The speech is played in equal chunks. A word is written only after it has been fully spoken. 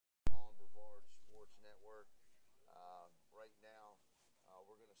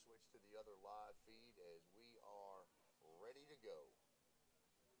switch to the other live feed as we are ready to go.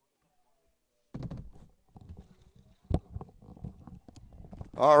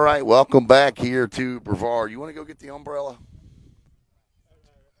 All right, welcome back here to Brevard. You want to go get the umbrella?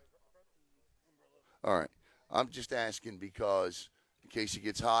 All right. I'm just asking because in case it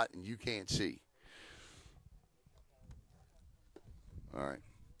gets hot and you can't see. All right.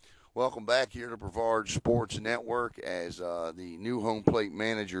 Welcome back here to Brevard Sports Network as the new home plate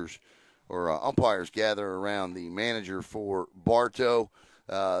managers or umpires gather around the manager for Bartow.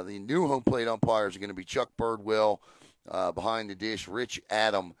 The new home plate umpires are going to be Chuck Birdwell behind the dish, Rich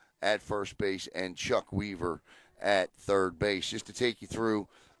Adam at first base, and Chuck Weaver at third base. Just to take you through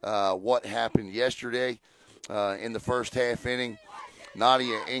what happened yesterday in the first half inning,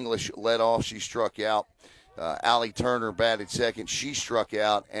 Nadia English led off. She struck out. Allie Turner batted second. She struck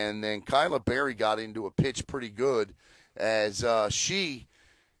out. And then Kyla Berry got into a pitch pretty good as it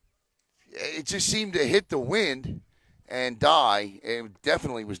just seemed to hit the wind and die. It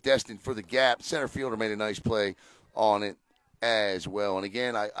definitely was destined for the gap. Center fielder made a nice play on it as well. And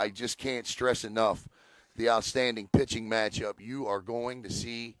again, I just can't stress enough the outstanding pitching matchup you are going to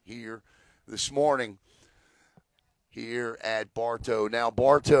see here this morning here at Bartow. Now,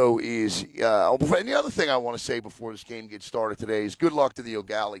 Bartow is and the other thing I want to say before this game gets started today is good luck to the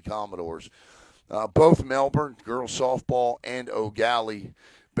O'Galley Commodores. Both Melbourne girls softball and O'Galley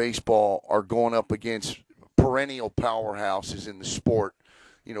baseball are going up against perennial powerhouses in the sport.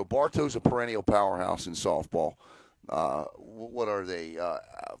 You know, Bartow's a perennial powerhouse in softball. What are they?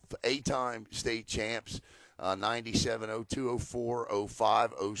 8-time state champs, 97, 02, 04,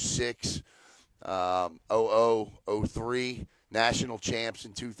 05, 06, 00, 03, national champs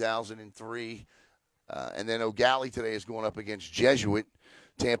in 2003. And then O'Galley today is going up against Jesuit,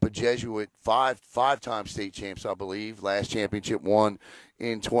 Tampa Jesuit, five-time state champs, I believe. Last championship won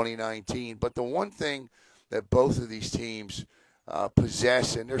in 2019. But the one thing that both of these teams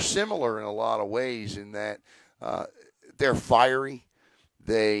possess, and they're similar in a lot of ways in that they're fiery.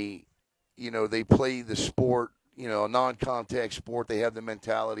 They play the sport, a non-contact sport. They have the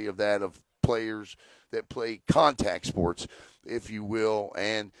mentality of players that play contact sports, if you will.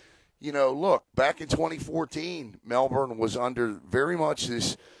 And, look, back in 2014, Melbourne was under very much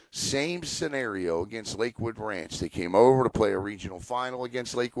this same scenario against Lakewood Ranch. They came over to play a regional final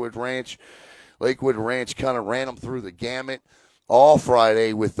against Lakewood Ranch. Lakewood Ranch kind of ran them through the gamut all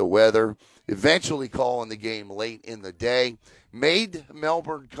Friday with the weather, eventually calling the game late in the day, made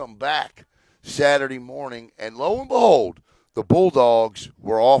Melbourne come back Saturday morning, and lo and behold, the Bulldogs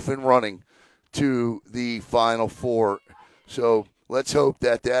were off and running to the Final Four. So let's hope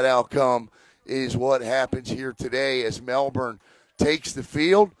that outcome is what happens here today as Melbourne takes the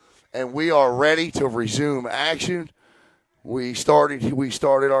field, and we are ready to resume action. We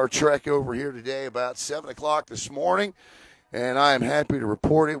started our trek over here today about 7 o'clock this morning, and I am happy to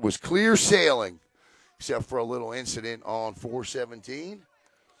report it was clear sailing, except for a little incident on 417.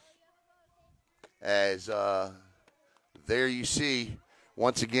 As there you see,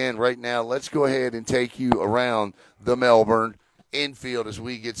 once again, right now, let's go ahead and take you around the Melbourne infield as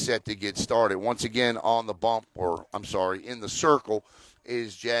we get set to get started. Once again, on the bump, in the circle,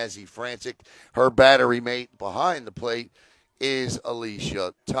 is Jazzy Francic. Her battery mate behind the plate is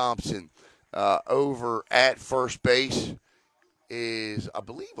Alicia Thompson. Over at first base is, I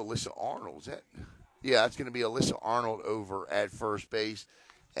believe, Alyssa Arnold. Is that? Yeah, it's going to be Alyssa Arnold over at first base.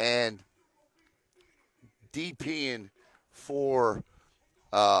 And DPing for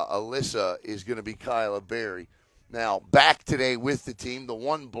Alyssa is going to be Kyla Berry. Now, back today with the team, the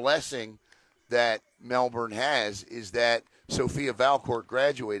one blessing that Melbourne has is that Sophia Valcourt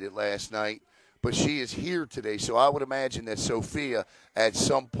graduated last night, but she is here today. So I would imagine that Sophia at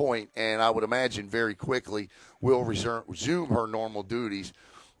some point, and I would imagine very quickly, will resume her normal duties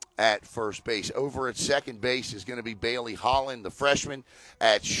at first base. Over at second base is going to be Bailey Holland, the freshman.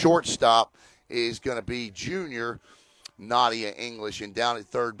 At shortstop is going to be junior Nadia English. And down at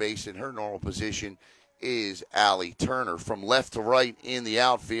third base in her normal position is Allie Turner. From left to right in the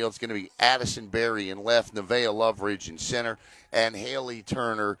outfield, it's going to be Addison Berry in left, Nevaeh Loveridge in center, and Haley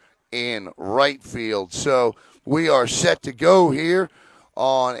Turner in right field. So we are set to go here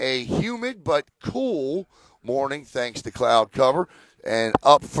on a humid but cool morning thanks to cloud cover. And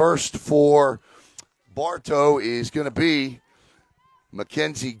up first for Bartow is going to be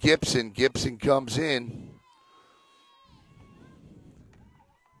Mackenzie Gibson. Gibson comes in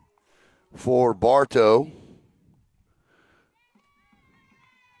for Bartow,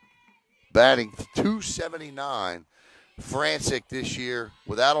 batting .279. Francic this year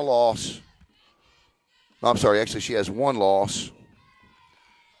without a loss. I'm sorry, actually she has one loss.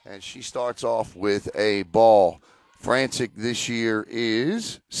 And she starts off with a ball. Frantic this year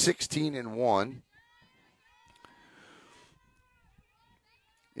is 16-1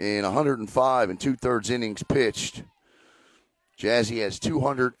 in 105 and 2/3 innings pitched. Jazzy has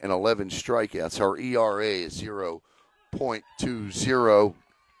 211 strikeouts. Her ERA is 0.20.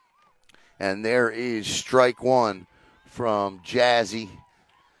 And there is strike one from Jazzy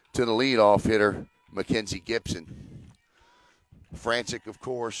to the leadoff hitter, Mackenzie Gibson. Frantic, of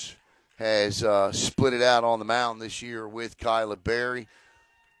course, has split it out on the mound this year with Kyla Berry.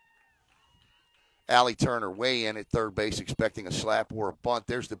 Allie Turner way in at third base, expecting a slap or a bunt.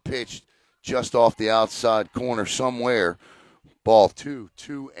 There's the pitch just off the outside corner somewhere. Ball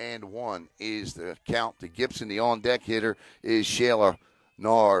 2-2-1 is the count to Gibson. The on-deck hitter is Shayla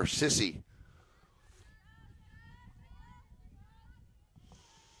Narcissi.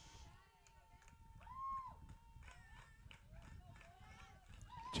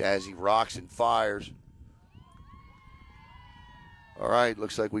 Jazzy rocks and fires. All right,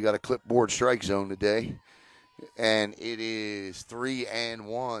 looks like we got a clipboard strike zone today. And it is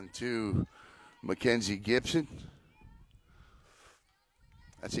 3-1 to Mackenzie Gibson.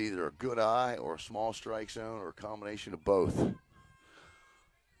 That's either a good eye or a small strike zone or a combination of both.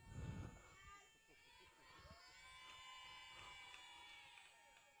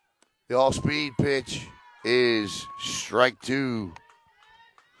 The all-speed pitch is strike two.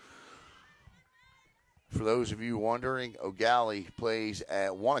 For those of you wondering, O'Galley plays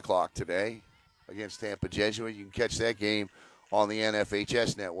at 1 o'clock today against Tampa Jesuit. You can catch that game on the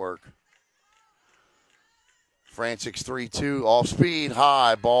NFHS network. Frantic's 3-2, all speed,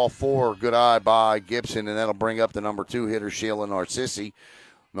 high, ball four, good eye by Gibson, and that'll bring up the number 2 hitter, Shayla Narcissi.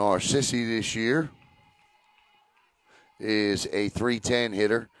 Narcissi this year is a 310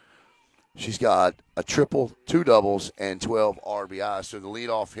 hitter. She's got a triple, 2 doubles, and 12 RBIs. So the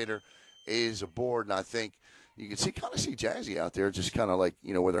leadoff hitter is aboard, and I think you can kind of see Jazzy out there just kind of like,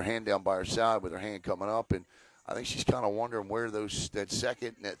 with her hand down by her side, with her hand coming up, and I think she's kind of wondering where that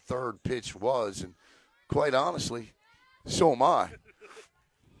second and that third pitch was, and quite honestly, so am I.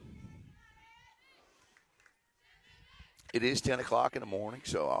 It is 10 o'clock in the morning,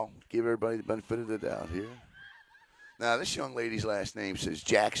 so I'll give everybody the benefit of the doubt here. Now, this young lady's last name says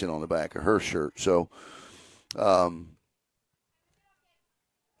Jackson on the back of her shirt, so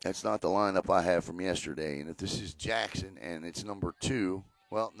that's not the lineup I have from yesterday. And if this is Jackson and it's number 2,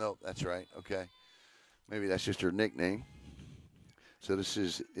 well, no, that's right. Okay. Maybe that's just her nickname. So this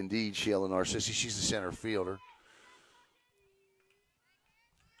is indeed Shayla Narcissi. She's the center fielder.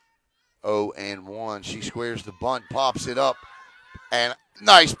 0-1. She squares the bunt, pops it up, and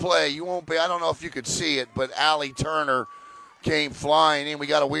nice play. I don't know if you could see it, but Allie Turner came flying in. We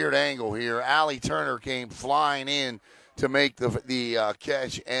got a weird angle here. Allie Turner came flying in to make the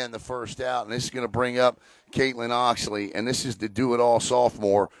catch and the first out. And this is going to bring up Caitlin Oxley. And this is the do-it-all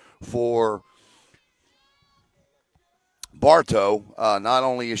sophomore for Bartow. Not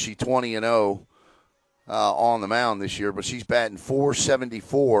only is she 20-0 on the mound this year, but she's batting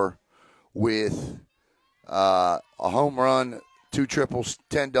 .474 with a home run, 2 triples,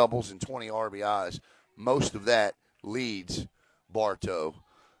 10 doubles, and 20 RBIs. Most of that leads Bartow.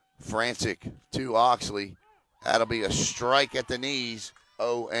 Frantic to Oxley. That'll be a strike at the knees,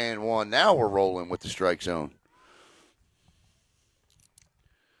 0-1. Now we're rolling with the strike zone.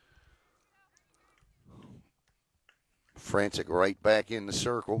 Frantic right back in the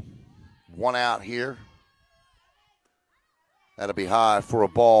circle. 1 out here. That'll be high for a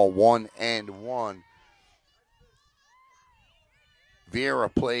ball, 1-1.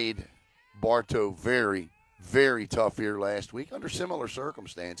 Vieira played Bartow very, very tough here last week under similar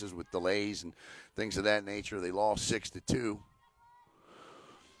circumstances with delays and things of that nature. They lost 6-2.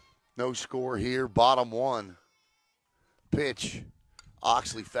 No score here. Bottom 1. Pitch.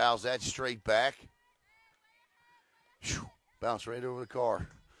 Oxley fouls that straight back. Whew, bounce right over the car.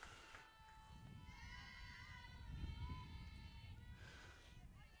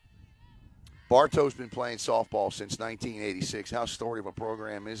 Bartow's been playing softball since 1986. How storied of a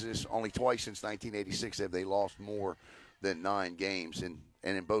program is this? Only twice since 1986 have they lost more than 9 games, and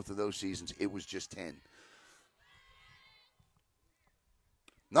in both of those seasons, it was just 10.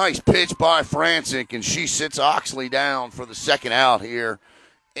 Nice pitch by Frantic, and she sits Oxley down for the second out here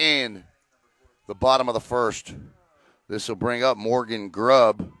in the bottom of the first. This will bring up Morgan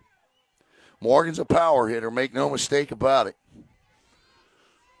Grubb. Morgan's a power hitter, make no mistake about it.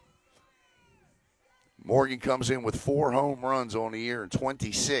 Morgan comes in with 4 home runs on the year and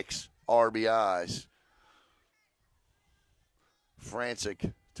 26 RBIs.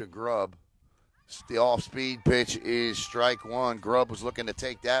 Frantic to Grubb. The off-speed pitch is strike one. Grubb was looking to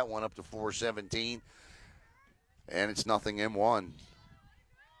take that one up to 417, and it's 0-1.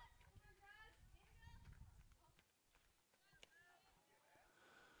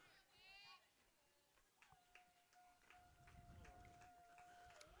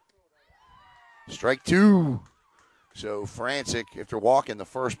 Strike two. So Francic, after walking the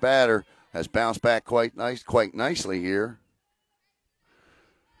first batter, has bounced back quite nicely here.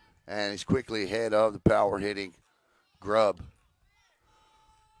 And he's quickly ahead of the power-hitting Grubb.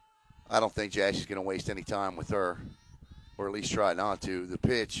 I don't think Jassie's going to waste any time with her, or at least try not to. The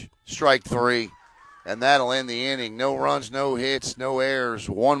pitch, strike three, and that'll end the inning. No runs, no hits, no errors.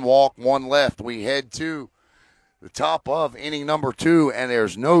 One walk, one left. We head to the top of inning number 2, and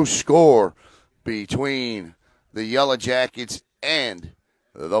there's no score between the Yellow Jackets and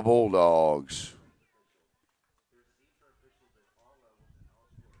the Bulldogs.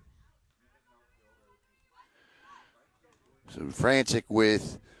 So Francic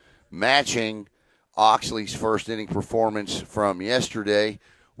with matching Oxley's first inning performance from yesterday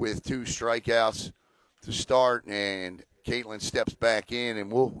with 2 strikeouts to start, and Caitlin steps back in,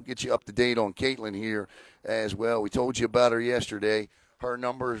 and we'll get you up to date on Caitlin here as well. We told you about her yesterday. Her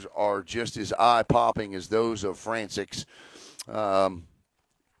numbers are just as eye-popping as those of Francic's.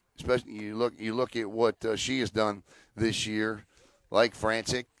 Especially you look at what she has done this year, like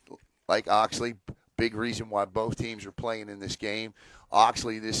Francic, like Oxley. Big reason why both teams are playing in this game.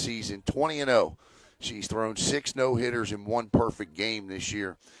 Oxley this season, 20-0. She's thrown 6 no-hitters in 1 perfect game this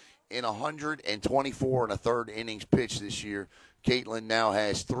year. In 124 and a third innings pitched this year, Caitlin now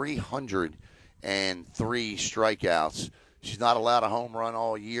has 303 strikeouts. She's not allowed a home run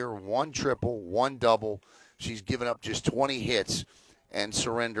all year. 1 triple, 1 double. She's given up just 20 hits and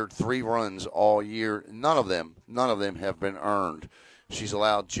surrendered 3 runs all year. None of them have been earned. She's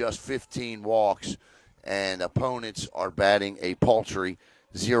allowed just 15 walks, and opponents are batting a paltry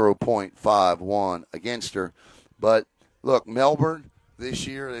 0.51 against her. But look, Melbourne this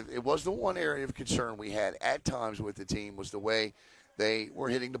year, it was the one area of concern we had at times with the team was the way they were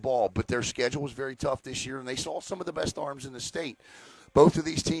hitting the ball. But their schedule was very tough this year, and they saw some of the best arms in the state. Both of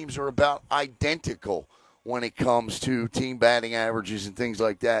these teams are about identical when it comes to team batting averages and things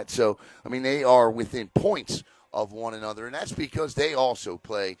like that. So, I mean, they are within points of one another, and that's because they also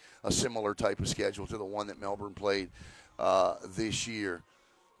play a similar type of schedule to the one that Melbourne played this year.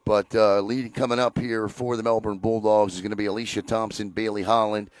 But leading coming up here for the Melbourne Bulldogs is going to be Alicia Thompson, Bailey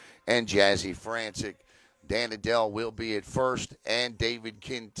Holland, and Jazzy Francic. Dan Adele will be at first, and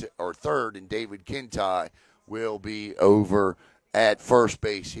third, and David Kintai will be over at first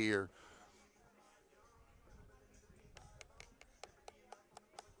base here.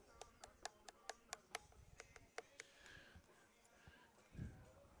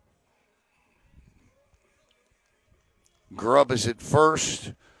 Grubb is at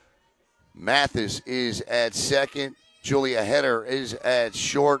first. Mathis is at second. Julia Heder is at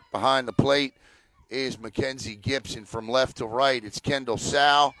short. Behind the plate is Mackenzie Gibson. From left to right, it's Kendall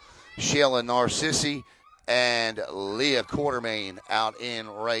Sow, Shayla Narcissi, and Leah Quartermain out in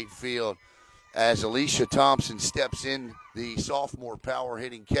right field. As Alicia Thompson steps in, the sophomore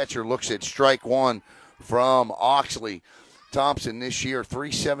power-hitting catcher looks at strike one from Oxley. Thompson this year,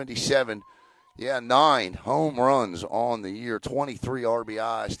 377. 9 home runs on the year, 23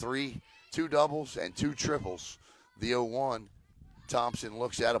 RBIs, 2 doubles and 2 triples. The 0-1, Thompson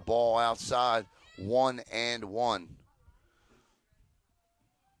looks at a ball outside, 1-1.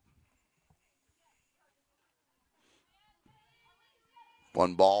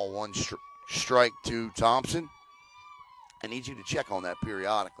 One ball, one strike to Thompson. I need you to check on that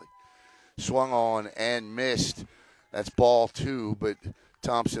periodically. Swung on and missed. That's ball 2, but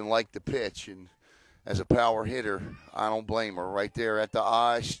Thompson liked the pitch, and as a power hitter, I don't blame her. Right there at the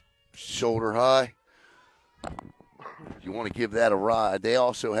eye, shoulder high. You want to give that a ride. They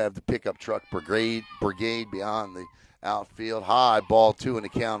also have the pickup truck brigade beyond the outfield. High, ball 2, and the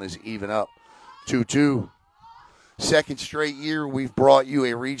count is even up. 2-2. Second straight year we've brought you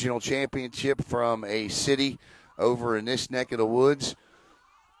a regional championship from a city over in this neck of the woods.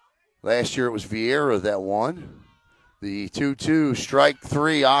 Last year it was Vieira that won. The 2-2, strike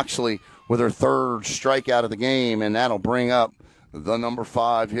 3, Oxley with her third strikeout of the game, and that'll bring up the number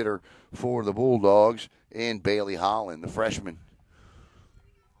 5 hitter for the Bulldogs in Bailey Holland, the freshman.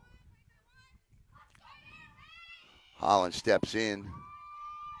 Holland steps in.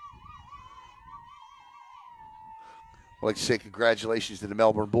 I'd like to say congratulations to the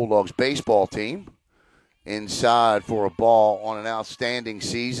Melbourne Bulldogs baseball team. Inside for a ball on an outstanding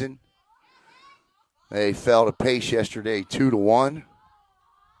season. They fell to Pace yesterday 2-1.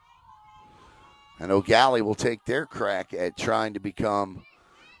 And O'Galley will take their crack at trying to become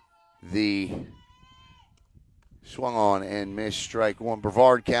the swung on and missed strike one.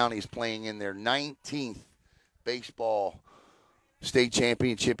 Brevard County is playing in their 19th baseball state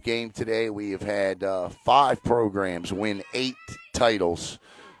championship game today. We have had 5 programs win 8 titles.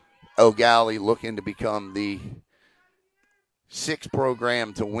 O'Galley looking to become the 6th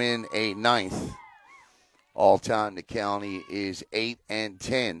program to win a 9th. All time, the county is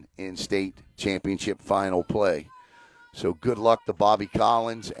 8-10 in state championship final play. So good luck to Bobby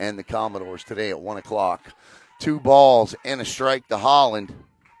Collins and the Commodores today at 1 o'clock. 2 balls and a strike to Holland.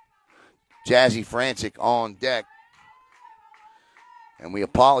 Jazzy Francic on deck. And we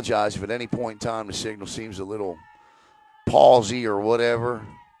apologize if at any point in time the signal seems a little palsy or whatever.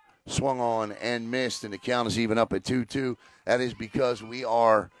 Swung on and missed, and the count is even up at 2-2. That is because we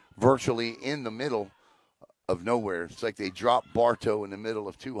are virtually in the middle of nowhere. It's like they dropped Bartow in the middle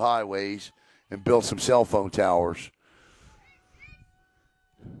of 2 highways and built some cell phone towers.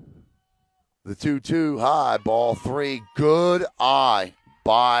 The 2-2 high, ball 3. Good eye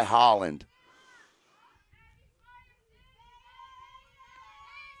by Holland.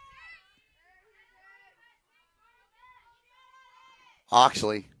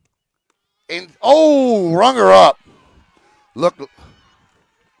 Oxley. And, rung her up. Look.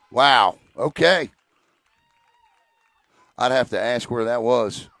 Wow. Okay. I'd have to ask where that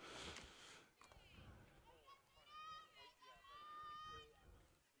was.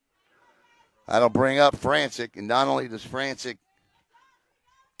 That'll bring up Francic, and not only does Francic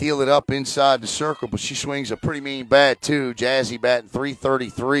deal it up inside the circle, but she swings a pretty mean bat too. Jazzy batting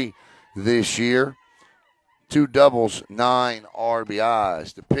 .333 this year. 2 doubles, 9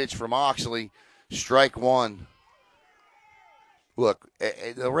 RBIs. The pitch from Oxley, strike 1. Look,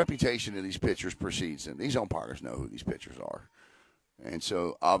 the reputation of these pitchers precedes them. These umpires know who these pitchers are. And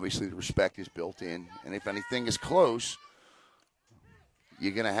so, obviously, the respect is built in. And if anything is close,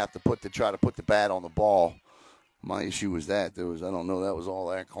 you're going to have to try to put the bat on the ball. My issue was that. I don't know that was all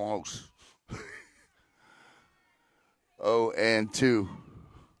that close. 0-2.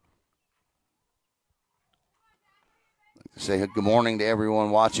 Say good morning to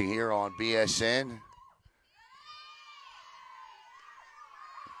everyone watching here on BSN.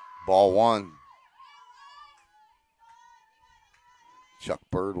 Ball 1. Chuck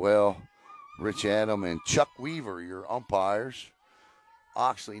Birdwell, Rich Adam, and Chuck Weaver, your umpires.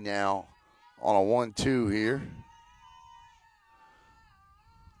 Oxley now on a 1-2 here.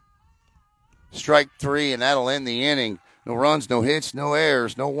 Strike 3, and that'll end the inning. No runs, no hits, no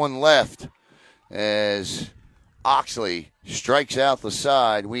errors, no one left. As Oxley strikes out the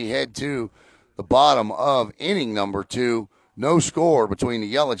side, we head to the bottom of inning number 2. No score between the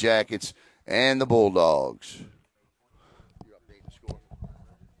Yellow Jackets and the Bulldogs.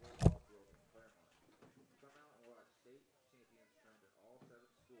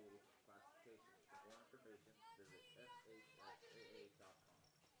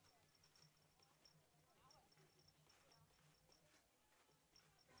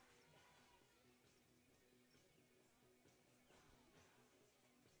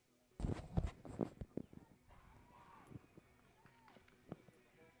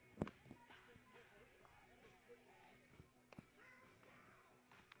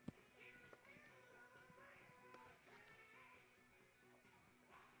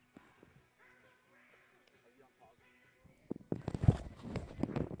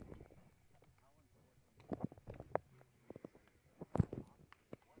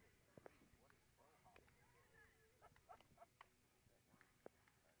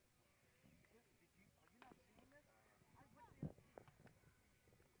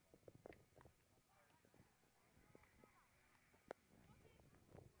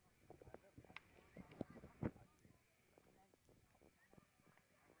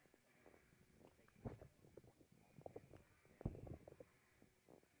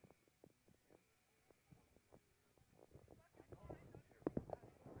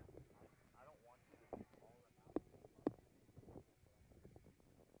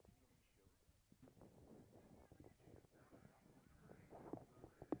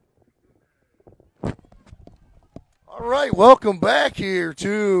 All right, welcome back here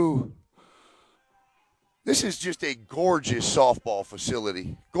to, this is just a gorgeous softball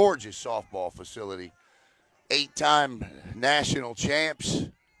facility. Gorgeous softball facility. 8-time national champs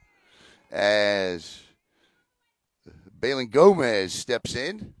as Balin Gomez steps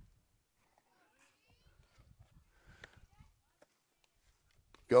in.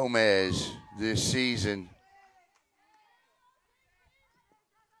 Gomez this season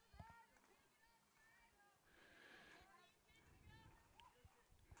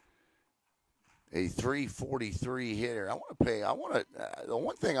a 343 hitter. The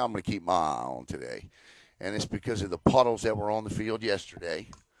one thing I'm going to keep my eye on today, and it's because of the puddles that were on the field yesterday.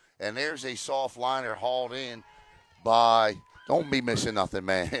 And there's a soft liner hauled in by, don't be missing nothing,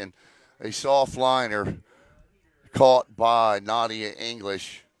 man. A soft liner caught by Nadia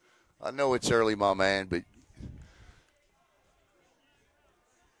English. I know it's early, my man, but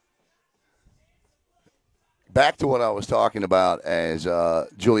back to what I was talking about as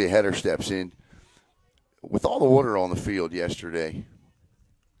Julia Header steps in. With all the water on the field yesterday,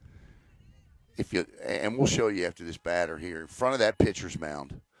 and we'll show you after this batter here, in front of that pitcher's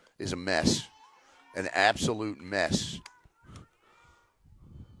mound is a mess, an absolute mess.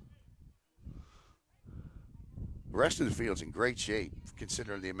 The rest of the field's in great shape,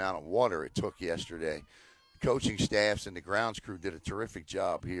 considering the amount of water it took yesterday. Coaching staffs and the grounds crew did a terrific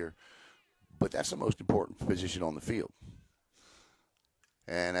job here, but that's the most important position on the field.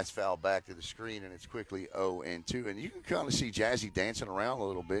 And that's fouled back to the screen, and it's quickly 0-2. And you can kind of see Jazzy dancing around a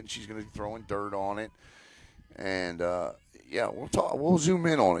little bit, and she's going to be throwing dirt on it. And, we'll zoom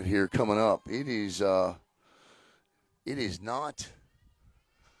in on it here coming up. It is not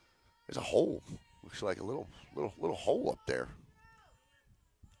 – there's a hole. Looks like a little hole up there.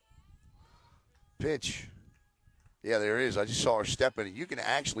 Pitch. Yeah, there is. I just saw her step in it. You can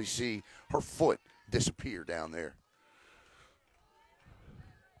actually see her foot disappear down there.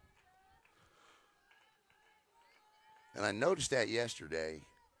 And I noticed that yesterday,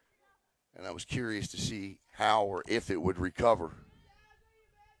 and I was curious to see how or if it would recover.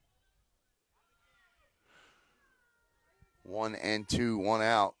 1-2, 1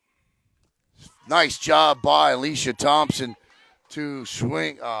 out. Nice job by Alicia Thompson to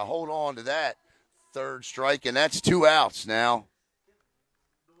swing, hold on to that third strike, and that's 2 outs now.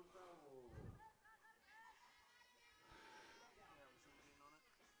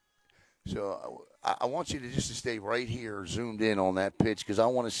 So I want you to just stay right here, zoomed in on that pitch, because I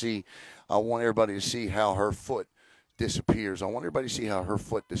want everybody to see how her foot disappears. I want everybody to see how her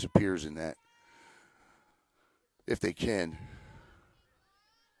foot disappears in that, if they can.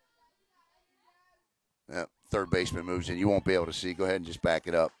 Third baseman moves in. You won't be able to see. Go ahead and just back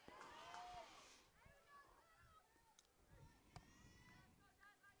it up.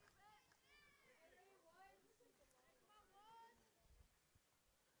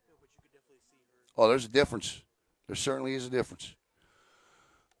 Oh, there's a difference. There certainly is a difference.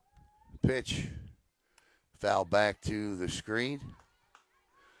 Pitch. Foul back to the screen.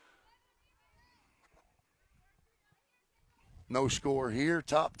 No score here.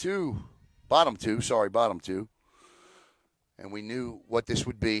 Bottom two. And we knew what this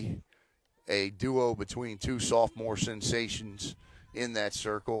would be. A duo between two sophomore sensations in that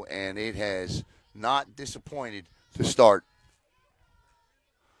circle, and it has not disappointed to start.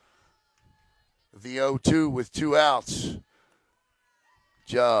 The 0-2 with 2 outs.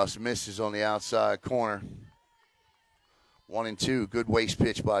 Just misses on the outside corner. 1-2. Good waste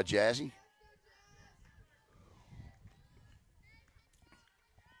pitch by Jazzy.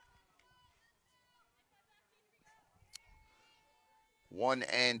 One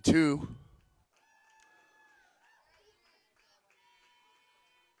and two.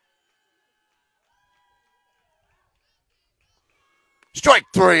 Strike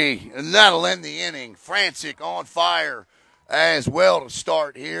 3, and that'll end the inning. Frantic on fire as well to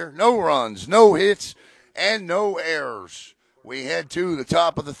start here. No runs, no hits, and no errors. We head to the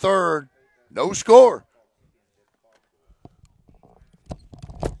top of the third. No score.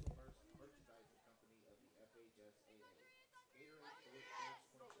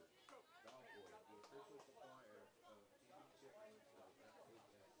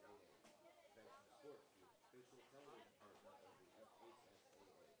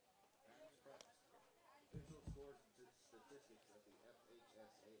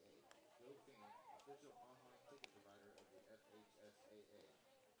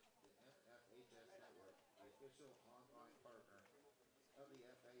 Official online partner of the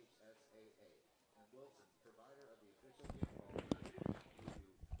FHSAA, and Wilson, provider of the official game ball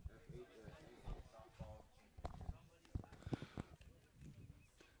FHSAA softball championship.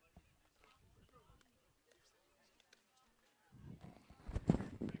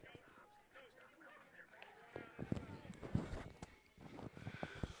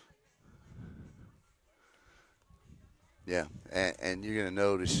 Yeah, and you're going to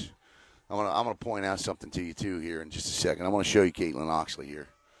notice. I'm gonna point out something to you too here in just a second. I want to show you Caitlin Oxley here.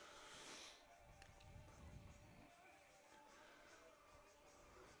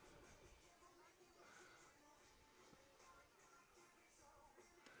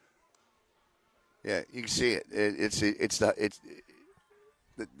 Yeah, you can see it. It's the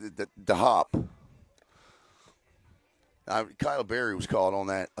hop. Kyla Berry was called on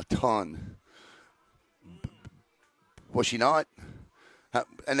that a ton. Was she not?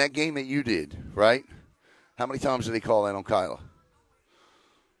 And that game that you did, right? How many times did they call that on Kyla?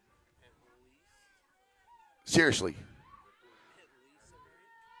 Seriously.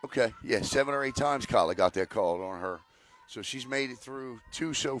 Okay, yeah, 7 or 8 times Kyla got that called on her. So she's made it through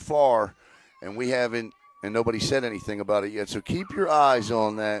 2 so far, and we haven't, and nobody said anything about it yet. So keep your eyes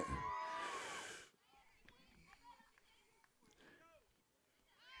on that.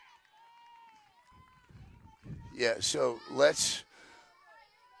 Yeah, so let's.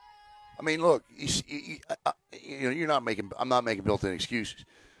 I mean, look, you're not making. I'm not making built-in excuses,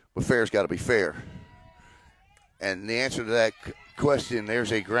 but fair's got to be fair. And the answer to that question,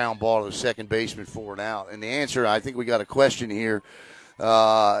 there's a ground ball to the second baseman for an out. And the answer, I think we got a question here.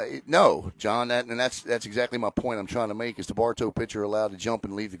 No, John, that's exactly my point I'm trying to make. Is the Bartow pitcher allowed to jump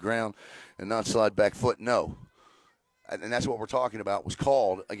and leave the ground and not slide back foot? No. And that's what we're talking about was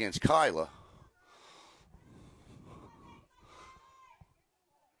called against Kyla.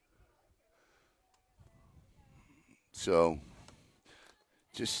 So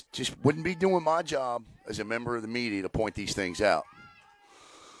just wouldn't be doing my job as a member of the media to point these things out.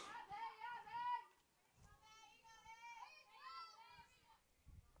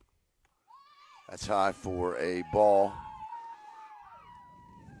 That's high for a ball.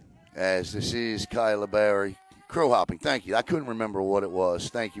 As this is Kyla Berry. Crow hopping, thank you. I couldn't remember what it was.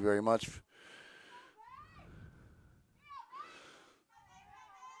 Thank you very much.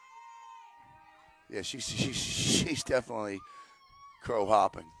 Yeah, she's definitely crow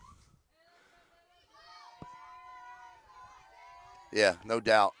hopping. Yeah, no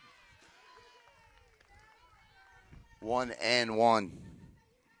doubt. 1-1.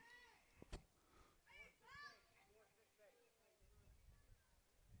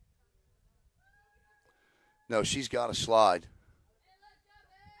 No, she's got to slide.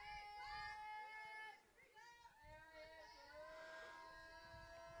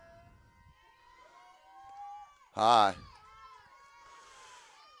 High.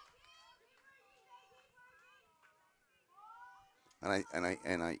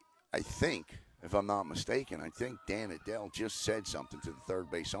 And I think, if I'm not mistaken, I think Dan Adele just said something to the third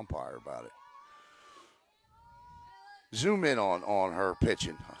base umpire about it. Zoom in on her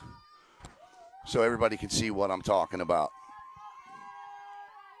pitching so everybody can see what I'm talking about.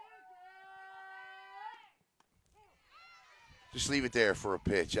 Just leave it there for a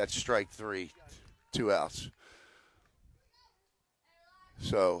pitch. That's strike 3, 2 outs.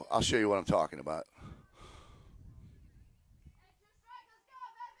 So I'll show you what I'm talking about.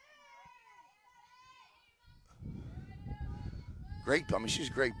 Great. I mean, she's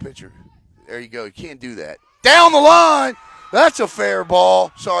a great pitcher. There you go. You can't do that. Down the line. That's a fair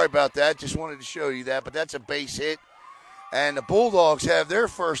ball. Sorry about that. Just wanted to show you that, but that's a base hit. And the Bulldogs have their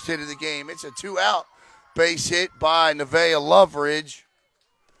first hit of the game. It's a 2-out base hit by Nevaeh Loveridge.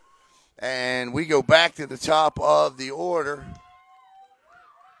 And we go back to the top of the order.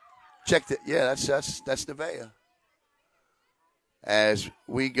 Check that. Yeah, that's Nevaeh. As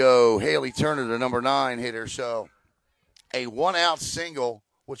we go, Haley Turner, the number 9 hitter. So a 1-out single.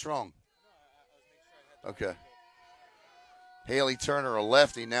 What's wrong? Okay. Haley Turner, a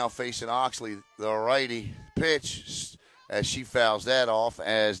lefty, now facing Oxley, the righty. Pitch as she fouls that off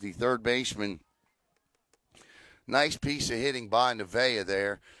as the third baseman. Nice piece of hitting by Nevaeh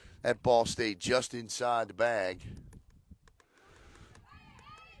there. That ball stayed just inside the bag.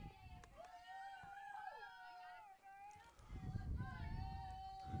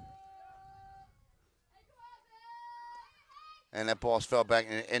 And that ball fell back.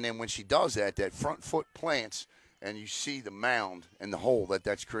 And then when she does that, that front foot plants, and you see the mound and the hole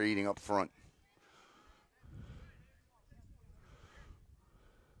that's creating up front.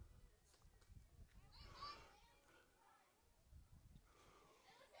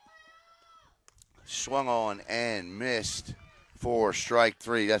 Swung on and missed for strike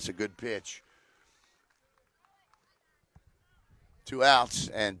 3. That's a good pitch. 2 outs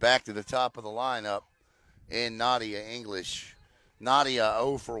and back to the top of the lineup in Nadia English. Nadia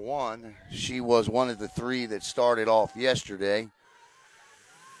 0 for 1. She was one of the 3 that started off yesterday.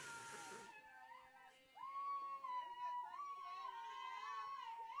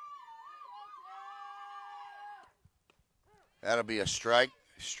 That'll be a strike.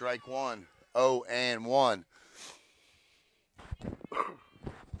 Strike 1. 0-1.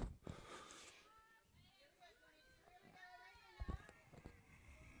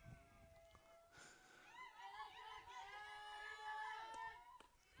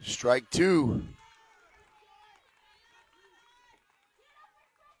 Strike 2.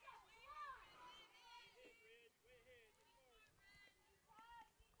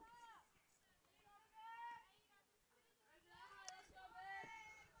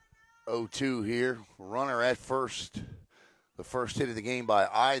 0-2 here. Runner at first. The first hit of the game by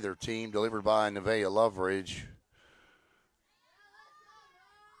either team, delivered by Nevaeh Loveridge.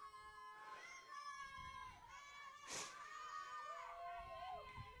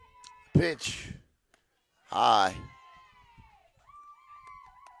 Pitch. High.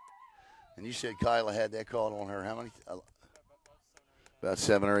 And you said Kyla had that called on her how many? About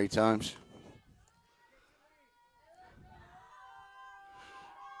 7 or 8 times.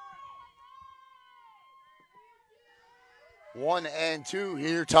 One and two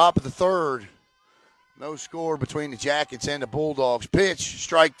here, top of the third. No score between the Jackets and the Bulldogs. Pitch,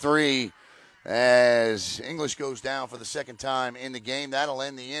 strike three, as English goes down for the second time in the game. That'll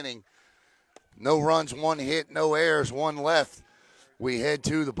end the inning. No runs, 1 hit, no errors, 1 left. We head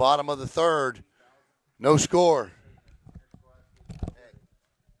to the bottom of the third. No score.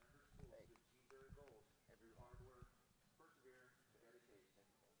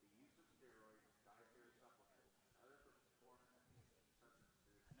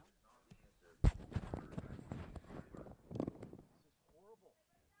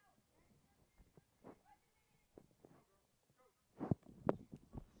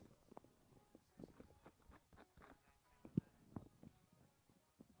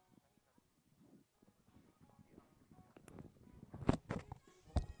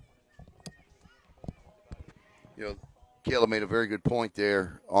 You know, Kayla made a very good point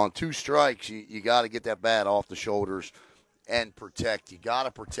there. On 2 strikes, you got to get that bat off the shoulders and protect. You got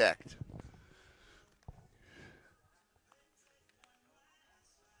to protect.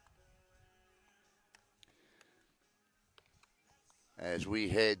 As we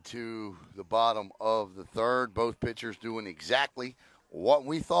head to the bottom of the third, both pitchers doing exactly what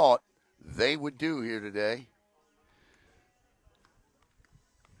we thought they would do here today.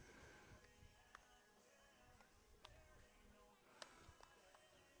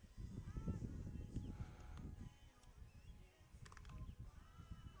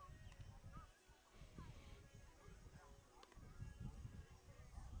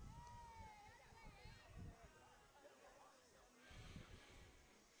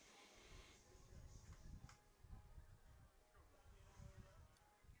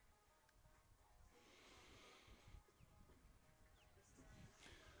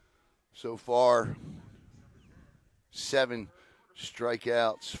 So far, 7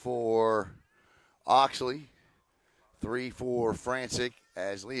 strikeouts for Oxley, 3 for Francic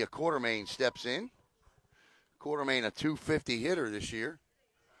as Leah Quartermain steps in. Quartermain, a .250 hitter this year.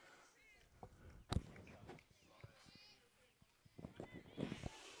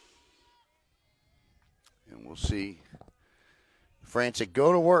 And we'll see Francic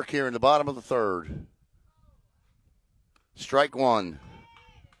go to work here in the bottom of the third. Strike 1.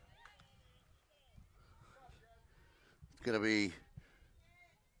 It's going to be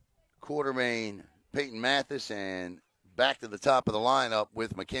Quartermain, Peyton Mathis, and back to the top of the lineup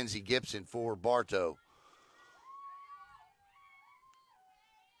with Mackenzie Gibson for Bartow.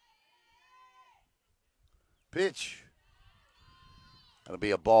 Pitch. That'll be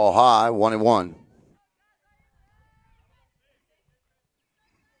a ball high, 1-1.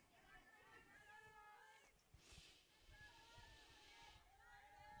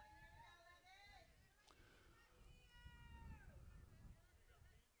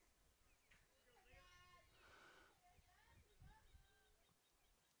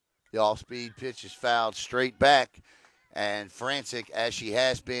 The off-speed pitch is fouled straight back, and Francic, as she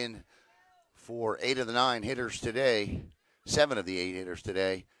has been for 8 of the 9 hitters today, 7 of the 8 hitters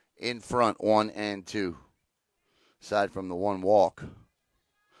today, in front, 1-2. Aside from the 1 walk,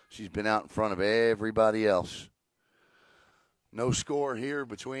 she's been out in front of everybody else. No score here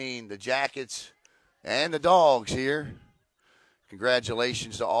between the Jackets and the Dogs here.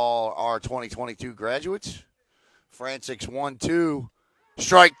 Congratulations to all our 2022 graduates. Francic's 1-2.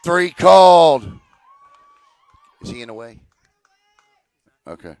 Strike 3 called. Is he in the way?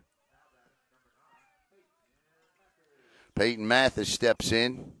 Okay. Peyton Mathis steps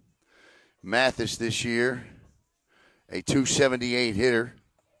in. Mathis this year, a .278 hitter.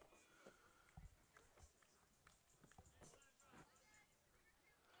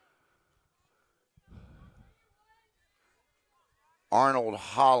 Arnold,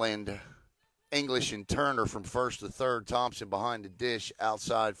 Holland, English, and Turner from first to third. Thompson behind the dish,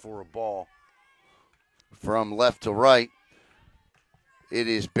 outside for a ball. From left to right, it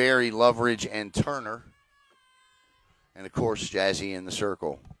is Barry, Loveridge, and Turner. And, of course, Jazzy in the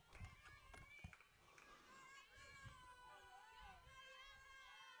circle.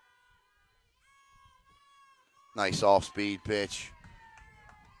 Nice off-speed pitch.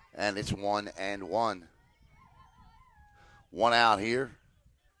 And it's 1-1. 1 out here.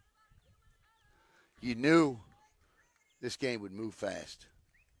 you knew this game would move fast.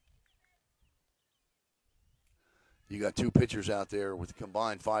 You got two pitchers out there with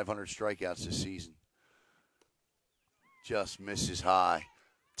combined 500 strikeouts this season. Just misses high.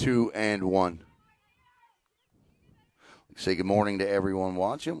 2-1. Say good morning to everyone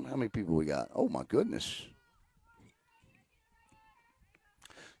watching. How many people we got? Oh, my goodness.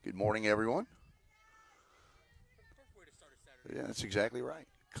 Good morning, everyone. Yeah, that's exactly right.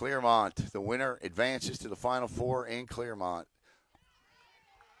 Claremont, the winner, advances to the Final Four in Claremont.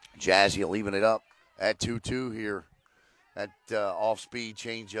 Jazzy leaving it up at 2-2 here. That off-speed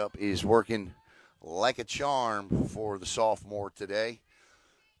changeup is working like a charm for the sophomore today.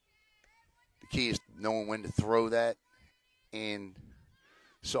 The key is knowing when to throw that in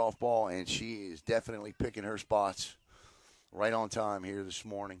softball, and she is definitely picking her spots right on time here this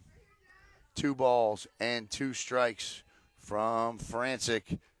morning. 2 balls and 2 strikes from Francis.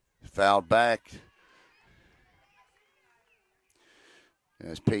 Fouled back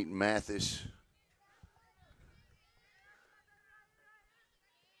as Peyton Mathis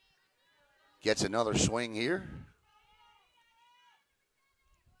gets another swing here.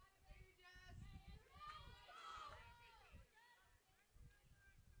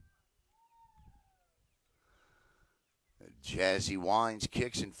 Jazzy winds,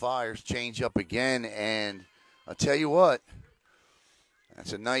 kicks, and fires. Change up again, and I'll tell you what,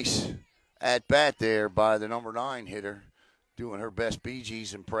 that's a nice at-bat there by the number 9 hitter, doing her best Bee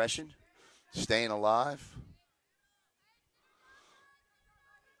Gees impression, staying alive.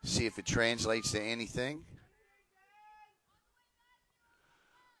 See if it translates to anything.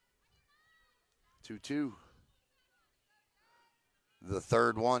 2-2. The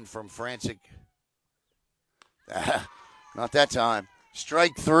third one from Francis. Not that time.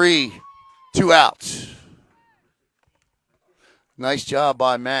 Strike 3, 2 outs. Nice job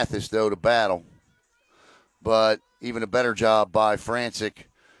by Mathis, though, to battle. But even a better job by Francis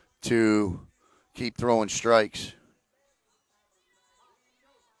to keep throwing strikes.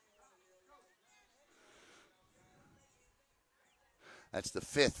 That's the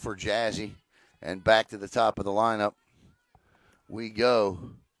 5th for Jazzy. And back to the top of the lineup we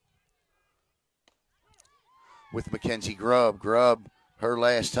go with Mackenzie Grubb. Grubb, her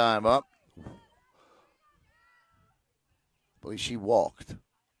last time up. I believe she walked.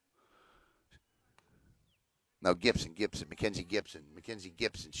 No, Mackenzie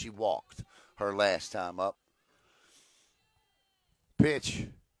Gibson. She walked her last time up. Pitch,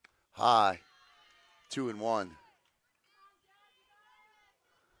 high, 2-1.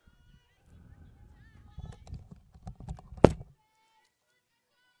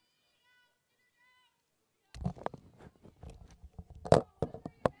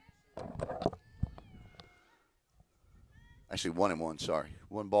 Actually, 1-1, sorry.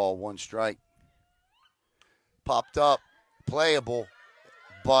 1 ball, 1 strike. Popped up, playable,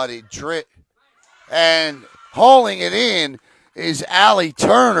 but it tripped. And hauling it in is Allie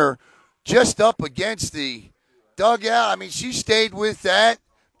Turner, just up against the dugout. I mean, she stayed with that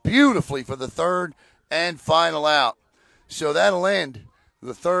beautifully for the third and final out. So that'll end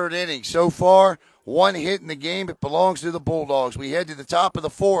the third inning. So far, 1 hit in the game. It belongs to the Bulldogs. We head to the top of the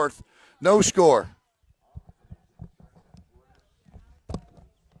 4th. No score.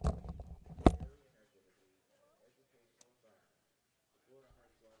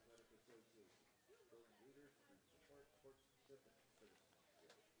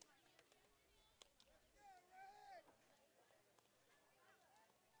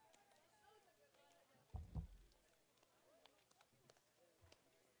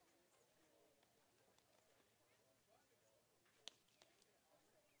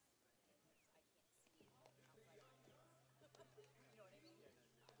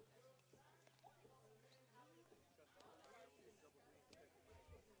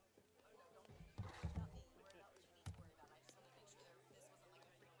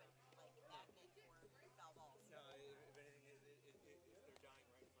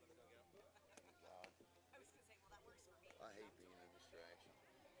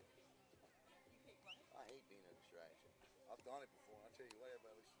 I've done it before. I'll tell you later,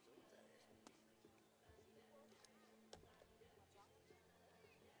 but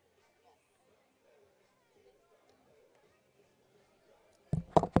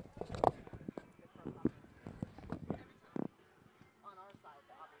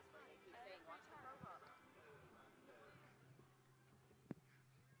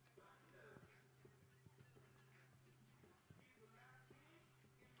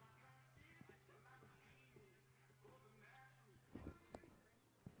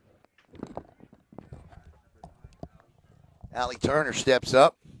Allie Turner steps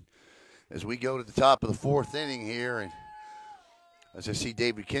up. as we go to the top of the fourth inning here, and as I see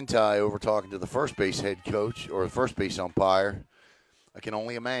David Kintai over talking to the first base head coach or the first base umpire, I can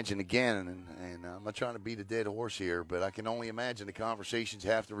only imagine again, and I'm not trying to beat a dead horse here, but I can only imagine the conversations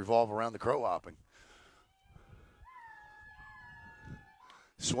have to revolve around the crow hopping.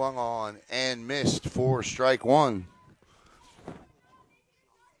 Swung on and missed for strike one.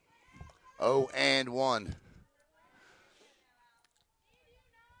 0-1.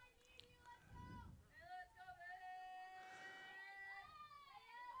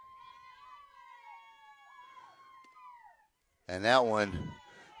 And that one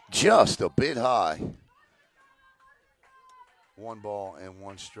just a bit high. 1 ball and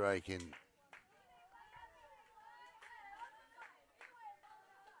 1 strike. And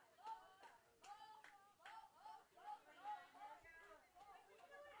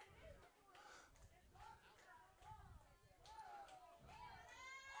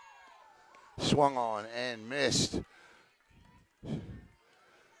swung on and missed.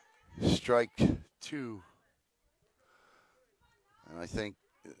 Strike 2. And I think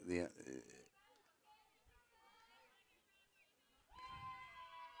the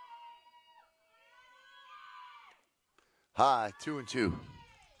high 2-2.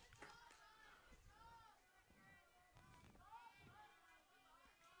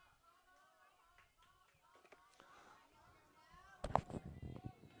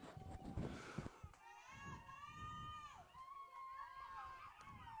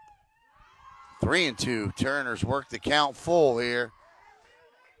 Three and 2. Turner's worked the count full here.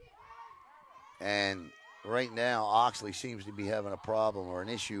 And right now, Oxley seems to be having a problem or an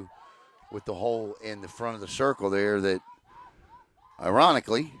issue with the hole in the front of the circle there that,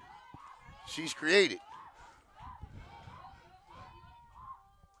 ironically, she's created.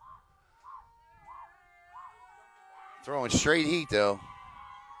 Throwing straight heat, though.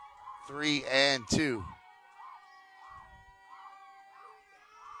 3-2.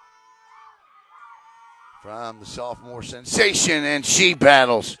 From the sophomore sensation, and she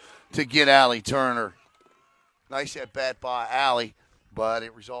battles to get Allie Turner. Nice at bat by Allie, but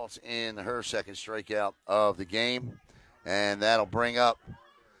it results in her second strikeout of the game. And that'll bring up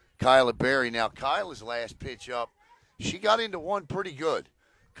Kyla Berry. Now, Kyla's last pitch up, she got into one pretty good.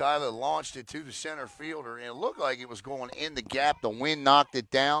 Kyla launched it to the center fielder, and it looked like it was going in the gap. The wind knocked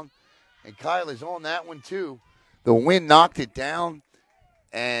it down, and Kyla's on that one too. The wind knocked it down,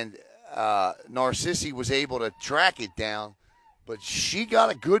 and Narcissi was able to track it down, but she got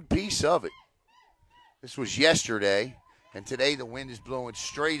a good piece of it. This was yesterday, and today the wind is blowing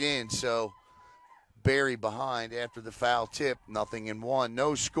straight in, so Barry behind after the foul tip, 0-1.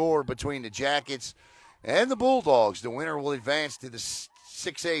 No score between the Jackets and the Bulldogs. The winner will advance to the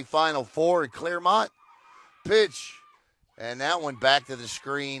 6A Final Four at Claremont. Pitch, and that one back to the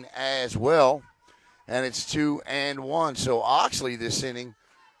screen as well, and it's 2-1. So Oxley this inning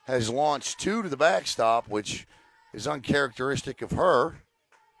has launched 2 to the backstop, which is uncharacteristic of her.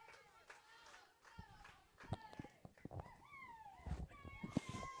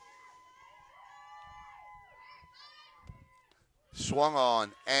 Swung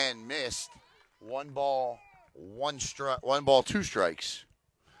on and missed. 1 ball, 2 strikes.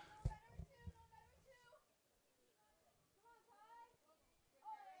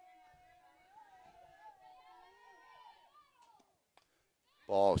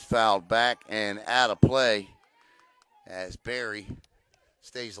 Ball is fouled back and out of play as Barry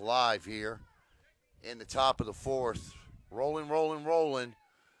stays alive here in the top of the fourth. Rolling, rolling, rolling.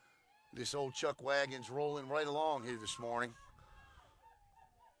 This old Chuck Wagon's rolling right along here this morning.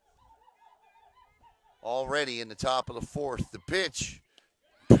 Already in the top of the fourth. The pitch,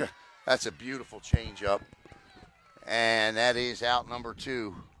 that's a beautiful changeup. And that is out number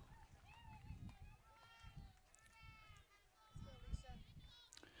 2.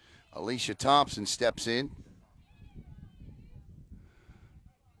 Alicia Thompson steps in.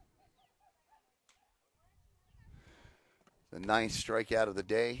 The 9th strikeout of the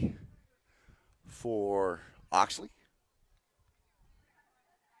day for Oxley.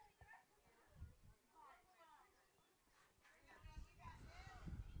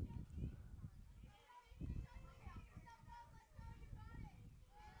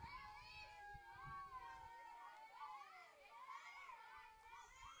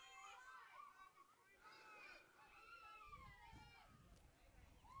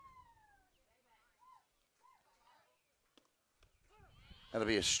 That'll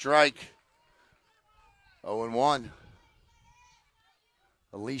be a strike. 0-1.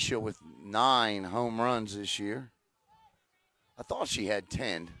 Alicia with 9 home runs this year. I thought she had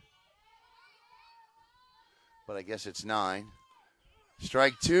 10, but I guess it's 9.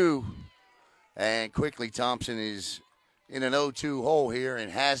 Strike 2. And quickly, Thompson is in an 0-2 hole here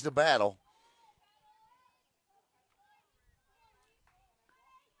and has the battle.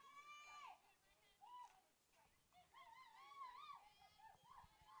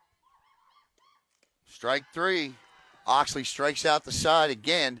 Strike three. Oxley strikes out the side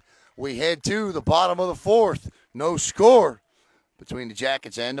again. We head to the bottom of the fourth. No score between the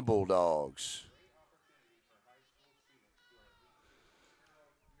Jackets and the Bulldogs.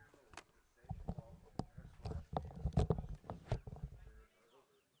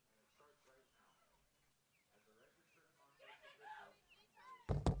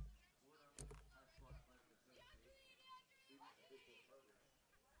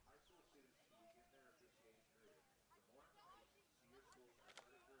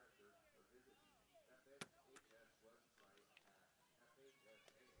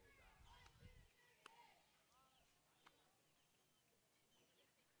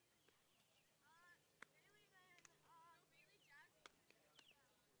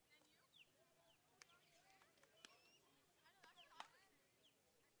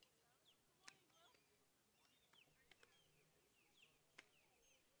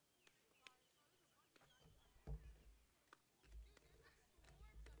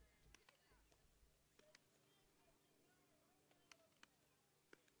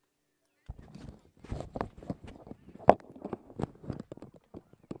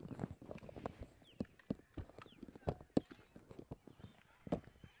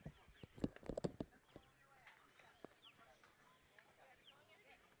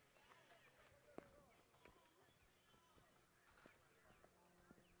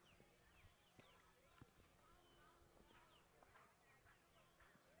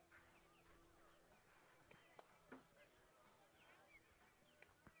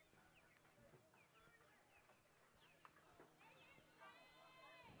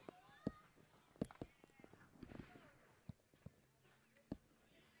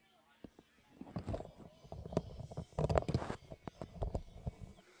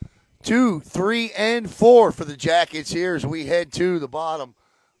 Two, three, and four for the Jackets here as we head to the bottom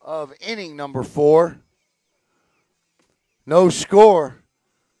of inning number 4. No score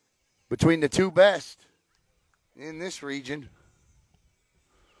between the two best in this region.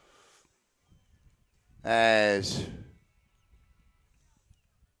 As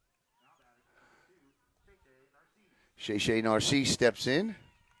FHSAA Narcisse steps in.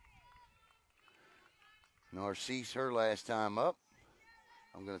 Narcisse, her last time up.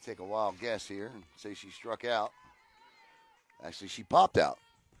 I'm going to take a wild guess here and say she struck out. Actually, she popped out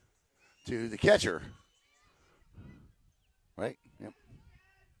to the catcher. Right? Yep.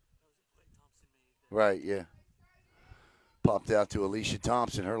 Right, yeah. Popped out to Alicia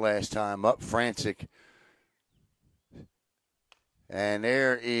Thompson, her last time up. Frantic. And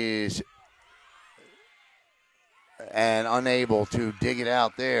there is and unable to dig it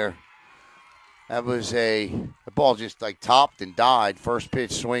out there. That was the ball just like topped and died. First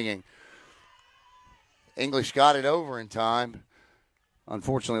pitch swinging. English got it over in time.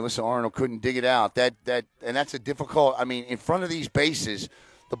 Unfortunately, Alyssa Arnold couldn't dig it out. And that's a difficult. I mean, in front of these bases,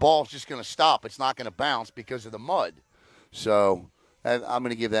 the ball's just going to stop. It's not going to bounce because of the mud. So I'm going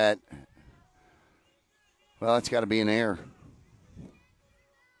to give that. Well, it's got to be an error.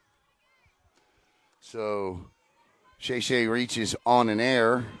 So FHSAA reaches on an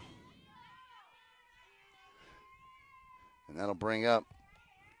error. And that'll bring up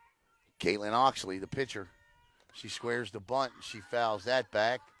Caitlin Oxley, the pitcher. She squares the bunt. She fouls that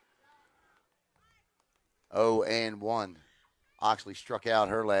back. 0-1. Oxley struck out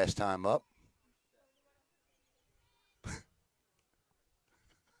her last time up.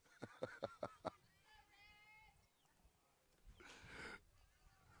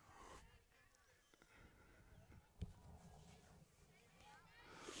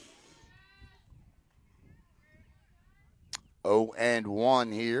 And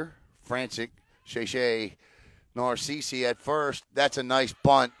 1 here. Frantic, FHSAA Narcisse at first. That's a nice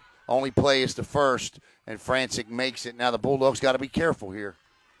bunt. Only play is the first, and Frantic makes it. Now the Bulldogs got to be careful here.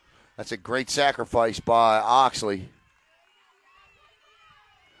 That's a great sacrifice by Oxley.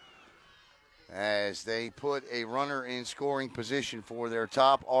 As they put a runner in scoring position for their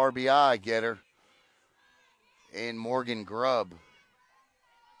top RBI getter in Morgan Grubb.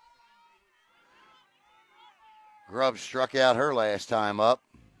 Grubb struck out her last time up.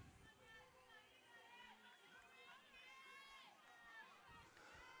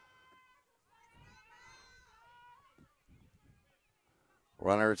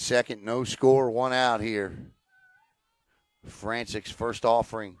 Runner at second, no score, 1 out here. Frantic's first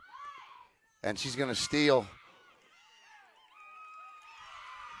offering. And she's going to steal.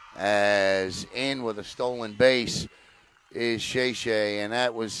 as in with a stolen base is Shea, and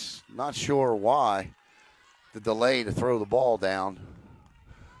that was not sure why the delay to throw the ball down.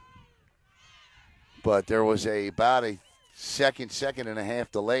 But there was about a second and a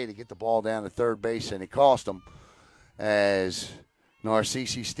half delay to get the ball down to third base, and it cost them as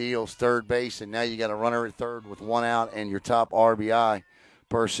Narcisse steals third base, and now you got a runner at third with one out and your top RBI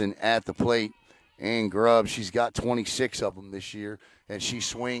person at the plate. And Grubb, she's got 26 of them this year, and she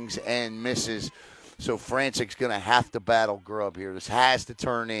swings and misses. So Francic's going to have to battle Grubb here. This has to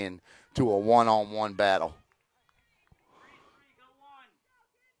turn in to a one-on-one battle.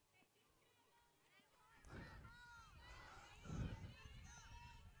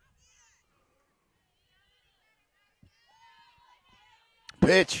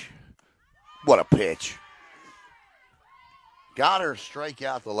 Pitch. What a pitch. Got her strike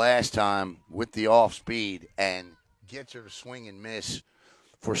out the last time with the off speed and gets her to swing and miss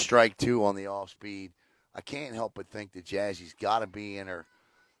for strike two on the off speed. I can't help but think that Jazzy's got to be in her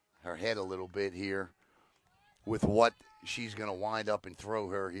head a little bit here with what she's going to wind up and throw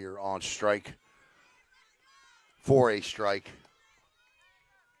her here on strike for a strike.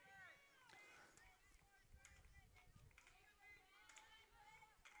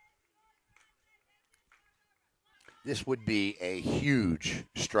 This would be a huge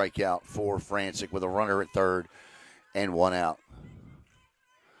strikeout for Francic with a runner at third and one out.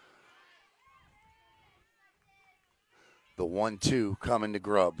 The 1-2 coming to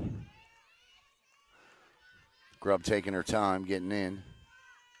Grubb. Grubb taking her time getting in.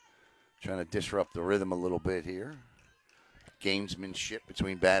 Trying to disrupt the rhythm a little bit here. Gamesmanship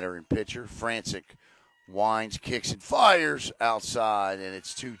between batter and pitcher. Francic winds, kicks, and fires outside, and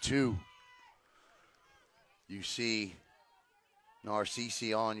it's 2-2. You see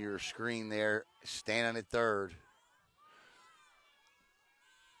Narcisse on your screen there, standing at third.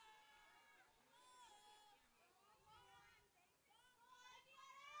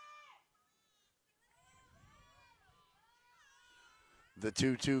 The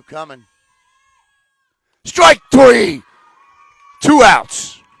 2-2 coming. Strike three! 2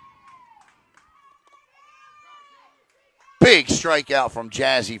 outs. Big strikeout from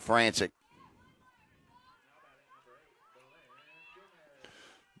Jazzy Francic.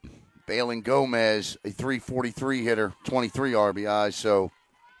 Balin Gomez, a 343 hitter, 23 RBIs, so.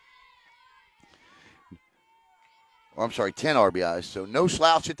 I'm sorry, 10 RBIs, so no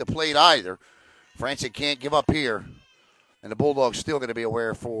slouch at the plate either. Francic can't give up here, and the Bulldogs still going to be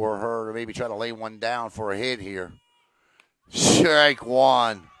aware for her to maybe try to lay one down for a hit here. Strike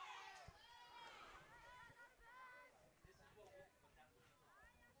one.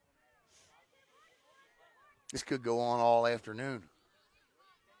 This could go on all afternoon.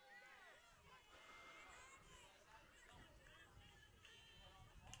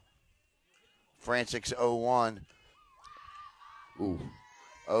 Francic's 0-1. Ooh,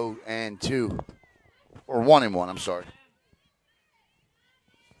 0-2. Or 1-1, I'm sorry.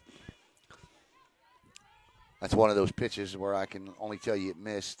 That's one of those pitches where I can only tell you it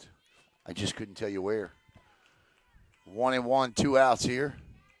missed. I just couldn't tell you where. 1-1, 2 outs here.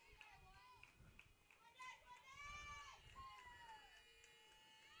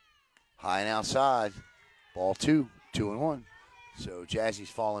 High and outside. Ball 2, 2-1. So Jazzy's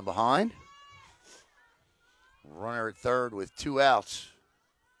falling behind. Runner at third with 2 outs.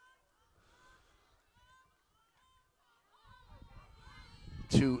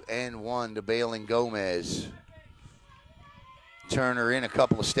 Two and one to Balin Gomez. Turner in a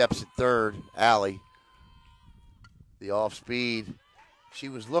couple of steps at third. Allie. The off speed. She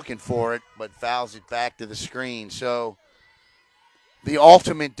was looking for it, but fouls it back to the screen. So the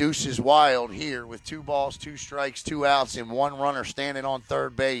ultimate deuce is wild here with 2 balls, 2 strikes, 2 outs, and 1 runner standing on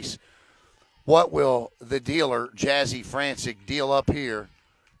third base. What will the dealer, Jazzy Francic, deal up here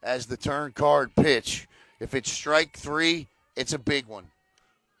as the turn card pitch? If it's strike 3, it's a big one.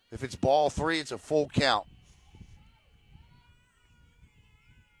 If it's ball 3, it's a full count.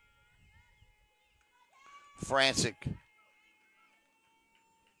 Francic.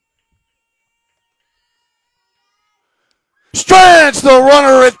 Strands the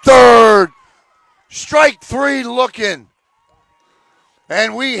runner at third. Strike 3 looking.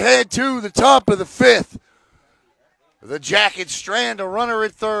 And we head to the top of the 5th. The Jackets strand a runner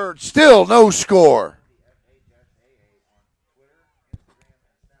at third. Still no score.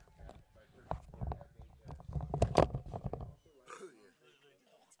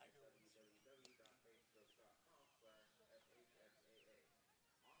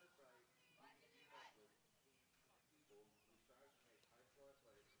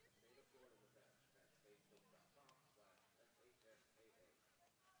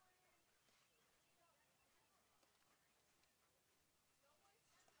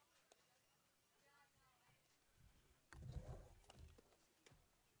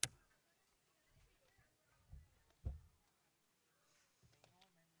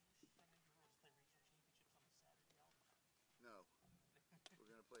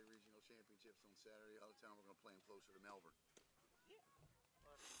 championships on Saturday. Out of town, we're going to play them closer to Melbourne. Yeah.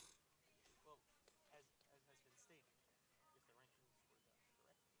 Well, as has been stated, if the rankings were done correctly.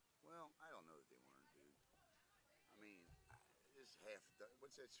 Well, I don't know that they weren't, dude. I mean, this half.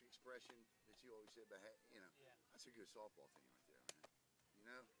 What's that expression that you always say about? You know, Yeah. that's a good softball team right there, man. You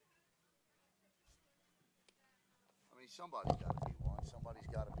know. I mean, somebody's got to be one. Somebody's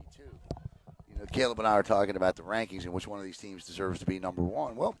got to be two. You know, Caleb and I are talking about the rankings and which one of these teams deserves to be number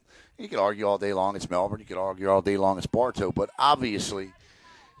one. Well, you could argue all day long it's Melbourne. You could argue all day long it's Bartow. But obviously,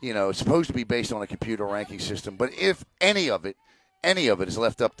 you know, it's supposed to be based on a computer ranking system. But if any of it is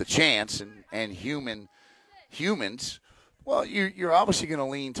left up to chance and humans, well, you're obviously going to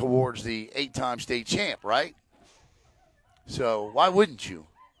lean towards the 8-time state champ, right? So why wouldn't you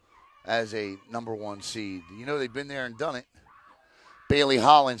as a number one seed? You know, they've been there and done it. Bailey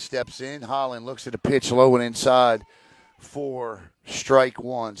Holland steps in. Holland looks at the pitch low and inside for strike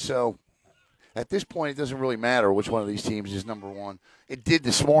one. So at this point, it doesn't really matter which one of these teams is number one. It did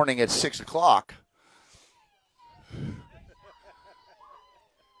this morning at 6 o'clock.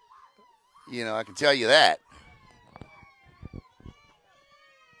 You know, I can tell you that.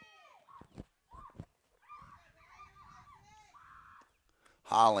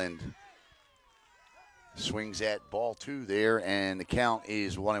 Holland swings at ball 2 there, and the count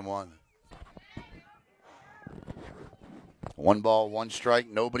is 1-1. 1 ball, 1 strike,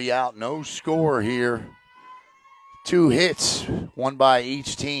 nobody out, no score here. 2 hits, 1 by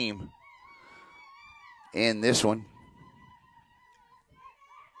each team in this one.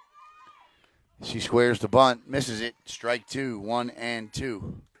 She squares the bunt, misses it. Strike 2,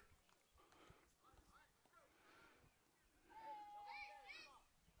 1-2.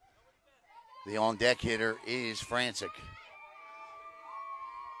 The on-deck hitter is Francis.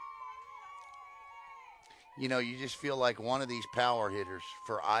 You know, you just feel like one of these power hitters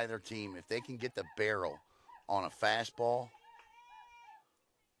for either team, if they can get the barrel on a fastball,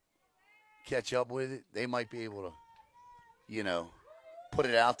 catch up with it, they might be able to, you know, put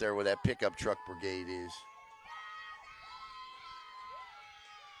it out there where that pickup truck brigade is.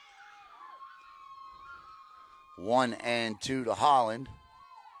 One and two to Holland.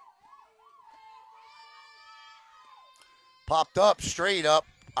 Popped up, straight up.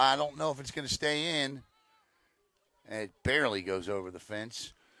 I don't know if it's going to stay in. And it barely goes over the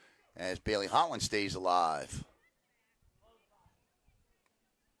fence as Bailey Holland stays alive.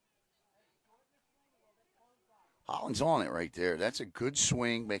 Holland's on it right there. That's a good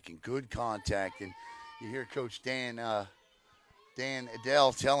swing, making good contact. And you hear Coach Dan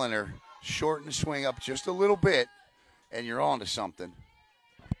Adele telling her, shorten the swing up just a little bit, and you're on to something.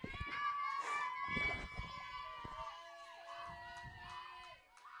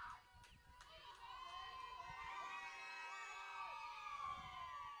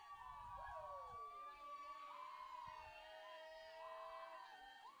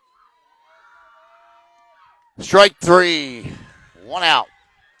 Strike 3, 1 out.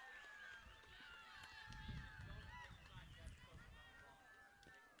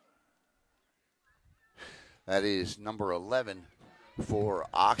 That is number 11 for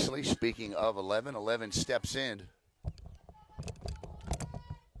Oxley. Speaking of 11, 11 steps in.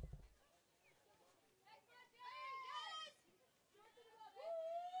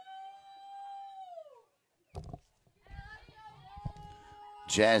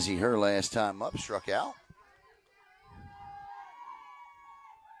 Jazzy, her last time up, struck out.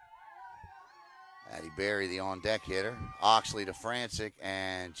 Addie Berry, the on-deck hitter. Oxley to Francis,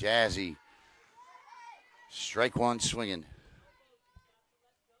 and Jazzy, strike 1 swinging.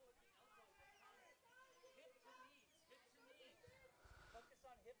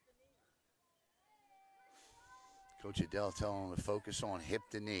 Coach Adele telling him to focus on hip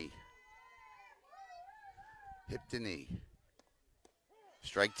to knee. Hip to knee.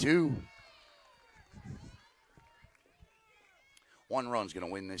 Strike 2. 1 run's going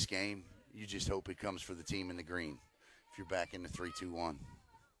to win this game. You just hope it comes for the team in the green if you're back in the 3-2-1.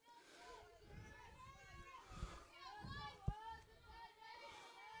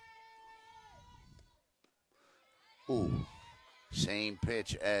 Ooh, same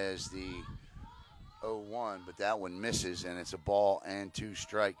pitch as the 0-1, but that one misses, and it's a ball and 2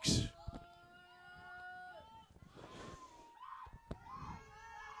 strikes.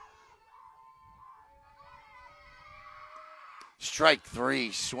 Strike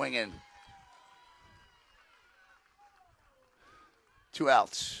 3, swinging. 2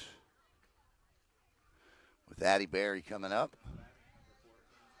 outs. With Addie Berry coming up.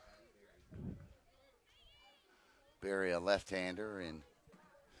 Berry, a left-hander, and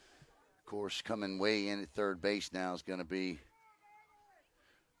of course coming way in at third base now is going to be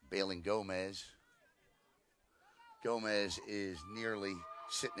Balin Gomez. Gomez is nearly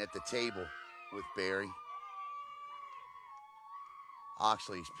sitting at the table with Barry.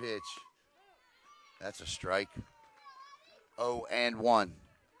 Oxley's pitch. That's a strike. 0-1.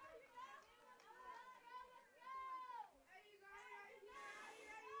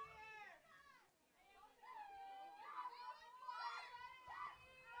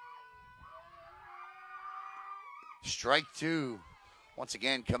 Strike two. Once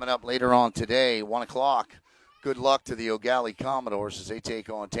again, coming up later on today, 1 o'clock. Good luck to the O'Galley Commodores as they take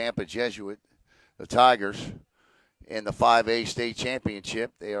on Tampa Jesuit, the Tigers, in the 5A state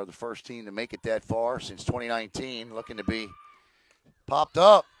championship. They are the first team to make it that far since 2019, looking to be popped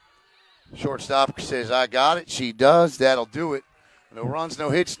up. Shortstop says, I got it. She does. That'll do it. No runs, no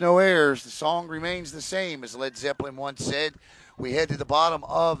hits, no errors. The song remains the same. As Led Zeppelin once said, we head to the bottom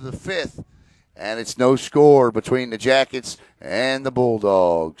of the fifth, and it's no score between the Jackets and the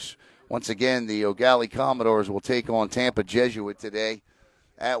Bulldogs. Once again, the O'Galley Commodores will take on Tampa Jesuit today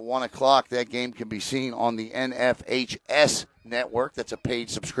at 1 o'clock. That game can be seen on the NFHS network. That's a paid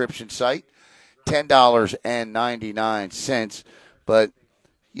subscription site, $10.99. But,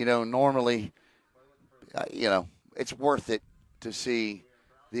 normally, it's worth it to see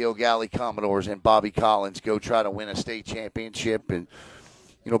the O'Galley Commodores and Bobby Collins go try to win a state championship. And,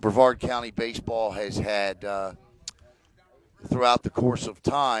 Brevard County baseball has had, throughout the course of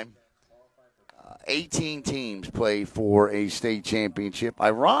time, 18 teams play for a state championship.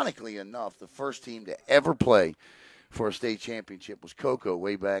 Ironically enough, the first team to ever play for a state championship was Cocoa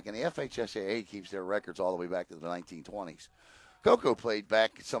way back, and the FHSAA keeps their records all the way back to the 1920s. Cocoa played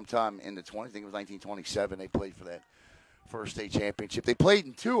back sometime in the 20s. I think it was 1927. They played for that first state championship. They played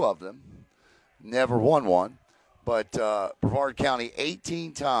in two of them, never won one. But Brevard County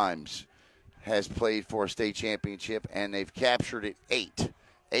 18 times has played for a state championship, and they've captured it eight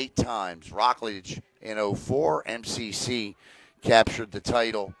times. Rockledge in 04, MCC captured the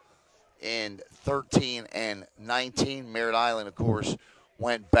title in 13 and 19. Merritt Island, of course,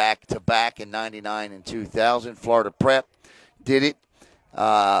 went back-to-back in 99 and 2000. Florida Prep did it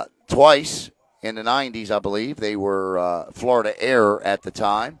twice in the 90s, I believe. They were Florida Air at the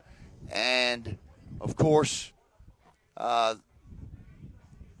time. And, of course, who am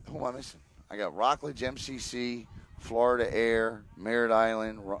I missing? I got Rockledge, MCC, Florida Air, Merritt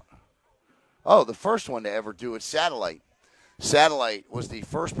Island. The first one to ever do it, Satellite. Satellite was the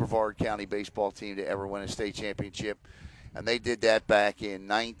first Brevard County baseball team to ever win a state championship, and they did that back in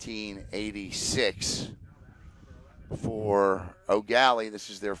 1986 for O'Galley. This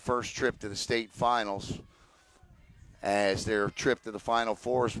is their first trip to the state finals, as their trip to the Final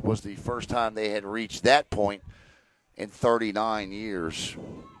Fours was the first time they had reached that point in 39 years.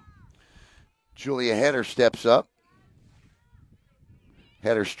 Julia Heder steps up.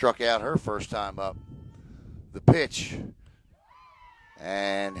 Heder struck out her first time up. The pitch.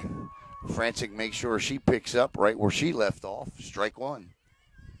 And Francic makes sure she picks up right where she left off. Strike one.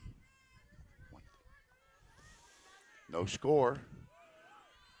 No score.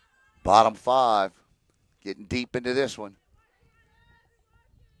 Bottom five. Getting deep into this one.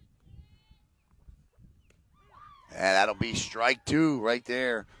 And that'll be strike two right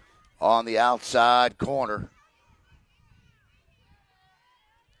there on the outside corner.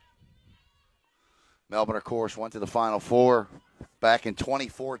 Melbourne, of course, went to the Final Four back in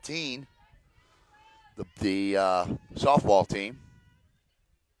 2014. The softball team.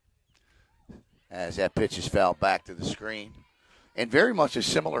 As that pitch is fouled back to the screen. In very much a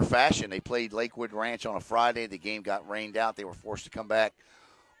similar fashion, they played Lakewood Ranch on a Friday. The game got rained out. They were forced to come back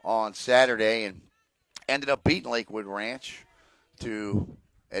on Saturday and ended up beating Lakewood Ranch to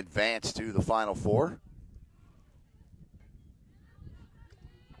advance to the Final Four.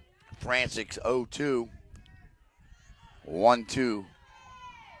 Francic's 0-2. 1-2.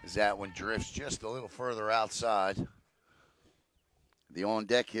 As that one drifts just a little further outside. The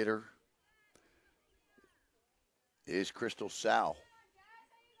on-deck hitter is Crystal Sow.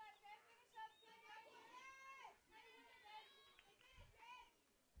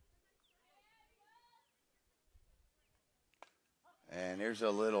 And there's a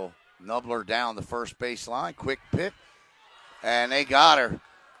little nubbler down the first base line. Quick pick. And they got her.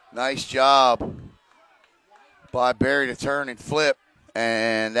 Nice job by Barry to turn and flip.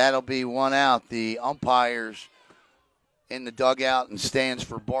 And that'll be one out. The umpires in the dugout and stands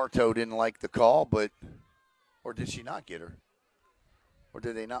for Bartow didn't like the call, but or did she not get her? Or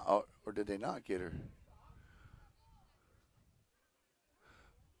did they not? Or did they not get her?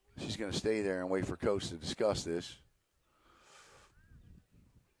 She's going to stay there and wait for Coach to discuss this.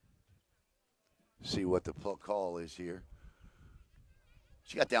 See what the call is here.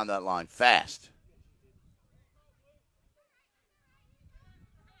 She got down that line fast.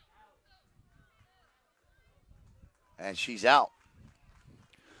 And she's out.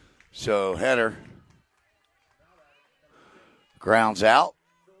 So header grounds out.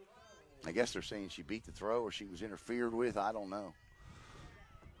 I guess they're saying she beat the throw or she was interfered with. I don't know.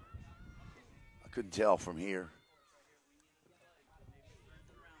 I couldn't tell from here.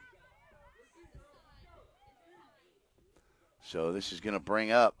 So this is going to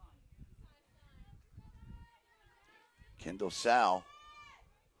bring up Kendall Sow.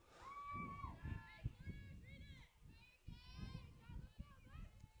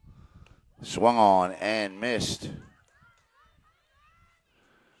 Swung on and missed.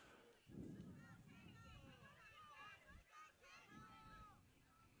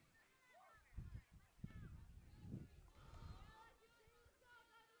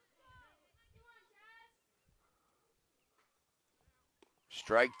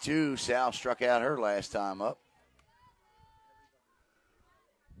 Strike two. Sal struck out her last time up.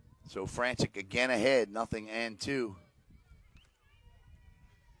 So Frantic again ahead, 0-2.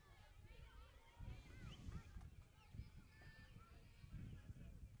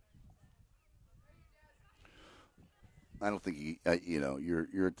 I don't think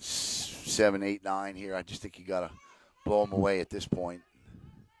you're at 7, 8, 9 here. I just think you got to blow them away at this point.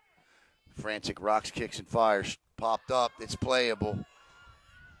 Frantic rocks, kicks, and fires. Popped up. It's playable.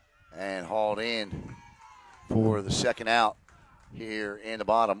 And hauled in for the second out here in the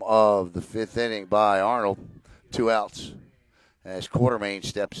bottom of the 5th inning by Arnold. 2 outs as Quartermain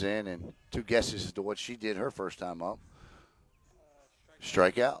steps in, and 2 guesses as to what she did her first time up.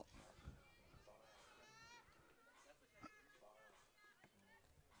 Strikeout.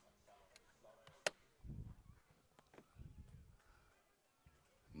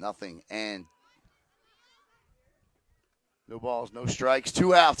 Nothing and no balls, no strikes.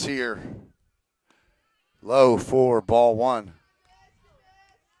 2 outs here. Low for ball 1.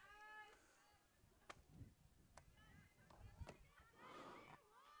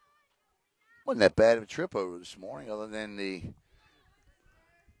 Wasn't that bad of a trip over this morning, other than the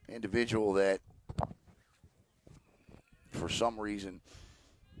individual that, for some reason,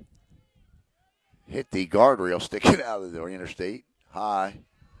 hit the guardrail sticking out of the interstate high.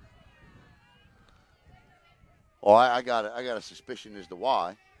 Oh, I got a suspicion as to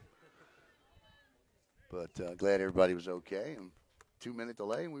why, but glad everybody was okay. And 2-minute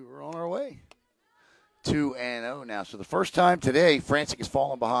delay, and we were on our way. 2-0 now. So the first time today, Frantic has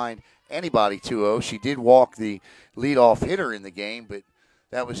fallen behind anybody 2-0. She did walk the leadoff hitter in the game, but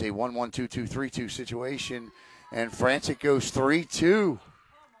that was a 1-1, 2-2, 3-2 situation, and Frantic goes 3-2.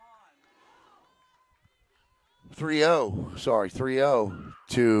 3-0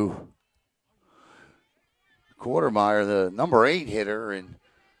 to Quartermeyer, the number 8 hitter, and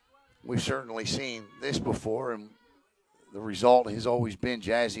we've certainly seen this before, and the result has always been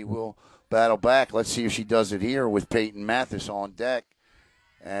Jazzy will battle back. Let's see if she does it here with Peyton Mathis on deck.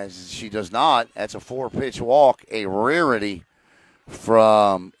 As she does not, that's a 4-pitch walk, a rarity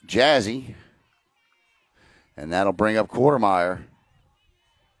from Jazzy, and that'll bring up Quartermeyer.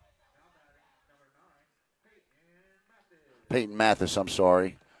 Peyton Mathis, I'm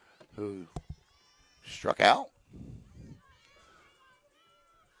sorry, who struck out.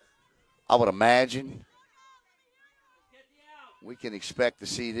 I would imagine we can expect to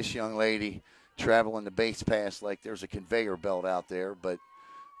see this young lady traveling the base pass like there's a conveyor belt out there, but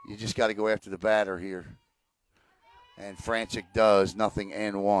you just got to go after the batter here. And Frantic does,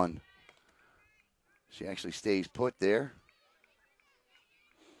 0-1. She actually stays put there.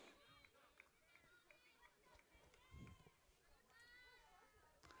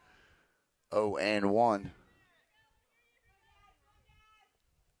 Oh, and 1.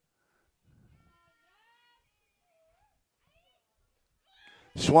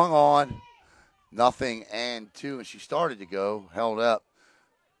 Swung on, 0-2, and she started to go, held up.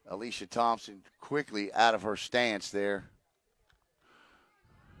 Alicia Thompson quickly out of her stance there.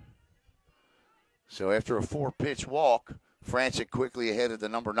 So after a 4-pitch walk, Frantic quickly ahead of the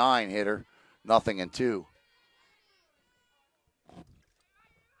number 9 hitter, 0-2.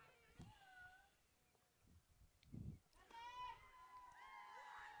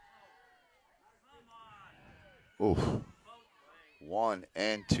 Oof.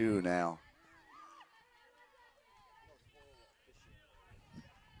 1-2 now.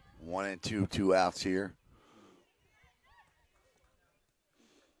 1-2, 2 outs here.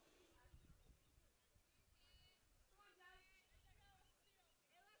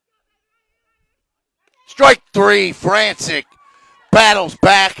 Strike 3, Frantic battles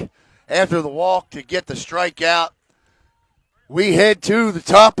back after the walk to get the strikeout We head to the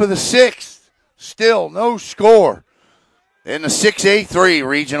top of the sixth. Still no score in the 6A3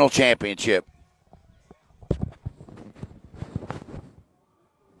 Regional Championship.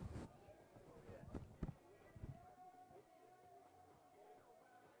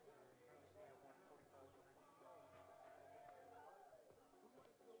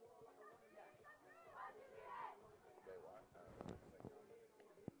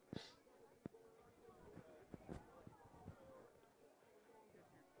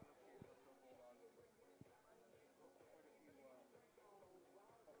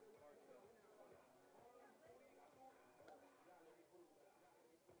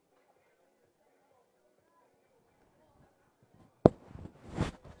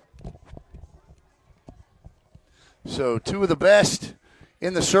 So two of the best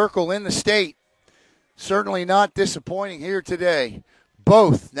in the circle in the state. Certainly not disappointing here today.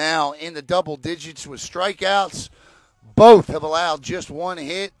 Both now in the double digits with strikeouts. Both have allowed just one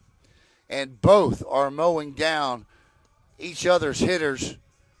hit. And both are mowing down each other's hitters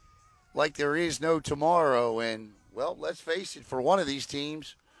like there is no tomorrow. And, well, let's face it, for one of these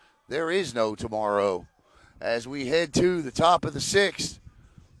teams, there is no tomorrow. As we head to the top of the sixth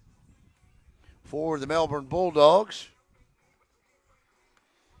for the Melbourne Bulldogs.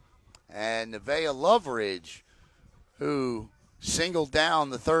 And Nevaeh Loveridge, who singled down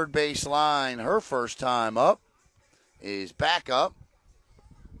the third base line her first time up, is back up.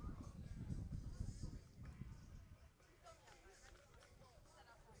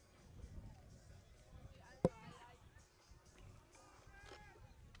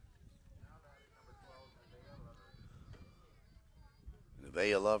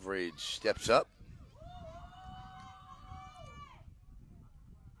 Nevaeh Loveridge steps up.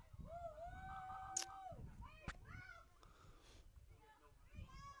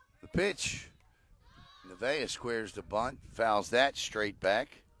 The pitch. Nevaeh squares the bunt, fouls that straight back.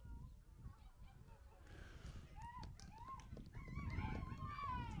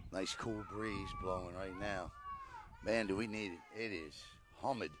 Nice cool breeze blowing right now. Man, do we need it. It is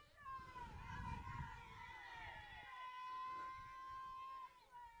humid.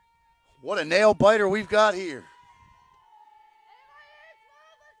 What a nail biter we've got here.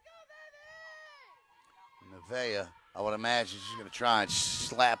 Nevaeh, I would imagine she's going to try and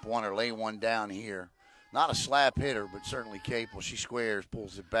slap one or lay one down here. Not a slap hitter, but certainly capable. She squares,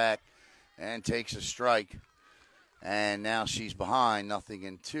 pulls it back, and takes a strike. And now she's behind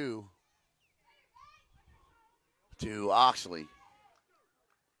 0-2 to Oxley.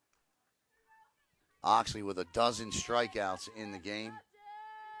 Oxley with a dozen strikeouts in the game.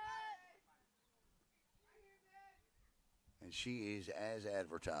 And she is as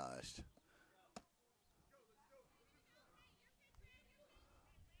advertised.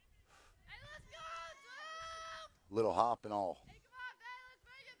 Little hop and all.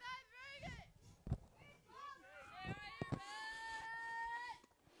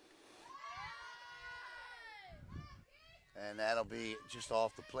 And that'll be just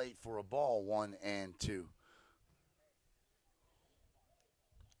off the plate for a ball, 1-2.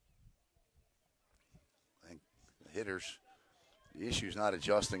 And the hitters, the issue's not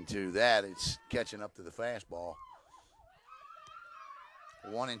adjusting to that. It's catching up to the fastball.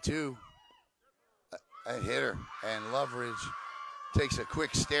 1-2. A hitter, and Loveridge takes a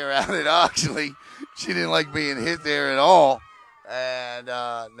quick stare out at Oxley. She didn't like being hit there at all. And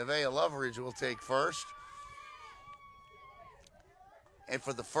Nevaeh Loveridge will take first. And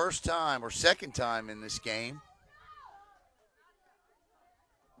for the first time or second time in this game,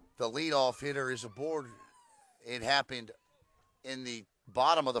 the leadoff hitter is aboard. It happened in the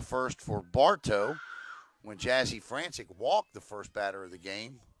bottom of the first for Bartow when Jazzy Francic walked the first batter of the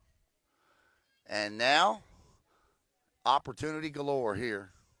game. And now, opportunity galore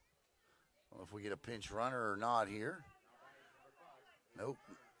here. Well, if we get a pinch runner or not here. Nope.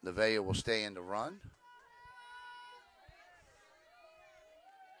 Nevaeh will stay in to run.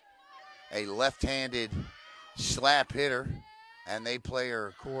 A left-handed slap hitter, and they play her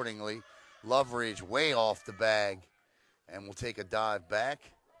accordingly. Loveridge way off the bag, and will take a dive back.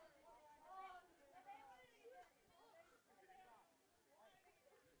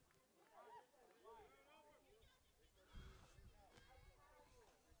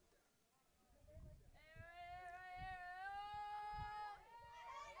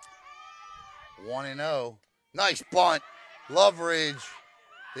 One and 0. Nice bunt. Loveridge.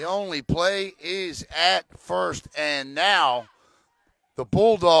 The only play is at first. And now the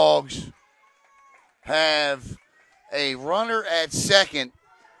Bulldogs have a runner at second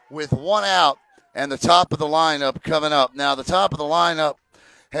with one out and the top of the lineup coming up. Now the top of the lineup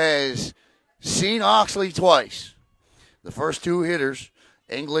has seen Oxley twice. The first two hitters,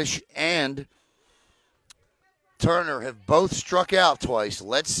 English and Turner, have both struck out twice.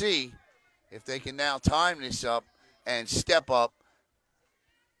 Let's see if they can now time this up and step up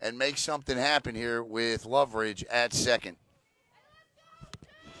and make something happen here with Loveridge at second.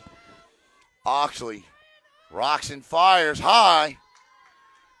 Oxley rocks and fires high.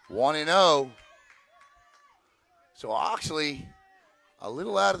 1-0. So Oxley a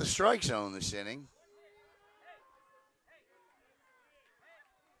little out of the strike zone this inning.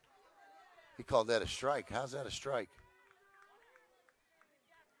 He called that a strike. How's that a strike?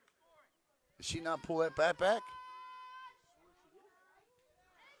 Did she not pull that bat back?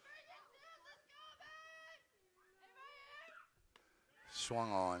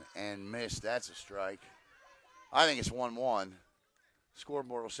 Swung on and missed. That's a strike. I think it's 1-1.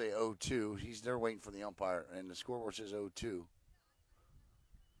 Scoreboard will say 0-2. They're waiting for the umpire, and the scoreboard says 0-2.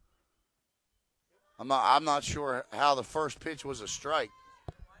 I'm not sure how the first pitch was a strike.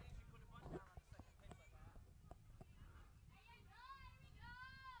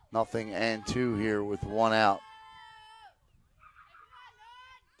 Nothing and 2 here with 1 out.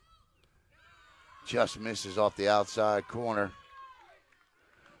 Just misses off the outside corner.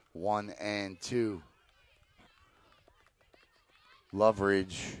 1-2.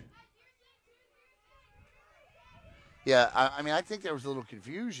 Loveridge. Yeah, I mean, I think there was a little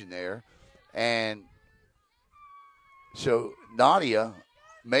confusion there. And so Nadia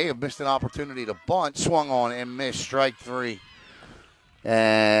may have missed an opportunity to bunt, swung on and missed, strike 3.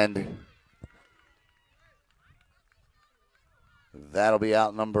 And that'll be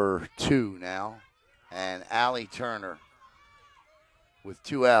out number 2 now. And Allie Turner with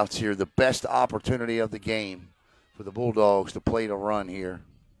 2 outs here, the best opportunity of the game for the Bulldogs to plate a run here.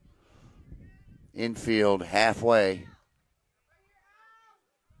 Infield halfway.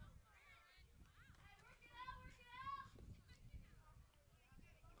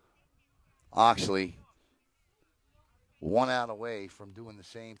 Oxley 1 out away from doing the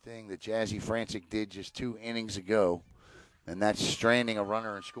same thing that Jazzy Francic did just 2 innings ago, and that's stranding a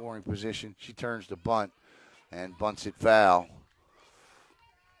runner in scoring position. She turns to bunt and bunts it foul.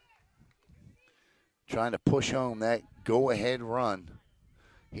 Trying to push home that go-ahead run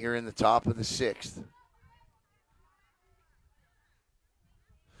here in the top of the 6th.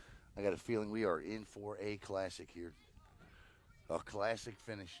 I got a feeling we are in for a classic here. A classic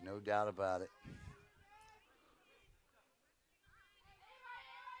finish, no doubt about it.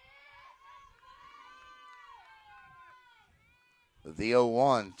 The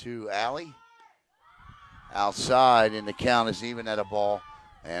 0-1 to Allie. Outside, and the count is even at a ball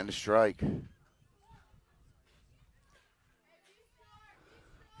and a strike.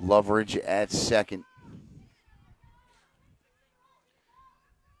 Loveridge at second.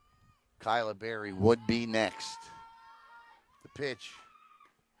 Kyla Berry would be next. The pitch.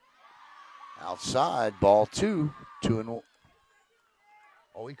 Outside, ball 2. 2-1.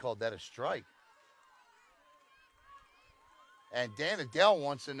 Oh, he called that a strike. And Dan Adele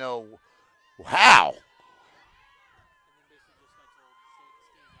wants to know how.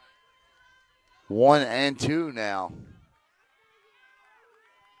 1-2 now.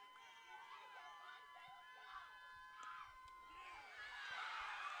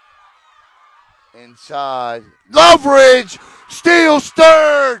 Inside. Loveridge steals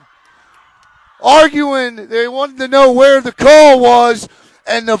third. Arguing, they wanted to know where the call was,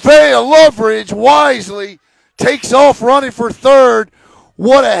 and Nevaeh Loveridge wisely takes off running for third.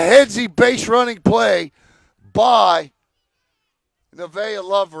 What a headsy base running play by Nevaeh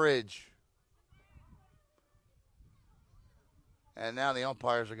Loveridge. And now the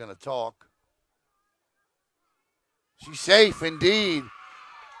umpires are going to talk. She's safe indeed.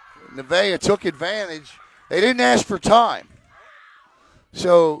 Nevaeh took advantage. They didn't ask for time.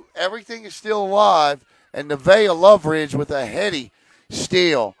 So everything is still alive, and Nevaeh Loveridge with a heady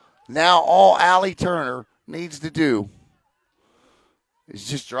steal. Now all Allie Turner needs to do is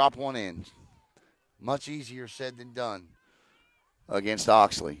just drop one in. Much easier said than done against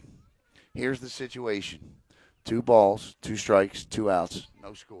Oxley. Here's the situation. 2 balls, 2 strikes, 2 outs,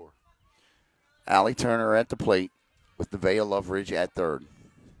 no score. Allie Turner at the plate with Nevaeh Loveridge at third.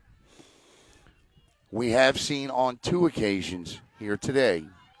 We have seen on 2 occasions here today,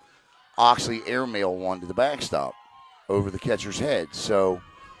 Oxley airmail one to the backstop over the catcher's head. So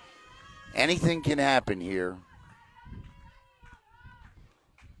anything can happen here.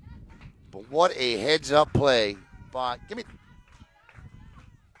 But what a heads-up play by, give me.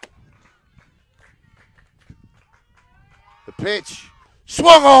 The pitch,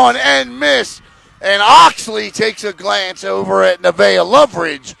 swung on and missed. And Oxley takes a glance over at Nevaeh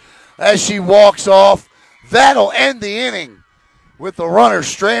Loveridge as she walks off. That'll end the inning with the runner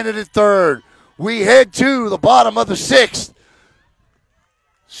stranded at third. We head to the bottom of the sixth.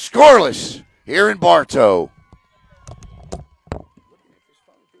 Scoreless here in Bartow.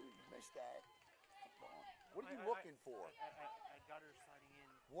 What are you looking for? I got her sliding in.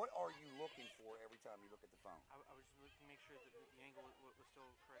 What are you looking for every time you look at the phone? I was just looking to make sure that the angle was still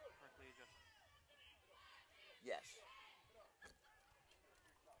correctly adjusted. Yes.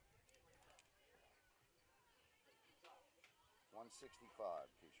 $165,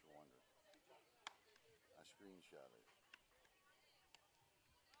 in case you're wondering. I screenshot it.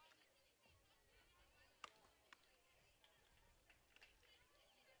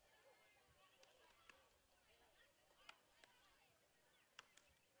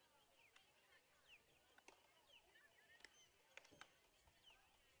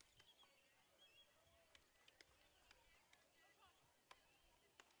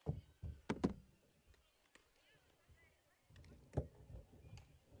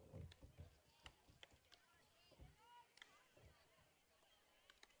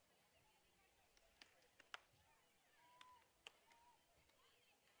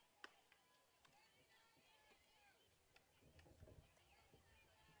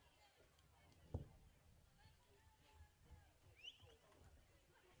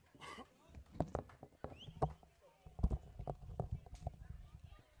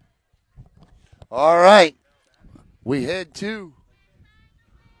 All right. We head to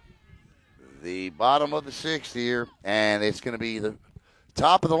the bottom of the sixth here, and it's going to be the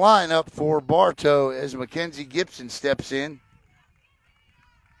top of the lineup for Bartow as Mackenzie Gibson steps in.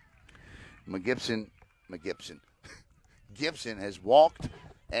 Gibson has walked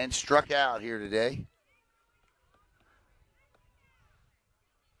and struck out here today.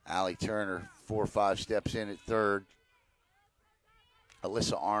 Allie Turner, 4 or 5 steps in at third.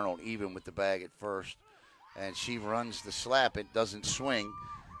 Alyssa Arnold even with the bag at first. And she runs the slap. It doesn't swing.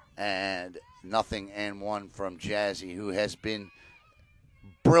 And nothing and one from Jazzy, who has been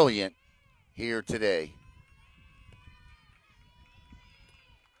brilliant here today.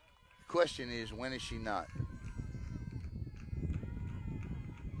 The question is, when is she not?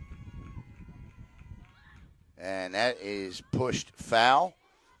 And that is pushed foul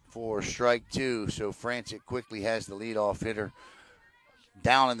for strike two. So Frantic quickly has the leadoff hitter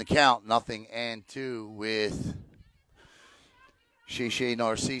down in the count, 0-2 with Shay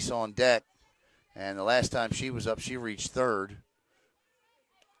Narcisse on deck. And the last time she was up, she reached third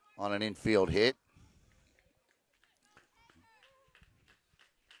on an infield hit.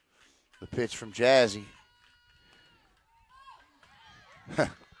 The pitch from Jazzy.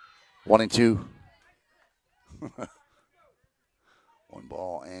 1-2. 1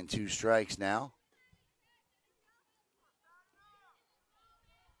 ball and 2 strikes now.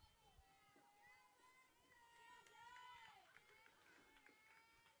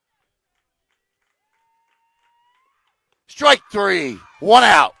 Strike 3, 1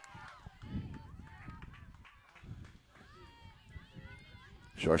 out.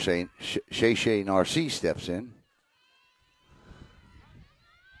 Shay Narcisse steps in.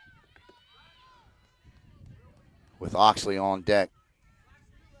 With Oxley on deck.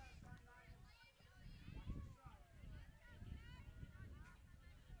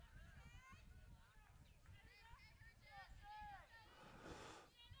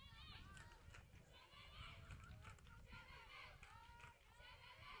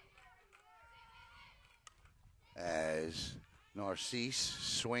 As Narcisse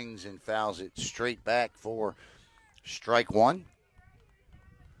swings and fouls it straight back for strike 1.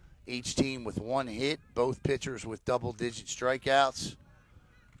 Each team with 1 hit, both pitchers with double-digit strikeouts.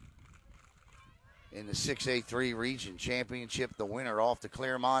 In the 6A3 Region Championship, the winner off to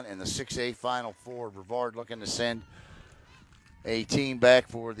Claremont, and the 6A Final Four. Brevard looking to send a team back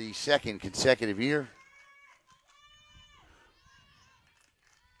for the 2nd consecutive year.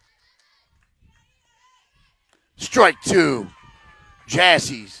 Strike 2.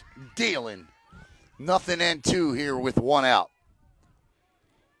 Jazzy's dealing. 0-2 here with 1 out.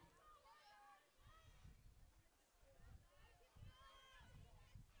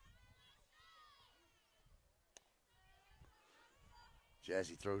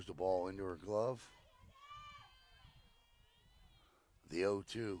 Jazzy throws the ball into her glove. The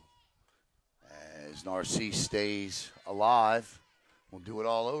 0-2. As Narcisse stays alive. We'll do it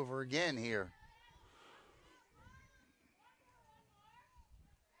all over again here.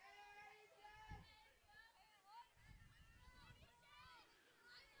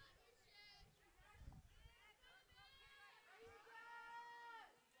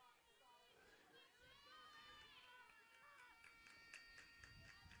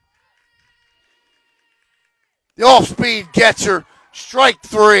 The off speed gets her. Strike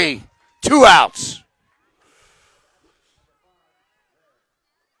 3. 2 outs.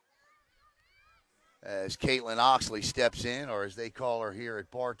 As Caitlin Oxley steps in, or as they call her here at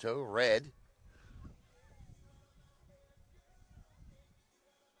Bartow, Red.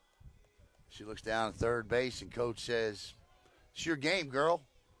 She looks down at third base, and Coach says, "It's your game, girl.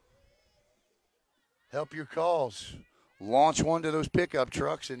 Help your cause. Launch one to those pickup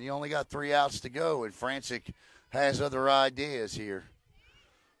trucks, and you only got 3 outs to go." And Frantic has other ideas here.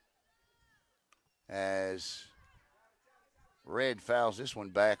 As Red fouls this one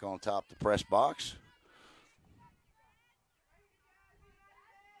back on top the press box.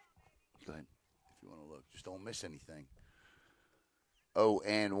 Go ahead if you want to look. Just don't miss anything.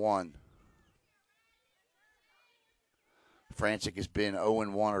 0-1. Frantic has been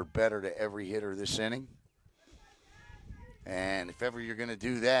 0-1 or better to every hitter this inning. And if ever you're going to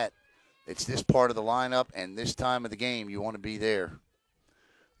do that, it's this part of the lineup and this time of the game you want to be there.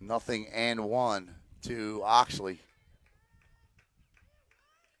 0-1 to Oxley.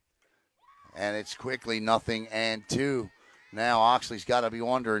 And it's quickly 0-2. Now Oxley's got to be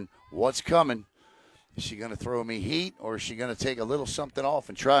wondering what's coming. Is she going to throw me heat, or is she going to take a little something off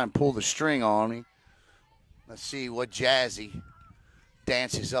and try and pull the string on me? Let's see what Jazzy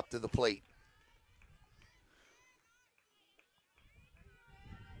dances up to the plate.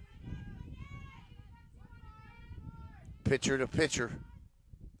 Pitcher to pitcher.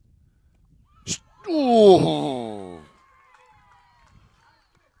 Ooh.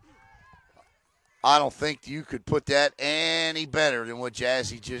 I don't think you could put that any better than what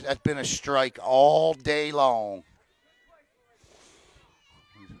Jazzy just. That's been a strike all day long.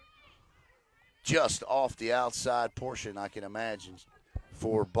 Just off the outside portion, I can imagine,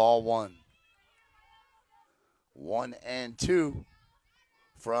 for ball 1. 1-2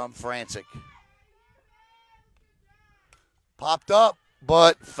 from Frantic. Popped up,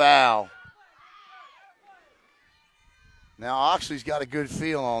 but foul. Now Oxley's got a good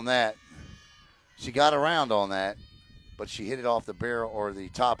feel on that. She got around on that, but she hit it off the barrel or the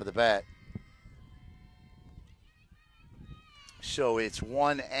top of the bat. So it's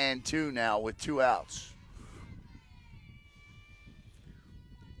 1-2 now with 2 outs.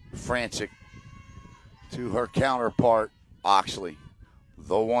 Frantic to her counterpart, Oxley.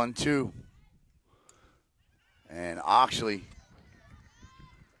 The 1-2. And Oxley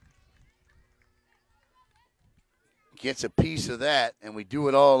gets a piece of that, and we do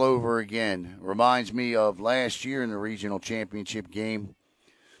it all over again. Reminds me of last year in the regional championship game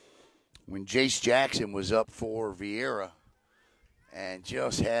when Jace Jackson was up for Vieira and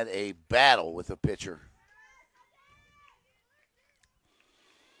just had a battle with a pitcher.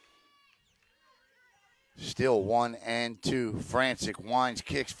 Still 1-2. Frantic winds,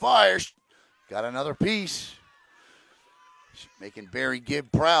 kicks, fires. Got another piece. Making Barry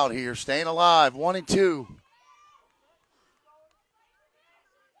Gibb proud here. Staying alive. 1-2.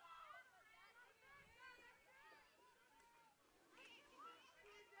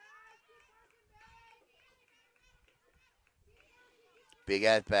 Big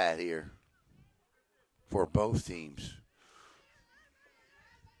at bat here for both teams.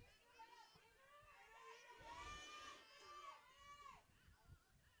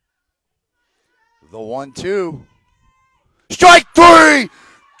 The 1-2. Strike 3.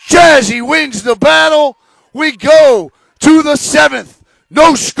 Jazzy wins the battle. We go to the 7th.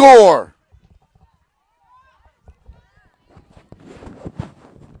 No score.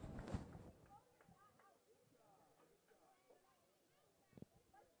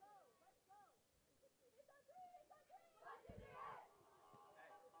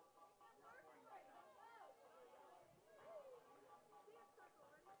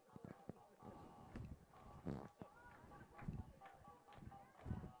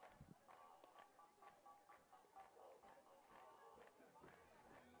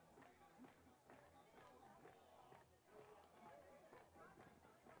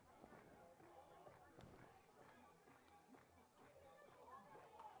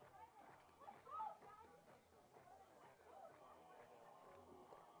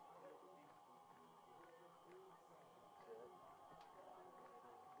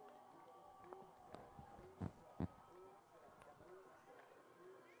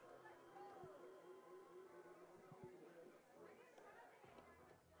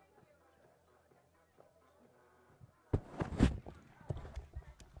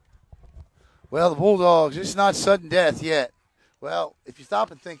 Well, the Bulldogs, it's not sudden death yet. Well, if you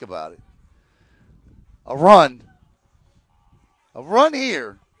stop and think about it, a run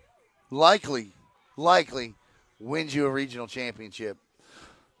here likely wins you a regional championship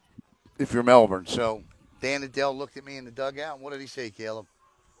if you're Melbourne. So Dan Adele looked at me in the dugout, and what did he say, Caleb?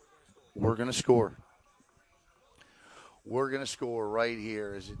 We're going to score. We're going to score right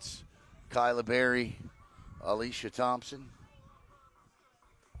here as it's Kyla Berry, Alicia Thompson.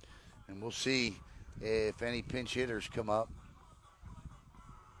 And we'll see if any pinch hitters come up.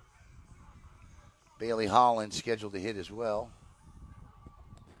 Bailey Holland scheduled to hit as well.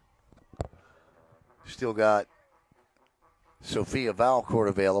 Still got Sophia Valcourt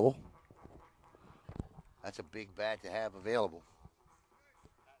available. That's a big bat to have available.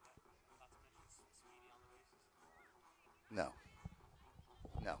 No.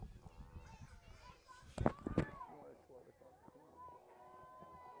 No.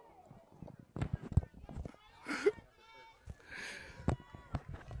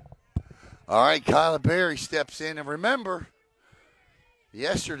 All right, Kyla Berry steps in. And remember,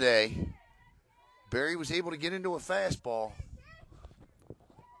 yesterday, Berry was able to get into a fastball.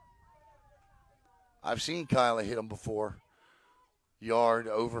 I've seen Kyla hit him before. Yard,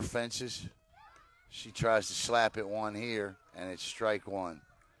 over fences. She tries to slap at one here, and it's strike one.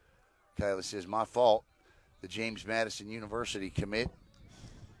 Kyla says, my fault. The James Madison University commit.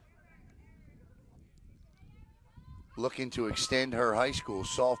 Looking to extend her high school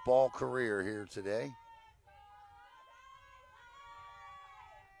softball career here today.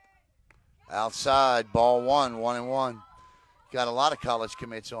 Outside, ball one, 1-1. Got a lot of college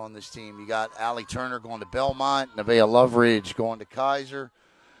commits on this team. You got Allie Turner going to Belmont, Nevaeh Loveridge going to Kaiser,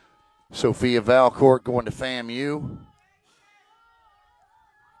 Sophia Valcourt going to FAMU.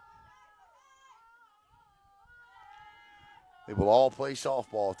 They will all play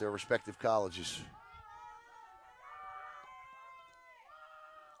softball at their respective colleges.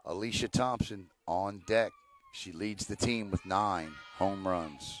 Alicia Thompson on deck. She leads the team with 9 home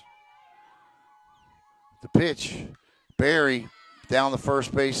runs. The pitch, Berry down the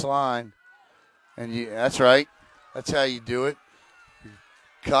first base line. And that's right. That's how you do it.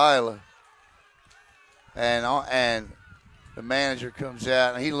 Kyla. And the manager comes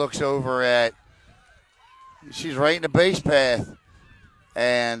out, and he looks over at, she's right in the base path.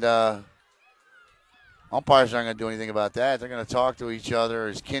 And umpires aren't going to do anything about that. They're going to talk to each other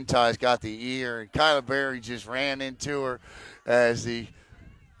as Kintai's got the ear. And Kyla Berry just ran into her as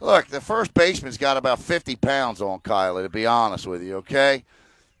look, the first baseman's got about 50 pounds on Kyla, to be honest with you, okay?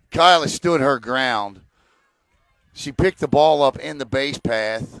 Kyla stood her ground. She picked the ball up in the base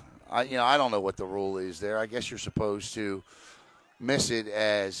path. I don't know what the rule is there. I guess you're supposed to miss it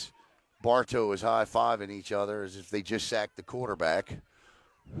as Bartow is high-fiving each other as if they just sacked the quarterback.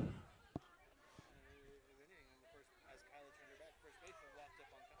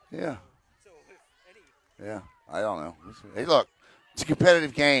 Yeah. Yeah, I don't know. Hey, look, it's a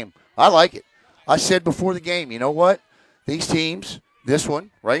competitive game. I like it. I said before the game, you know what? These teams, this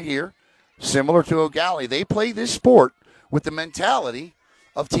one right here, similar to O'Galley, they play this sport with the mentality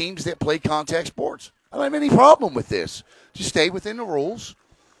of teams that play contact sports. I don't have any problem with this. Just stay within the rules,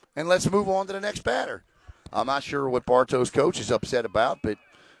 and let's move on to the next batter. I'm not sure what Bartow's coach is upset about, but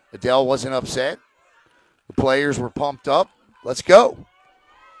Adele wasn't upset. The players were pumped up. Let's go.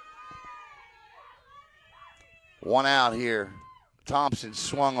 One out here. Thompson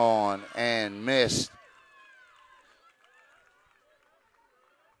swung on and missed.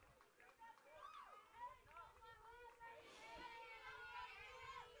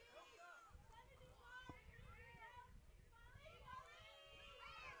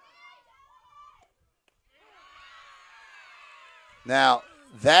 Now,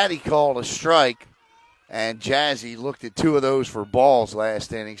 that he called a strike, and Jazzy looked at 2 of those for balls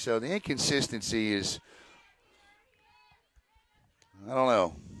last inning. So the inconsistency is, I don't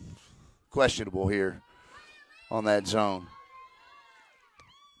know, questionable here on that zone.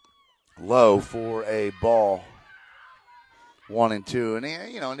 Low for a ball. 1-2. And,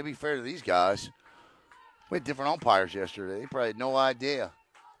 and to be fair to these guys, we had different umpires yesterday. They probably had no idea.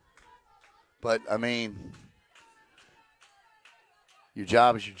 But, I mean, your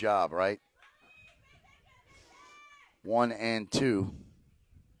job is your job, right? 1-2.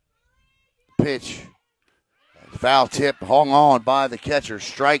 Pitch. Foul tip hung on by the catcher.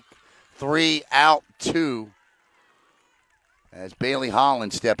 Strike 3, out 2. As Bailey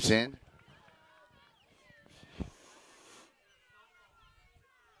Holland steps in.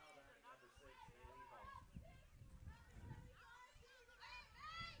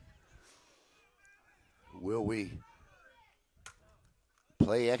 Will we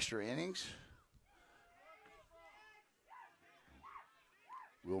play extra innings?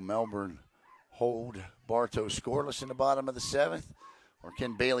 Will Melbourne hold Bartow scoreless in the bottom of the 7th? Or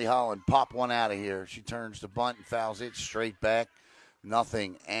can Bailey Holland pop one out of here? She turns the bunt and fouls it straight back.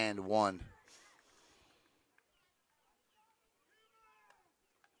 0-1.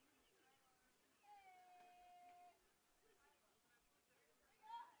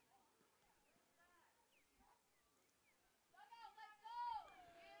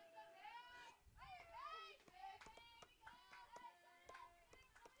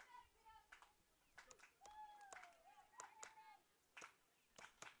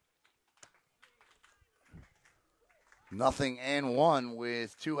 0-1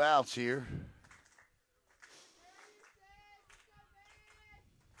 with 2 outs here.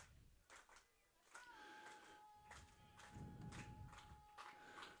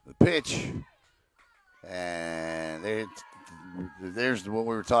 The pitch. And there's what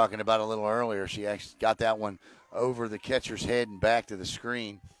we were talking about a little earlier. She actually got that one over the catcher's head and back to the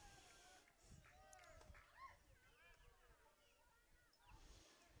screen.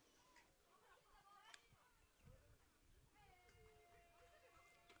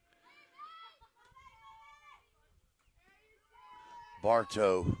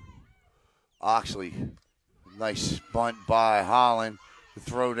 Bartow, Oxley, nice bunt by Holland. The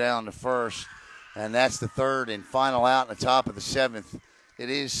throw down to first, and that's the third and final out in the top of the 7th. It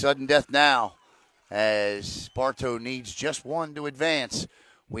is sudden death now as Bartow needs just one to advance.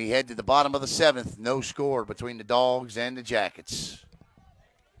 We head to the bottom of the 7th. No score between the Dogs and the Jackets.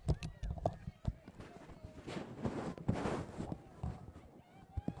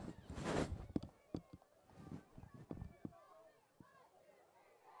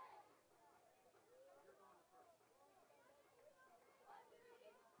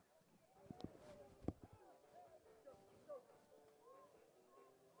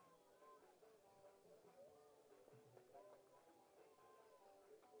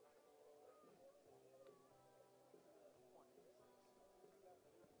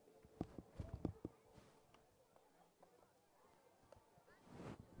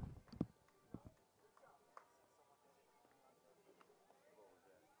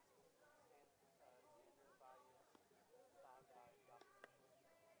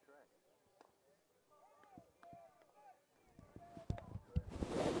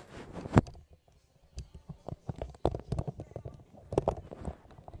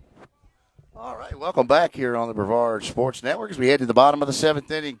 All right, welcome back here on the Brevard Sports Network as we head to the bottom of the 7th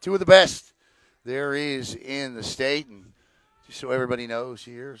inning. 2 of the best there is in the state, and just so everybody knows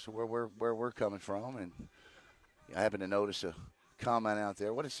here, so where we're coming from, and I happen to notice a comment out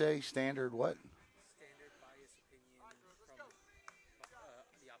there. What did it say? Standard what?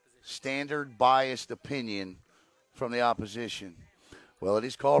 Standard biased opinion from the opposition. Well, it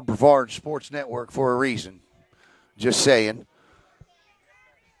is called Brevard Sports Network for a reason. Just saying.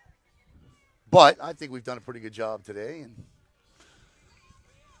 But I think we've done a pretty good job today. And,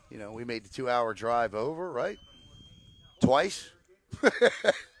 you know, we made the 2-hour drive over, right? Twice. I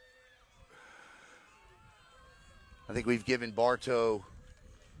think we've given Bartow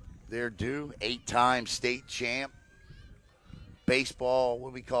their due. 8-time state champ. Baseball,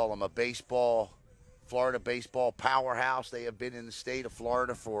 what do we call them? Florida baseball powerhouse. They have been in the state of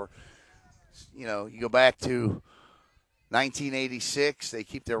Florida for, you know, you go back to 1986, they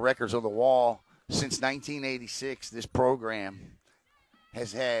keep their records on the wall. Since 1986, this program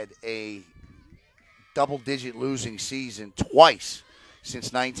has had a double-digit losing season twice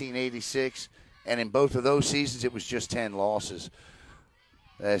since 1986, and in both of those seasons, it was just 10 losses.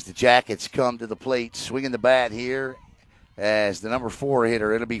 As the Jackets come to the plate, swinging the bat here as the number 4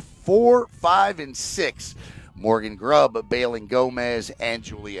 hitter. It'll be 4, 5, and 6. Morgan Grubb, Balin Gomez, and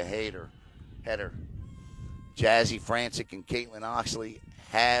Julia Header. Jazzy Francic and Caitlin Oxley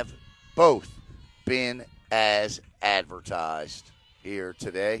have both been as advertised here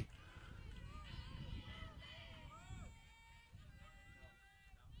today.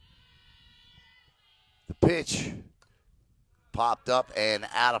 The pitch popped up and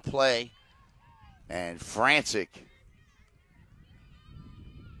out of play, and Francic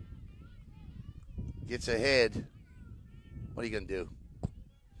gets ahead. What are you going to do?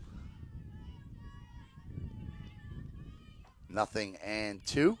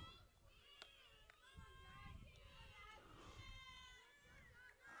 0-2.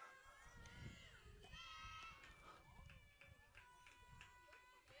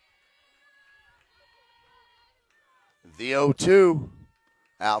 The 0-2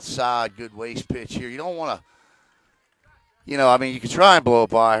 outside, good waste pitch here. You don't want to, you know, I mean, you can try and blow it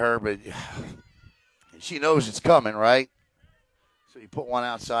by her, but she knows it's coming, right? So you put one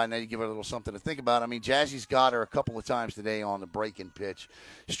outside, and then you give her a little something to think about. I mean, Jazzy's got her a couple of times today on the breaking pitch.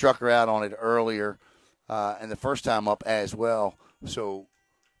 Struck her out on it earlier, and the first time up as well. So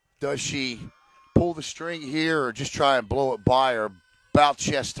does she pull the string here or just try and blow it by her about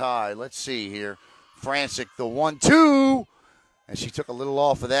chest high? Let's see here. Francic, the 1-2, and she took a little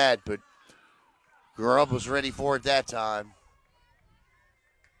off of that, but Grubb was ready for it that time.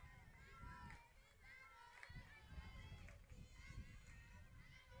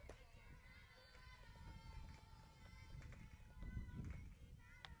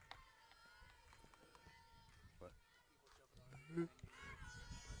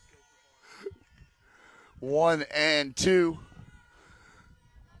 1-2.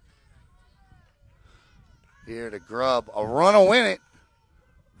 Here to Grubb. A run to win it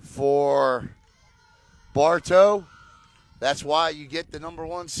for Bartow. That's why you get the number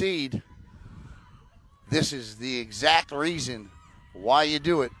 1 seed. This is the exact reason why you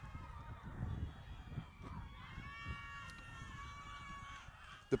do it.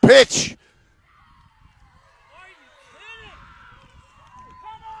 The pitch.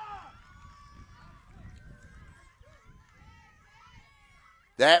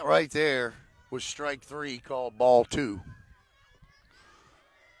 That right there was strike 3, called ball 2.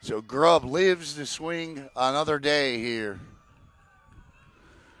 So Grubb lives to swing another day here.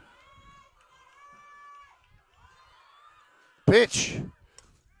 Pitch.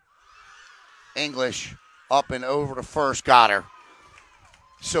 English up and over to first. Got her.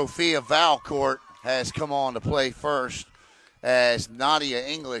 Sophia Valcourt has come on to play first as Nadia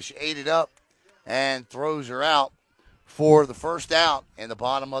English ate it up and throws her out for the first out in the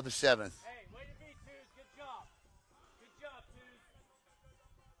bottom of the 7th. Hey, way to be, Twos. Good job. Good job,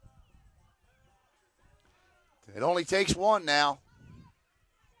 Twos. It only takes one now.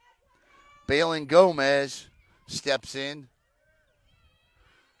 Balin Gomez steps in.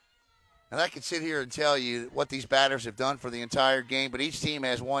 And I could sit here and tell you what these batters have done for the entire game, but each team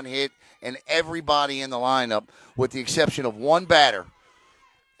has one hit, and everybody in the lineup, with the exception of one batter,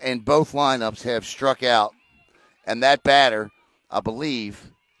 and both lineups have struck out. And that batter, I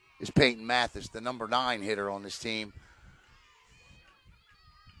believe, is Peyton Mathis, the number 9 hitter on this team.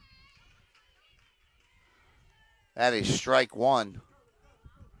 That is strike 1.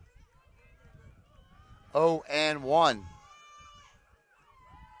 0-1.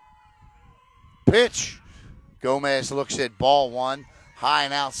 Pitch. Gomez looks at ball 1, high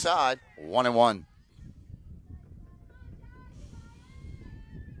and outside, 1-1.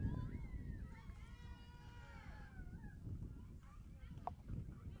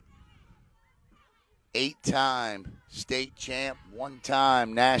 Eight-time state champ,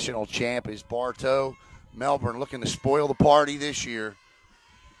 one-time national champ is Bartow. Melbourne looking to spoil the party this year.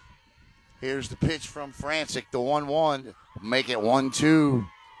 Here's the pitch from Francic, the 1-1. Make it 1-2.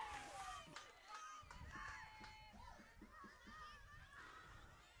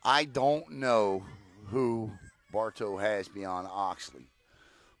 I don't know who Bartow has beyond Oxley,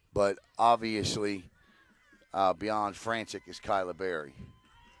 but obviously beyond Francic is Kyla Berry.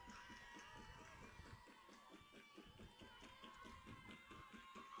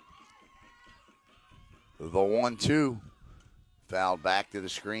 The 1-2. Fouled back to the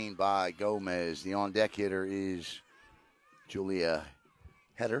screen by Gomez. The on-deck hitter is Julia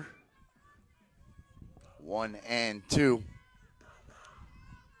Header. 1-2.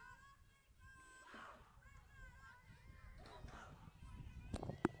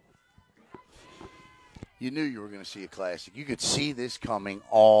 You knew you were going to see a classic. You could see this coming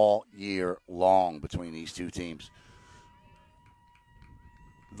all year long between these two teams.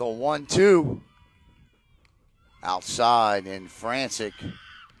 The 1-2 outside, and Francic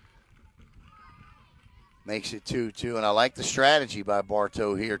makes it 2-2. And I like the strategy by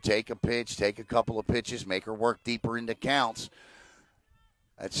Bartow here. Take a pitch, take a couple of pitches, make her work deeper into counts.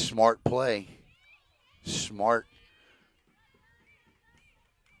 That's smart play. Smart.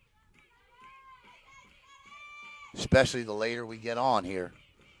 Especially the later we get on here.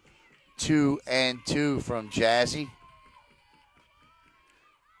 2-2 from Jazzy.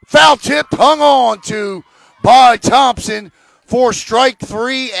 Foul tip hung on to by Thompson for strike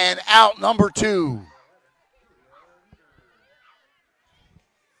 3 and out number 2.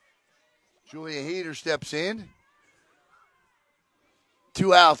 Julia Heater steps in.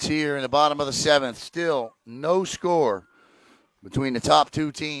 2 outs here in the bottom of the 7th. Still no score between the top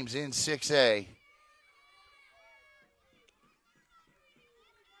 2 teams in 6A.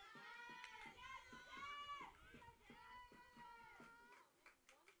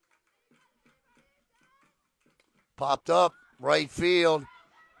 Popped up, right field.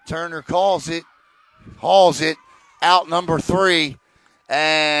 Turner calls it, hauls it, out number 3.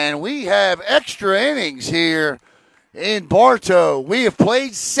 And we have extra innings here in Bartow. We have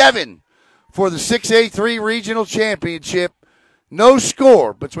played 7 for the 6A3 Regional Championship. No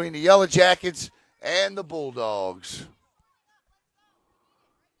score between the Yellow Jackets and the Bulldogs.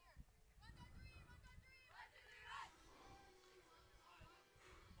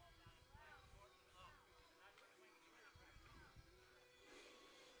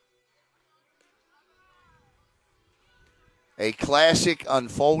 A classic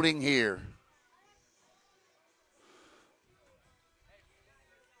unfolding here.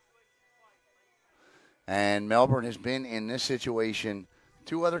 And Melbourne has been in this situation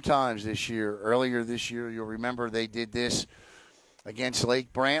 2 other times this year. Earlier this year, you'll remember they did this against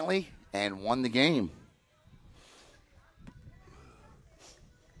Lake Brantley and won the game.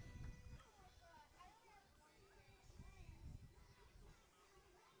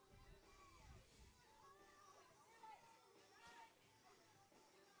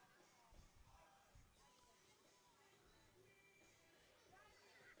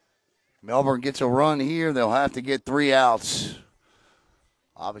 Melbourne gets a run here. They'll have to get 3 outs.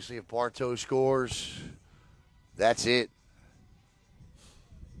 Obviously, if Bartow scores, that's it.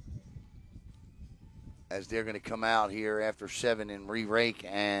 As they're going to come out here after 7 and re-rake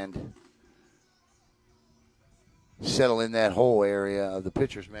and settle in that whole area of the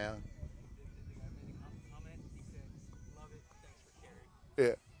pitcher's mound.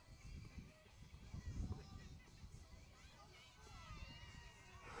 Yeah.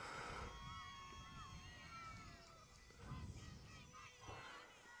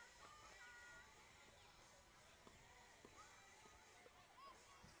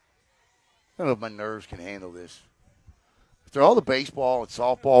 I don't know if my nerves can handle this. After all the baseball and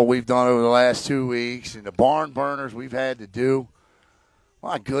softball we've done over the last 2 weeks and the barn burners we've had to do,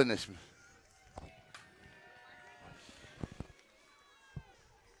 my goodness.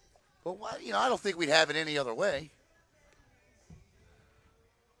 But I don't think we'd have it any other way.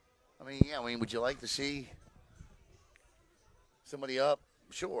 Would you like to see somebody up?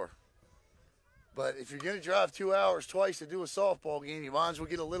 Sure. But if you're going to drive 2 hours twice to do a softball game, you might as well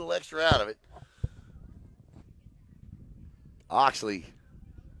get a little extra out of it. Oxley.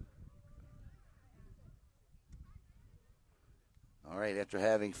 All right, after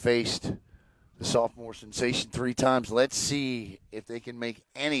having faced the sophomore sensation 3 times, let's see if they can make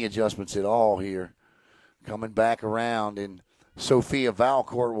any adjustments at all here. Coming back around, and Sophia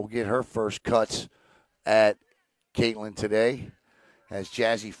Valcourt will get her first cuts at Caitlin today as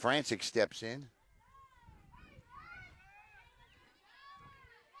Jazzy Francic steps in.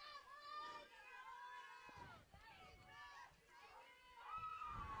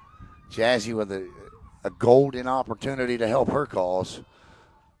 Jazzy with a golden opportunity to help her cause.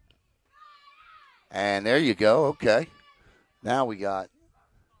 And there you go. Okay. Now we got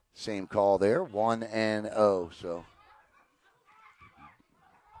same call there. 1-0. So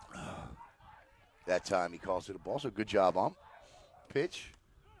that time he calls it a ball. So good job, ump. Pitch.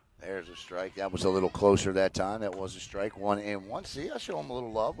 There's a strike. That was a little closer that time. That was a strike. 1-1. See, I show him a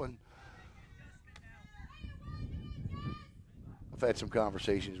little love when I've had some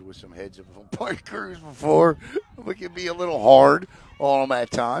conversations with some heads of umpire crews before. We can be a little hard on them at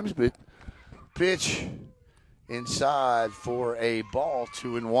times, but pitch inside for a ball.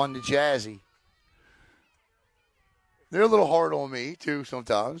 2-1 to Jazzy. They're a little hard on me, too,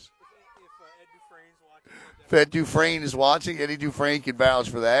 sometimes. If Ed Dufresne is watching, Eddie Dufresne can vouch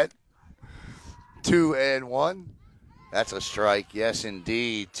for that. 2-1. That's a strike. Yes,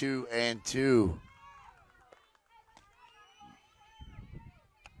 indeed. 2-2.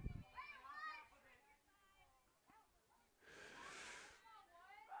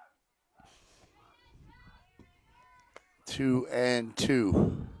 Two and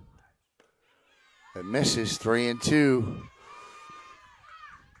two. It misses. 3-2.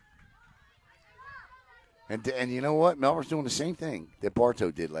 And you know what? Melbourne's doing the same thing that Bartow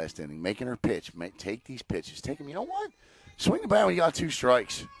did last inning, making her pitch. Take these pitches. Take them. You know what? Swing the bat when you got 2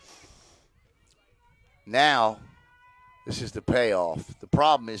 strikes. Now, this is the payoff. The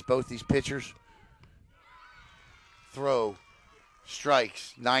problem is both these pitchers throw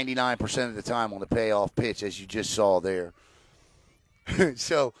strikes 99% of the time on the payoff pitch, as you just saw there.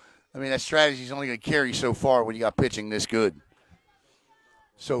 So, that strategy is only going to carry so far when you got pitching this good.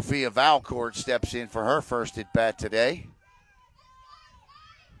 Sophia Valcourt steps in for her first at bat today.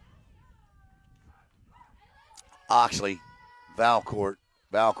 Oxley, Valcourt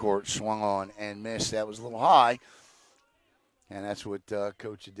swung on and missed. That was a little high. And that's what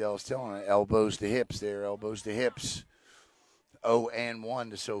Coach Adele is telling her. Elbows to hips there, elbows to hips.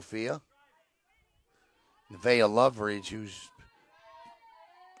 0-1 to Sophia. Nevaeh Loveridge,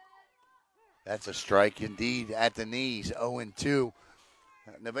 that's a strike indeed at the knees. 0-2.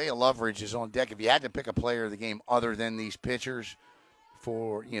 Nevaeh Loveridge is on deck. If you had to pick a player of the game other than these pitchers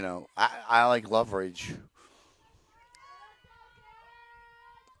for, I like Loveridge.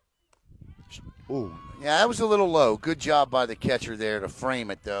 Ooh. Yeah, that was a little low. Good job by the catcher there to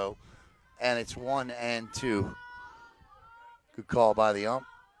frame it, though. And it's 1-2. Good call by the ump.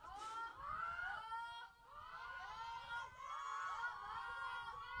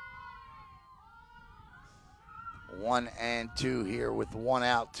 One and two here with 1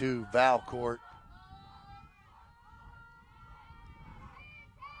 out to Valcourt.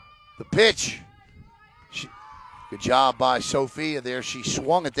 The pitch. Good job by Sophia there. She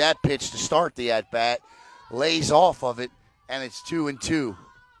swung at that pitch to start the at-bat, lays off of it, and it's 2-2.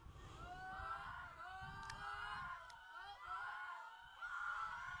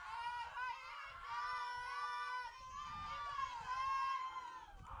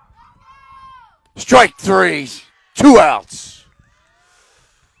 Strike three, 2 outs.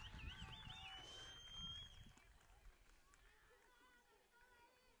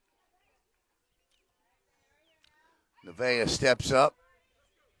 Nevaeh steps up.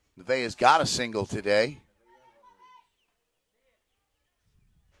 Nevaeh's got a single today.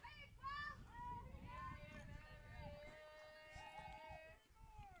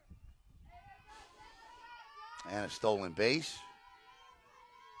 And a stolen base.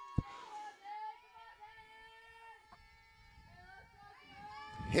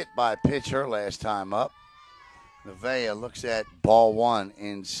 Hit by a pitch her last time up. Nevaeh looks at ball one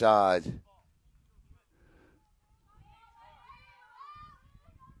inside.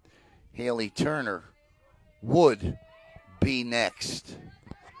 Haley Turner would be next.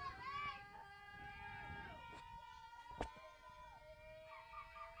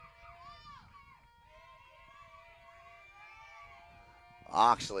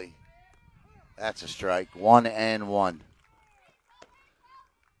 Oxley, that's a strike. 1-1.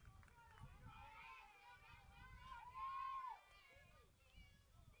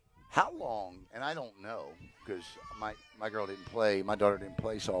 How long, and I don't know, because my girl didn't play, my daughter didn't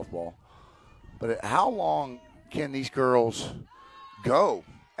play softball, but how long can these girls go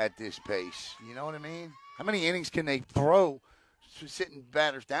at this pace? You know what I mean? How many innings can they throw sitting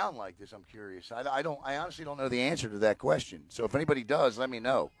batters down like this? I'm curious. I honestly don't know the answer to that question. So if anybody does, let me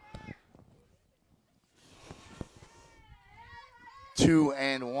know.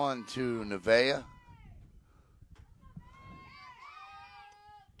 2-1 to Nevaeh.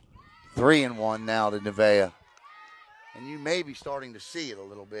 3-1 now to Nevaeh. And you may be starting to see it a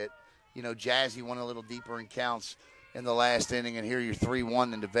little bit. You know, Jazzy went a little deeper in counts in the last inning, and here you're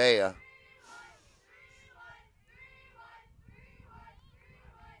 3-1 to Nevaeh.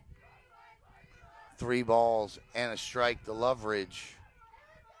 Three balls and a strike to Loveridge.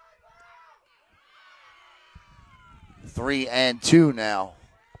 3-2 now.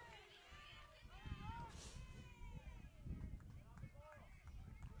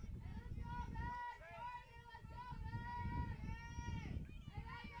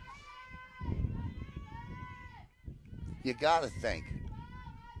 You got to think,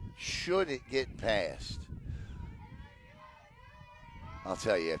 should it get past? I'll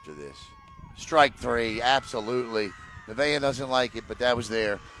tell you after this. Strike three, absolutely. Nevaeh doesn't like it, but that was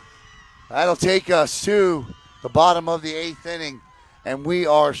there. That'll take us to the bottom of the 8th inning, and we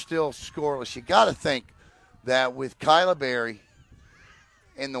are still scoreless. You got to think that with Kyla Berry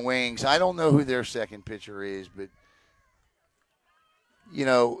in the wings, I don't know who their second pitcher is, but, you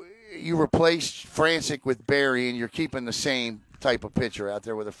know, you replace Francic with Berry, and you're keeping the same type of pitcher out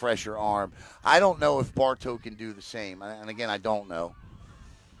there with a fresher arm. I don't know if Bartow can do the same, and again, I don't know.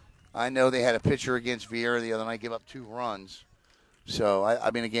 I know they had a pitcher against Vieira the other night, give up 2 runs. So,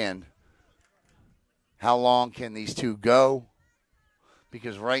 I mean, again, how long can these two go?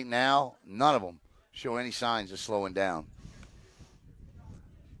 Because right now, none of them show any signs of slowing down.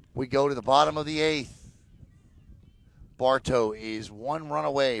 We go to the bottom of the 8th. Bartow is 1 run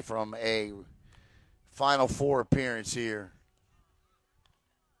away from a Final Four appearance here.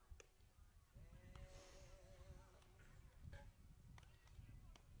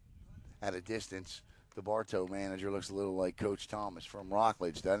 At a distance, the Bartow manager looks a little like Coach Thomas from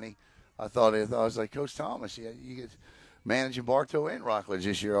Rockledge, doesn't he? I was like, Coach Thomas, yeah, you get managing Bartow and Rockledge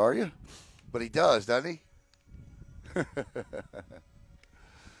this year, are you? But he does, doesn't he?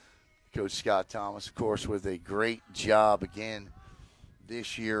 Coach Scott Thomas, of course, with a great job again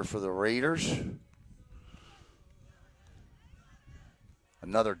this year for the Raiders.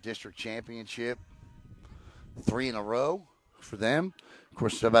 Another district championship, 3 in a row for them. Of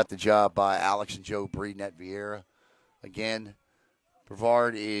course, about the job by Alex and Joe Breeden at Vieira. Again,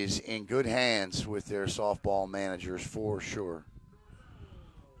 Brevard is in good hands with their softball managers for sure.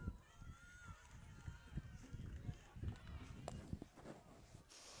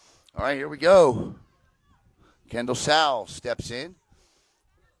 All right, here we go. Kendall Sowell steps in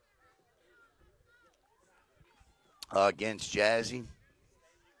against Jazzy.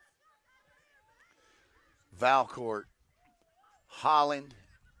 Valcourt, Holland,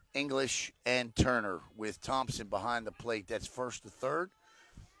 English, and Turner with Thompson behind the plate. That's first to third.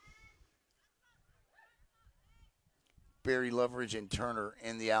 Barry Loveridge and Turner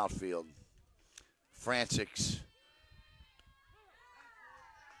in the outfield. Francic's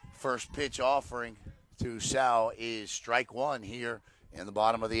first pitch offering to Sal is strike one here in the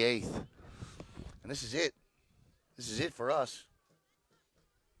bottom of the eighth. And this is it. This is it for us.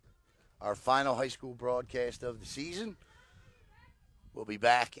 Our final high school broadcast of the season. We'll be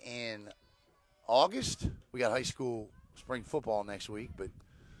back in August. We got high school spring football next week, but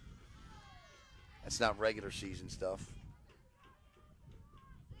that's not regular season stuff.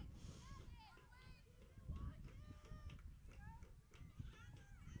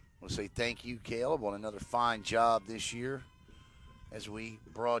 I want to say thank you, Caleb, on another fine job this year as we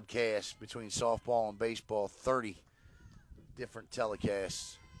broadcast between softball and baseball, 30 different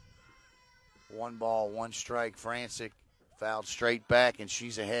telecasts. 1 ball, 1 strike. Francic fouled straight back, and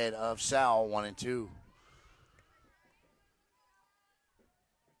she's ahead of Sal, 1-2.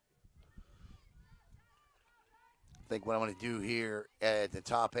 I think what I'm going to do here at the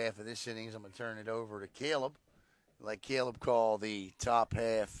top half of this inning is I'm going to turn it over to Caleb. Let Caleb call the top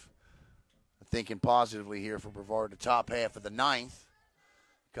half. Thinking positively here for Brevard, the top half of the ninth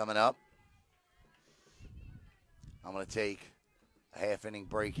coming up. I'm going to take a half-inning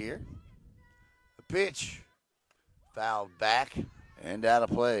break here. The pitch, fouled back and out of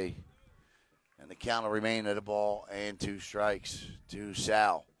play. And the count will remain at a ball and 2 strikes to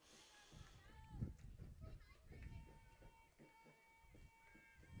Sal.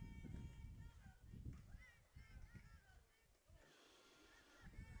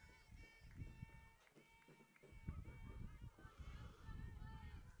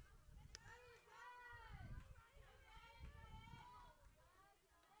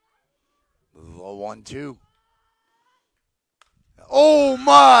 The 1-2. Oh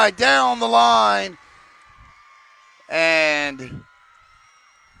my, down the line. And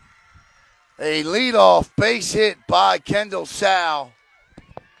a leadoff base hit by Kendall Sal.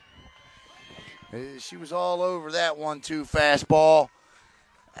 She was all over that 1-2 fastball.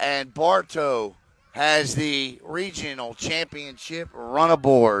 And Bartow has the regional championship run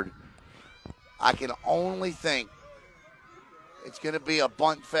aboard. I can only think it's going to be a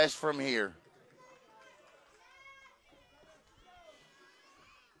bunt fest from here.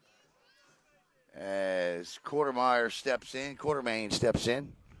 As Quartermain steps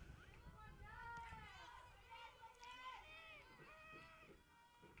in.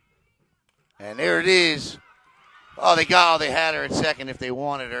 And there it is. They had her at second if they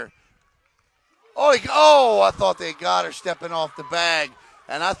wanted her. I thought they got her stepping off the bag,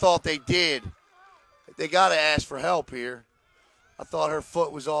 and I thought they did. They got to ask for help here. I thought her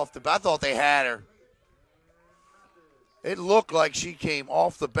foot was off the bag. I thought they had her. It looked like she came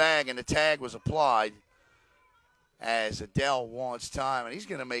off the bag and the tag was applied as Adele wants time, and he's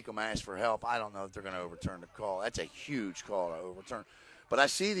going to make them ask for help. I don't know if they're going to overturn the call. That's a huge call to overturn. But I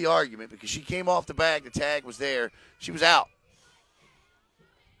see the argument because she came off the bag, the tag was there, she was out.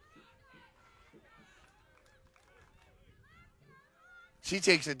 She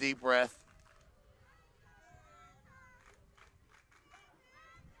takes a deep breath.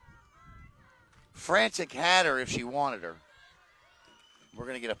 Francic had her if she wanted her. We're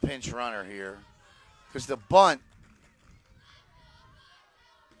going to get a pinch runner here because the bunt,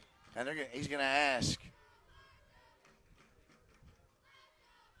 and he's going to ask.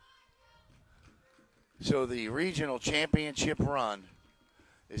 So the regional championship run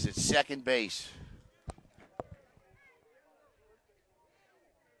is at second base.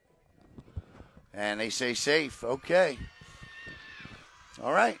 And they say safe. Okay.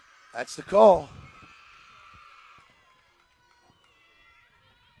 All right. That's the call.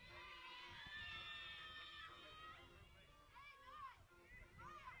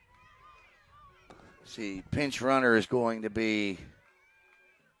 See, pinch runner is going to be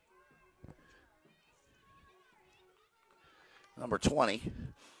number 20.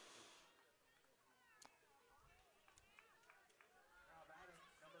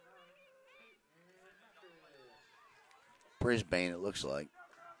 Brisbane, it looks like.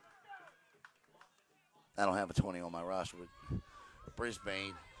 I don't have a 20 on my roster, but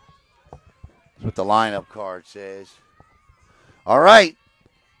Brisbane is what the lineup card says. All right.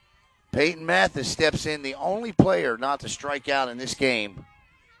 Peyton Mathis steps in. The only player not to strike out in this game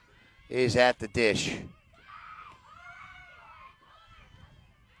is at the dish.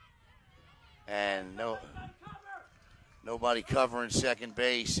 And nobody covering second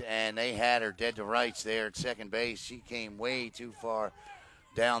base, and they had her dead to rights there at second base. She came way too far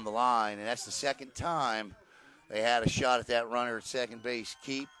down the line, and that's the second time they had a shot at that runner at second base.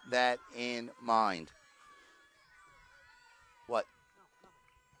 Keep that in mind. What?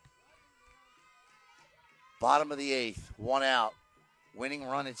 Bottom of the eighth, 1 out. Winning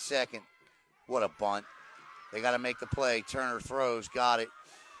run at second. What a bunt. They got to make the play. Turner throws, got it.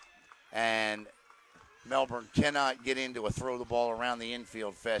 And Melbourne cannot get into a throw the ball around the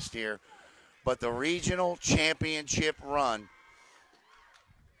infield fest here. But the regional championship run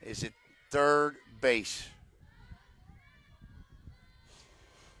is at third base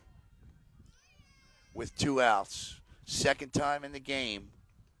with 2 outs. Second time in the game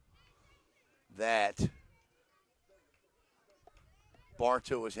that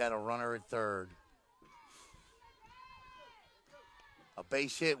Bartow has had a runner at third. A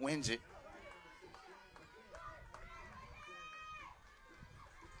base hit wins it.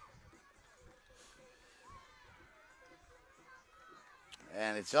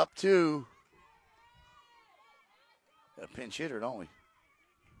 And it's up to a pinch hitter, don't we?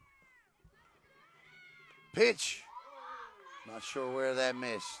 Pitch. Not sure where that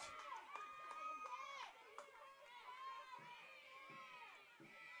missed.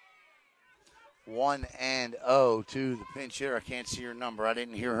 One and oh to the pinch hitter. I can't see her number. I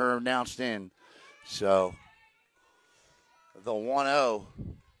didn't hear her announced in. So the 1-0.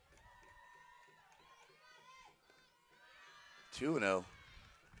 2-0.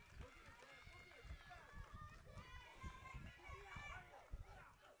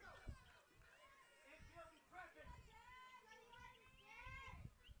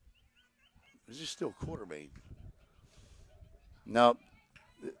 Is this still Quartermain? Nope.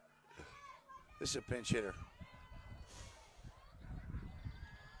 This is a pinch hitter.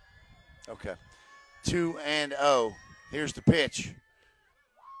 Okay. 2-0. Here's the pitch.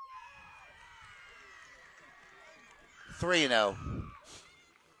 3-0. It looks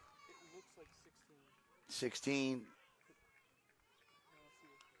like 16.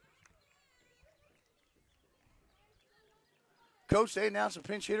 Coach, they announced a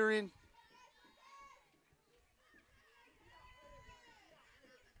pinch hitter in.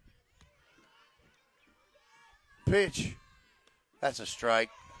 Pitch. That's a strike.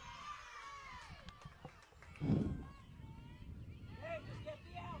 Hey, just get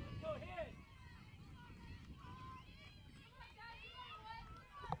the out. Let's go hit.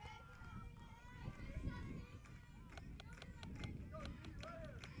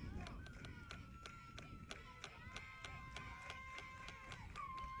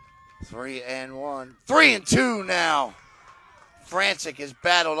 Three and one. 3-2 now. Frantic has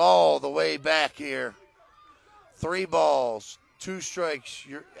battled all the way back here. 3 balls, 2 strikes,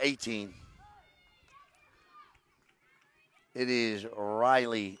 you're 18. It is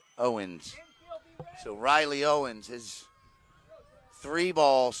Riley Owens. So Riley Owens has 3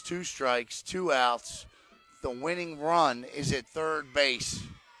 balls, 2 strikes, 2 outs. The winning run is at third base.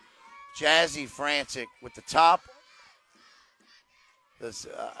 Jazzy Frantic with the top.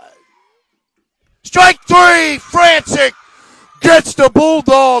 Strike 3, Frantic gets the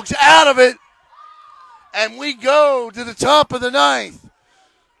Bulldogs out of it. And we go to the top of the 9th.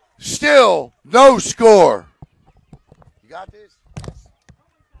 Still no score. You got this? Yes.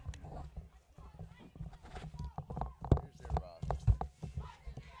 Here's their roster.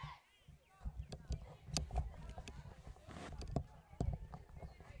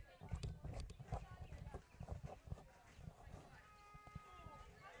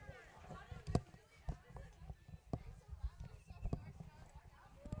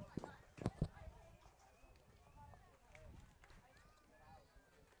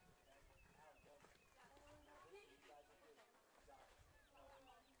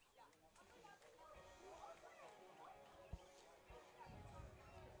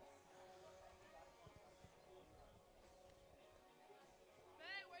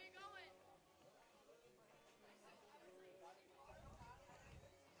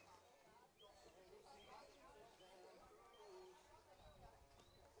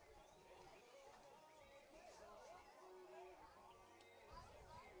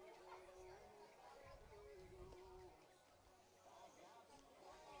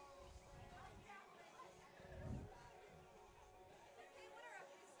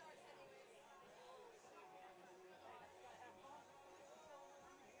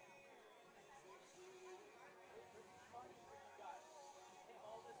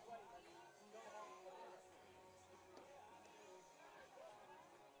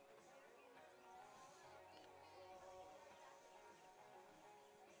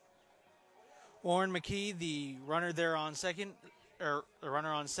 Warren McKee, the runner there on second, or the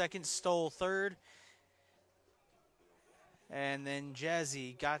runner on second, stole third. And then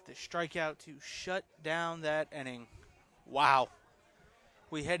Jazzy got the strikeout to shut down that inning. Wow.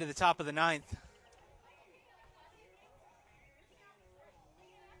 We head to the top of the 9th.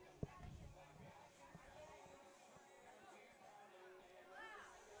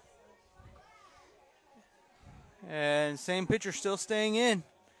 And same pitcher still staying in.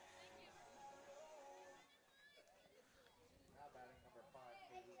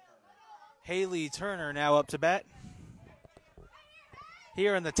 Haley Turner now up to bat.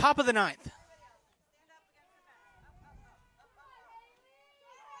 Here in the top of the ninth.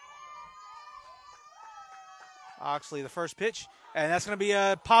 Oxley, the first pitch, and that's going to be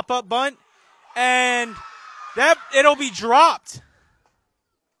a pop-up bunt, and it'll be dropped.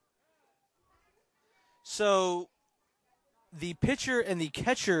 So the pitcher and the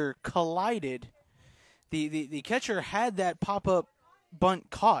catcher collided. The catcher had that pop-up bunt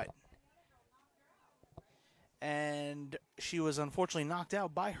caught, and she was unfortunately knocked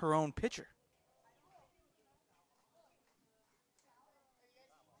out by her own pitcher.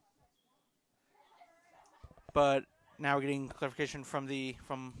 But now we're getting clarification from the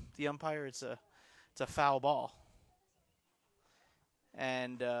umpire. It's a foul ball,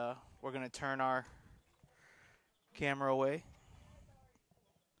 and we're going to turn our camera away.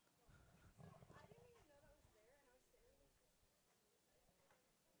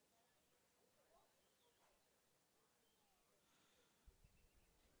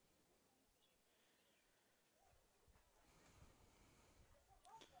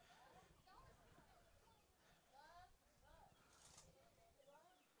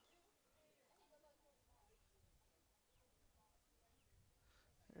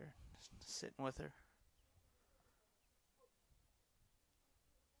 Sitting with her.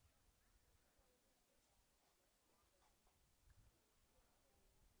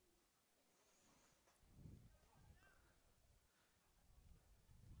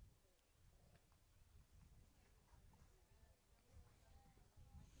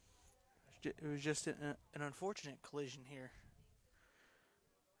 It was just an unfortunate collision here.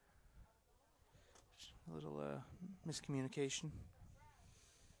 A little miscommunication.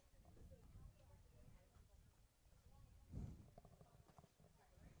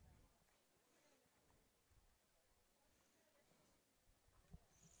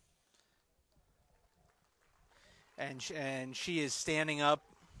 And she is standing up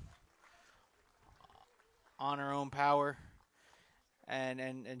on her own power, and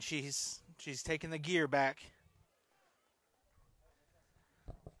she's taking the gear back.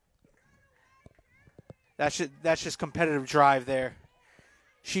 That's just competitive drive there.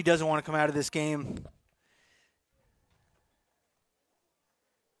 She doesn't want to come out of this game.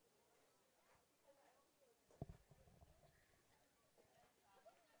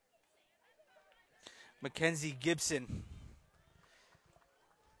 Mackenzie Gibson.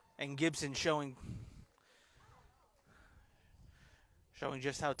 And Gibson showing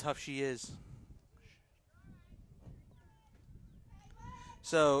just how tough she is.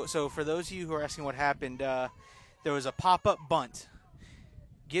 So for those of you who are asking what happened, there was a pop-up bunt.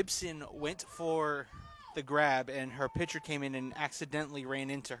 Gibson went for the grab, and her pitcher came in and accidentally ran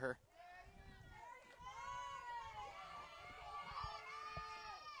into her.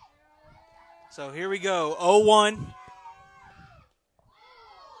 So here we go, 0-1.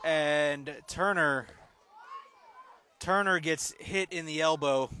 And Turner gets hit in the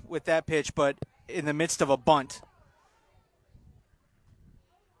elbow with that pitch, but in the midst of a bunt.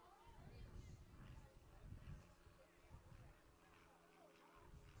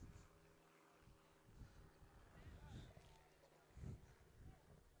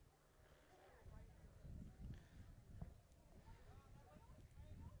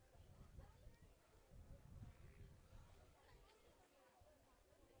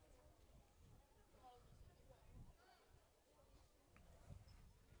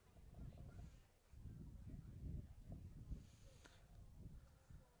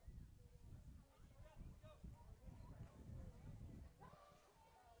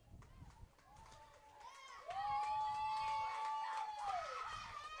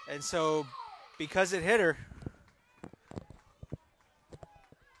 And so, because it hit her,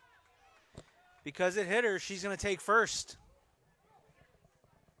 she's going to take first.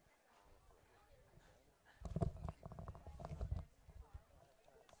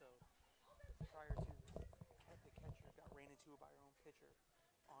 So, prior to the catcher got ran into by her own pitcher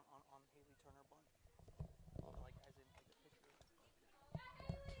on Haley Turner bunt. Like, as in the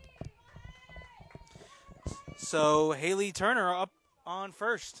pitcher. So, Haley Turner up on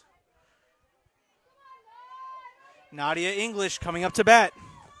first. Nadia English coming up to bat.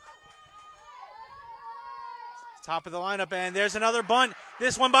 Top of the lineup, and there's another bunt.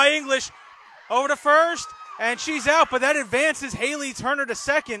 This one by English. Over to first, and she's out, but that advances Haley Turner to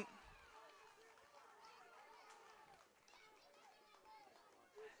second.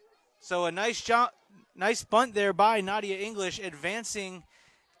 So a nice bunt there by Nadia English, advancing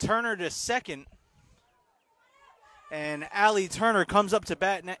Turner to second. And Allie Turner comes up to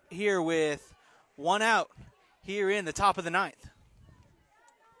bat here with one out here in the top of the ninth.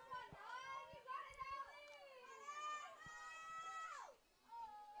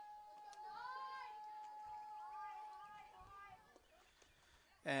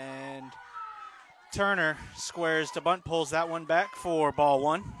 And Turner squares to bunt, pulls that one back for ball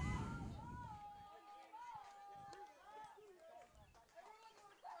one.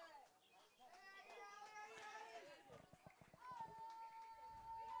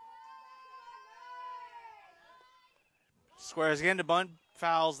 Squares again to bunt,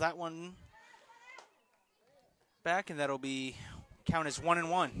 fouls that one back, and that'll be count as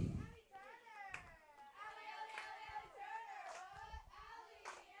 1-1.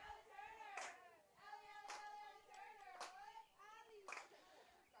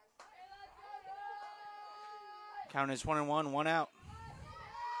 Count is 1-1, one out.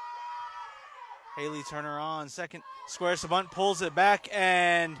 Haley Turner on second. Squares to bunt, pulls it back,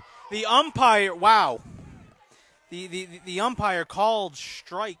 and the umpire, wow. The umpire called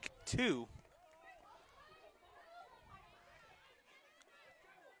strike two.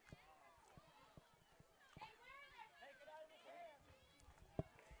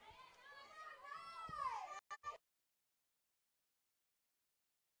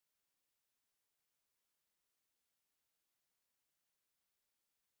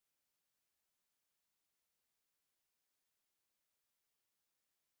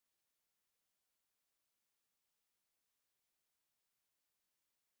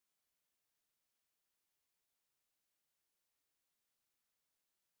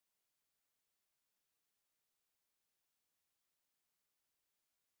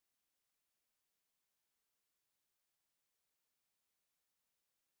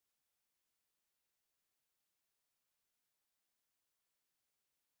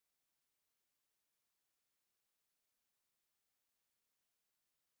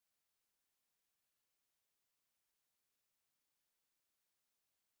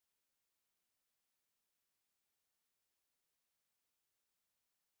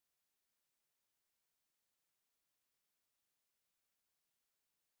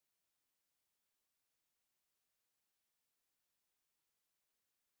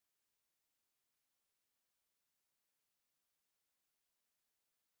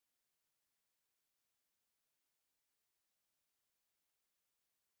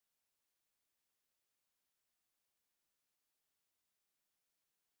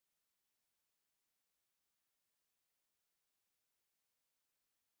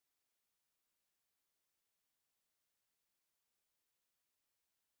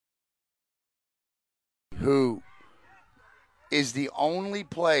 Who is the only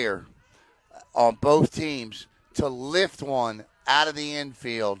player on both teams to lift one out of the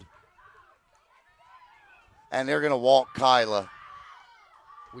infield, and they're going to walk Kyla.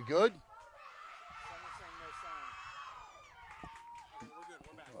 We good?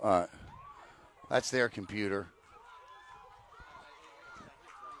 All right. That's their computer.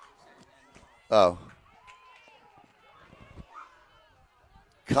 Oh.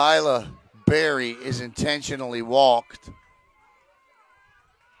 Kyla Berry is intentionally walked.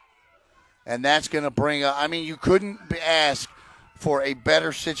 And that's going to bring up, I mean, you couldn't ask for a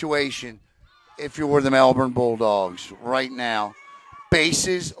better situation if you were the Melbourne Bulldogs right now.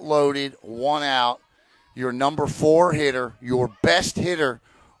 Bases loaded, one out. Your number 4 hitter, your best hitter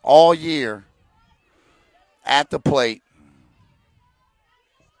all year at the plate.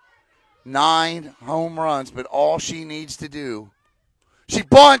 9 home runs, but all she needs to do, she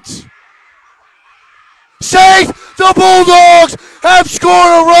bunts. Safe! The Bulldogs have scored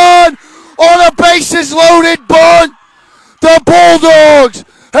a run on a bases-loaded bunt. The Bulldogs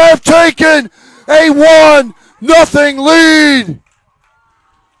have taken a 1-0 lead.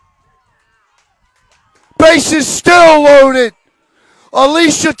 Bases still loaded.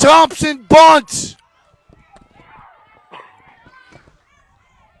 Alicia Thompson bunts.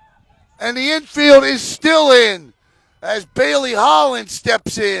 And the infield is still in as Bailey Holland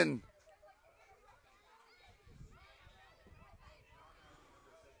steps in.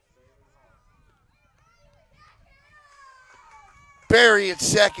 Berry at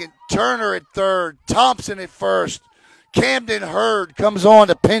second, Turner at third, Thompson at first. Camden Hurd comes on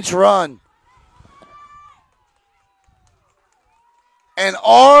to pinch run. An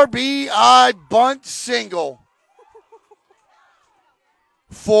RBI bunt single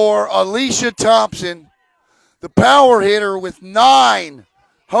for Alicia Thompson, the power hitter with 9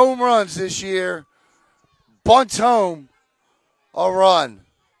 home runs this year, bunts home a run.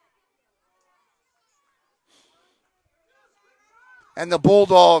 And the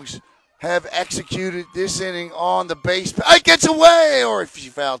Bulldogs have executed this inning on the base. It gets away, or if she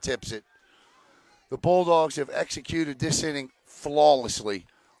foul tips it. The Bulldogs have executed this inning flawlessly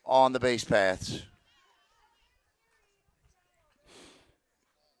on the base paths.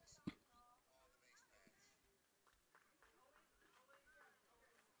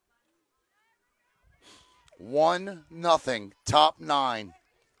 1-0, top 9.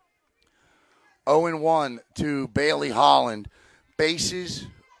 0-1 to Bailey Holland. Bases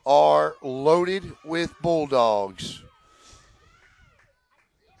are loaded with Bulldogs.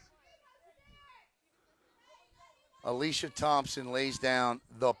 Alicia Thompson lays down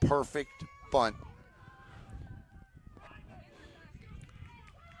the perfect bunt.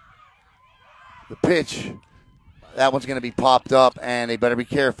 The pitch, that one's going to be popped up, and they better be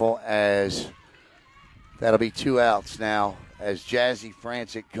careful as that'll be 2 outs now as Jazzy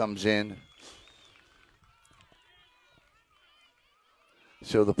Francic comes in.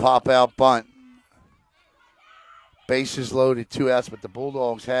 So the pop-out bunt. Bases loaded, 2 outs, but the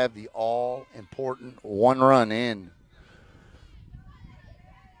Bulldogs have the all-important 1 run in.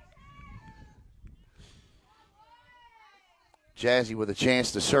 Jazzy with a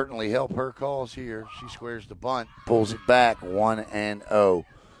chance to certainly help her cause here. She squares the bunt, pulls it back, 1-0.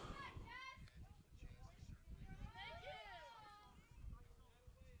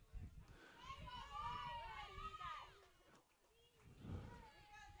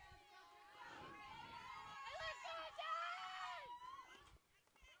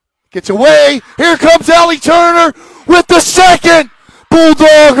 Gets away. Here comes Allie Turner with the second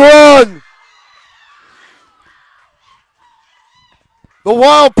Bulldog run. The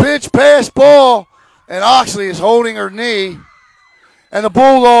wild pitch pass ball, and Oxley is holding her knee, and the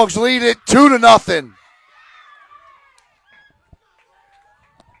Bulldogs lead it 2-0.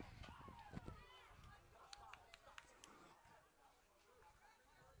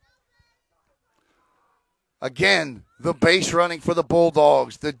 Again, the base running for the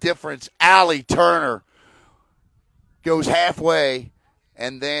Bulldogs. The difference, Allie Turner goes halfway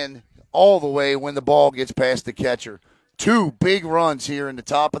and then all the way when the ball gets past the catcher. 2 big runs here in the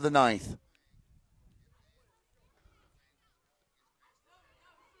top of the 9th.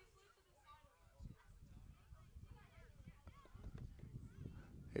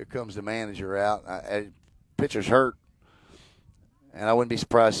 Here comes the manager out. Pitcher's hurt, and I wouldn't be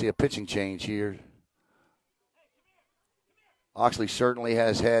surprised to see a pitching change here. Oxley certainly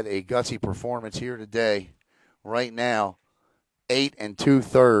has had a gutsy performance here today. Right now, 8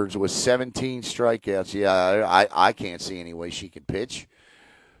 2/3 with 17 strikeouts. Yeah, I can't see any way she can pitch.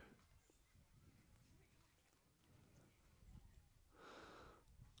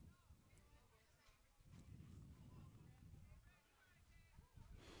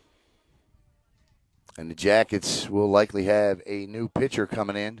 And the Jackets will likely have a new pitcher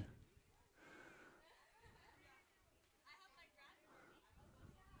coming in.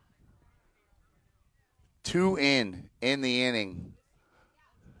 Two in the inning.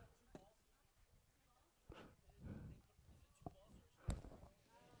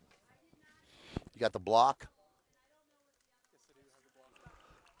 You got the block.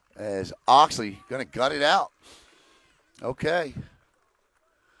 As Oxley going to gut it out. Okay.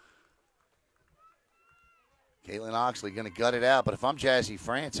 Caitlin Oxley going to gut it out. But if I'm Jazzy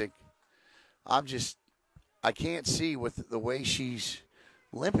Francic, I can't see with the way she's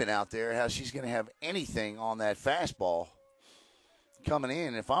limping out there how she's going to have anything on that fastball coming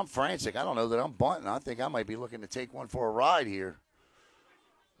in. If I'm Francic, I don't know that I'm bunting. I think I might be looking to take one for a ride here.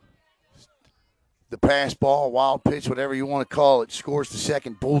 The pass ball, wild pitch, whatever you want to call it, scores the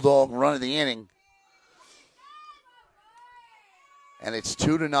second Bulldog run of the inning. And it's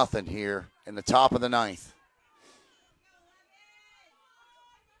 2-0 here in the top of the 9th.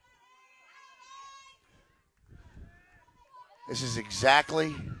 This is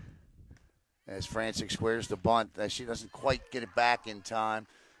exactly as Francic squares the bunt. That she doesn't quite get it back in time.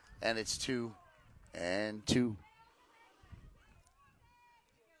 And it's 2-2.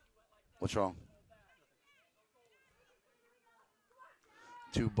 What's wrong?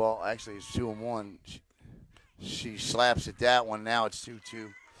 2 ball. Actually, it's 2-1. She slaps at that one. Now it's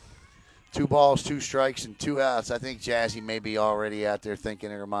 2-2. 2 balls, 2 strikes, and 2 outs. I think Jazzy may be already out there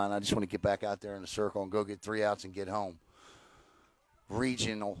thinking in her mind, I just want to get back out there in the circle and go get 3 outs and get home.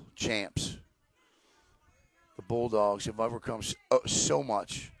 Regional champs. The Bulldogs have overcome so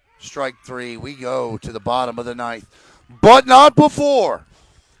much. Strike 3. We go to the bottom of the 9th. But not before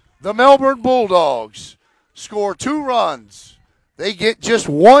the Melbourne Bulldogs score 2 runs. They get just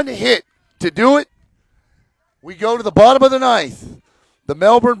 1 hit to do it. We go to the bottom of the 9th. The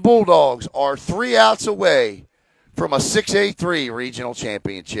Melbourne Bulldogs are 3 outs away from a 6A3 regional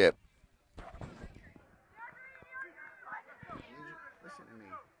championship. Listen to me.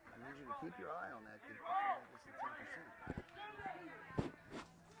 I need you to keep your eye on that.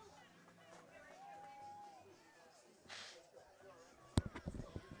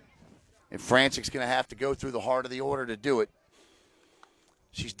 And Francic's going to have to go through the heart of the order to do it.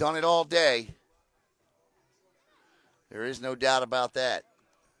 She's done it all day. There is no doubt about that.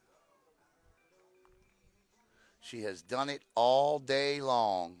 She has done it all day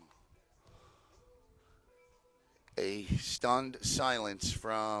long. A stunned silence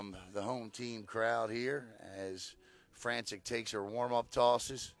from the home team crowd here as Frantic takes her warm-up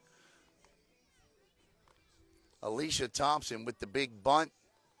tosses. Alicia Thompson with the big bunt.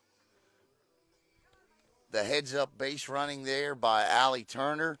 The heads-up base running there by Allie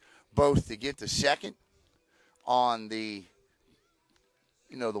Turner, both to get the second on the,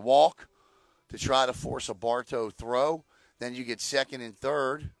 the walk to try to force a Bartow throw. Then you get second and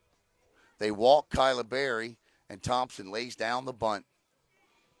third. They walk Kyla Berry, and Thompson lays down the bunt.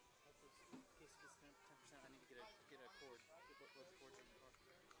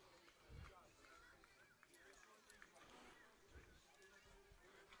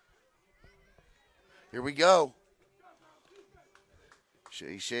 Here we go.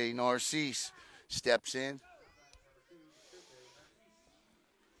 Shay Narcisse steps in.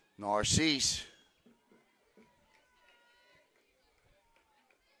 Narcisse.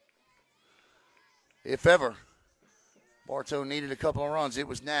 If ever Bartow needed a couple of runs, it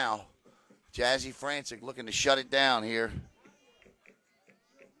was now. Jazzy Frantic looking to shut it down here.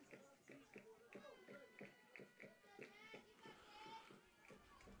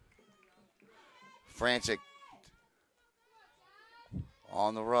 Frantic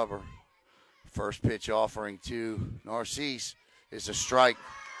on the rubber. First pitch offering to Narcisse is a strike.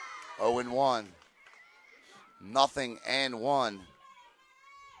 0-1. 0-1.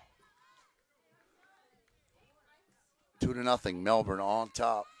 2-0. Melbourne on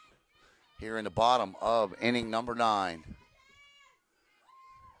top here in the bottom of inning number 9.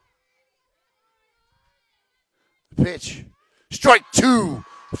 The pitch. Strike 2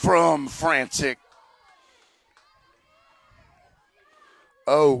 from Frantic.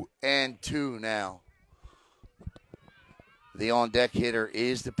 0-2 now. The on-deck hitter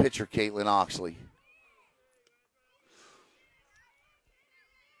is the pitcher, Caitlin Oxley.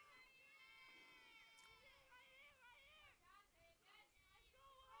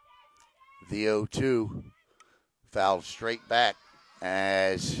 The 0-2 fouled straight back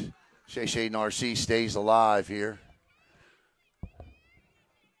as Shay Narcisse stays alive here.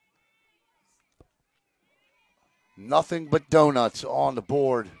 Nothing but donuts on the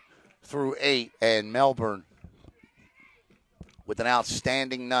board through 8, and Melbourne with an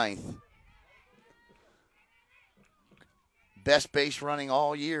outstanding 9th. Best base running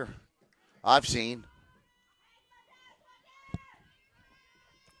all year I've seen.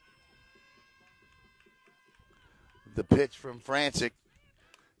 The pitch from Frantic.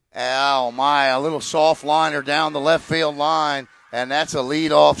 Oh, my, a little soft liner down the left field line, and that's a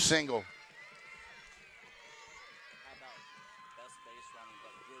leadoff single.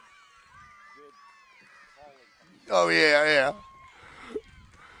 Oh, yeah.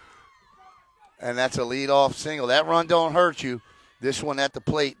 And that's a leadoff single. That run don't hurt you. This one at the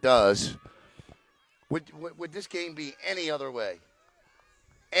plate does. Would this game be any other way?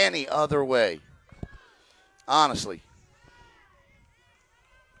 Any other way? Honestly.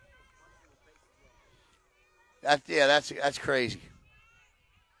 That's crazy.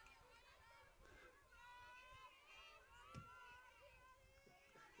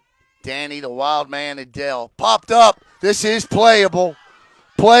 Danny, the wild man, Adele. Popped up. This is playable.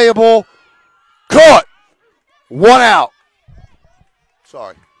 Playable. Caught. 1 out.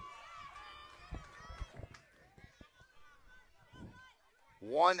 Sorry.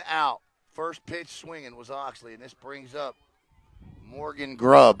 1 out. First pitch swinging was Oxley, and this brings up Morgan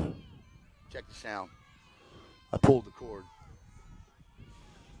Grubb. Check the sound. I pulled the cord.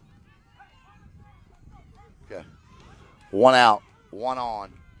 Okay. 1 out. 1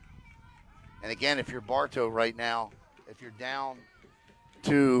 on. And again, if you're Bartow right now, if you're down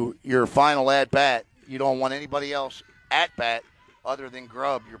to your final at-bat, you don't want anybody else at-bat other than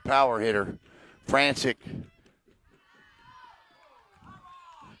Grubb, your power hitter. Frantic.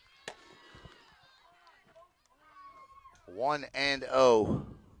 One and 0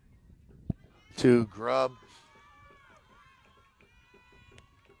 to Grubb.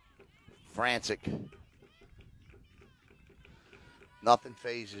 Frantic. Nothing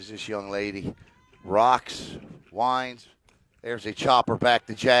phases this young lady. Rocks, winds. There's a chopper back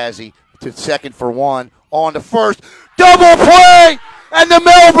to Jazzy. To second for 1. On to first. Double play! And the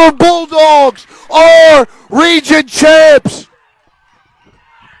Melbourne Bulldogs are region champs!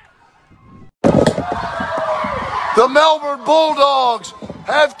 The Melbourne Bulldogs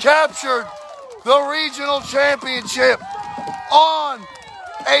have captured the regional championship on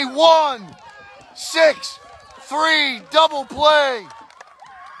a 1-6-3 double play.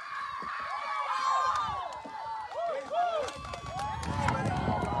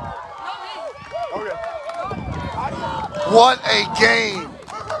 What a game.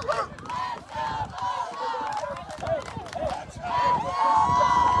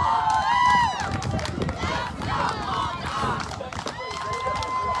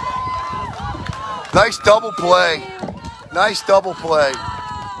 Nice double play. Nice double play.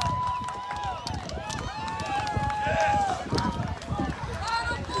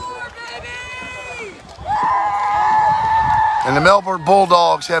 And the Melbourne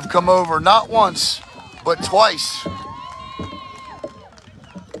Bulldogs have come over not once, but twice.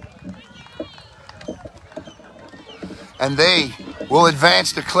 And they will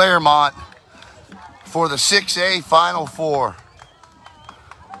advance to Claremont for the 6A Final Four.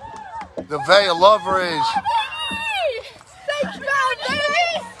 The Vaya Lovers.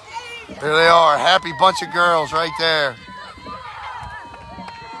 There they are, happy bunch of girls right there.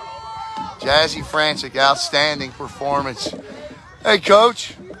 Jazzy Francic, outstanding performance. Hey,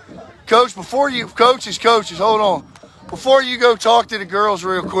 Coach. Coach, coaches, hold on. Before you go talk to the girls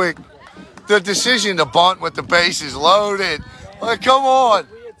real quick, the decision to bunt with the bases loaded. Like, come on.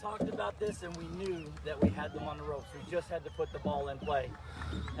 We had talked about this and we knew that we had them on the ropes. We just had to put the ball in play.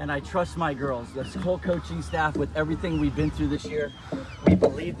 And I trust my girls, this whole coaching staff, with everything we've been through this year. We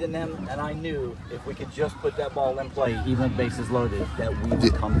believed in them, and I knew if we could just put that ball in play, even with bases loaded, that we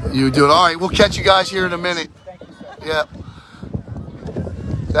would come through. You do it. All right, we'll catch you guys here in a minute. Thank you, sir. Yep.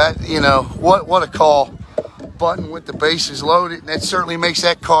 That, you know, what a call. Button with the bases loaded, and that certainly makes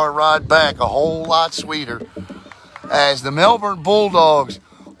that car ride back a whole lot sweeter. As the Melbourne Bulldogs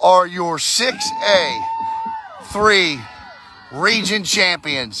are your 6A 3 region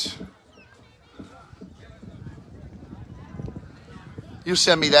champions. You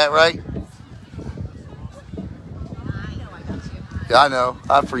send me that, right? I know I got you. Yeah, I know.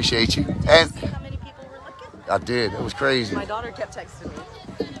 I appreciate you. And See how many people were looking? I did. It was crazy. My daughter kept texting me.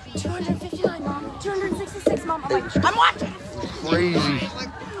 259, Mom. 266, Mom. I'm like, I'm watching. Crazy.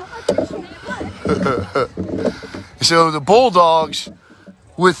 So the Bulldogs,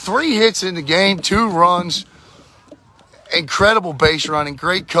 with 3 hits in the game, 2 runs, incredible base running,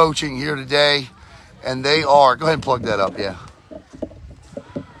 great coaching here today, and they are. Go ahead and plug that up, yeah.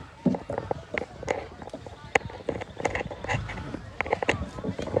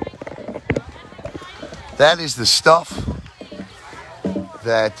 That is the stuff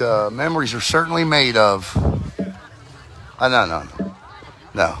that memories are certainly made of.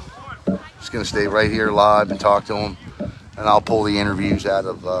 No. Just gonna stay right here live and talk to them, and I'll pull the interviews out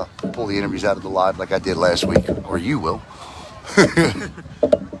of the live like I did last week, or you will.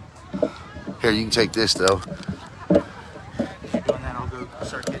 Here, you can take this though. Doing that, I'll go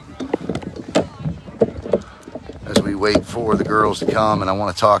start getting. As we wait for the girls to come, and I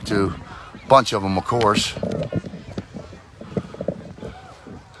want to talk to a bunch of them, of course.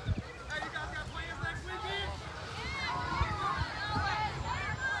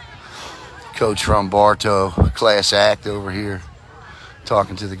 Coach from Bartow, class act over here,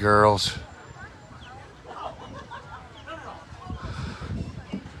 talking to the girls.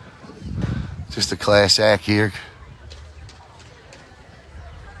 Just a class act here.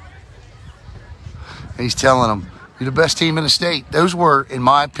 And he's telling them, you're the best team in the state. Those were, in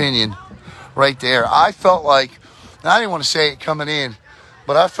my opinion, right there. I felt like, and I didn't want to say it coming in,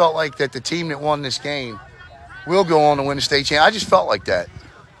 but I felt like that the team that won this game will go on to win the state championship. I just felt like that.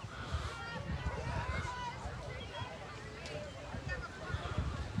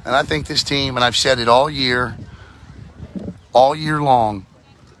 And I think this team, and I've said it all year long,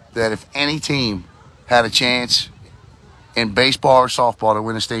 that if any team had a chance in baseball or softball to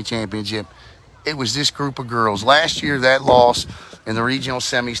win a state championship, it was this group of girls. Last year, that loss in the regional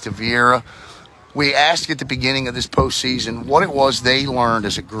semis to Vieira, we asked at the beginning of this postseason what it was they learned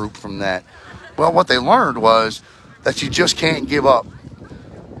as a group from that. Well, what they learned was that you just can't give up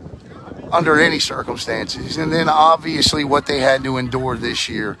under any circumstances. And then obviously what they had to endure this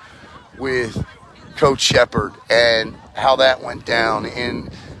year with Coach Shepard and how that went down. And,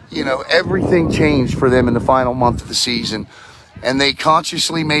 you know, everything changed for them in the final month of the season. And they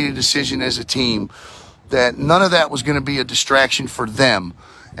consciously made a decision as a team that none of that was going to be a distraction for them.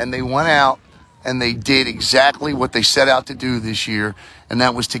 And they went out and they did exactly what they set out to do this year, and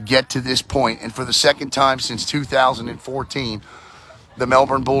that was to get to this point. And for the second time since 2014, the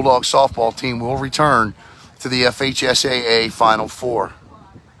Melbourne Bulldogs softball team will return to the FHSAA Final Four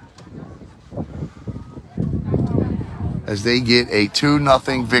as they get a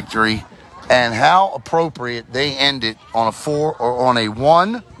 2-0 victory. And how appropriate they ended on a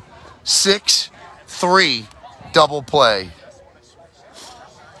 1-6-3 double play.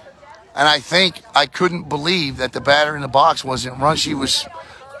 And I couldn't believe that the batter in the box wasn't run. She was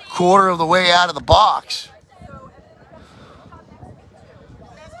quarter of the way out of the box.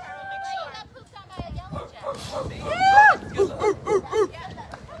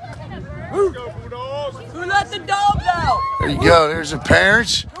 the dogs out. There you go. There's the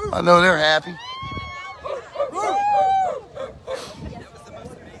parents. I know they're happy.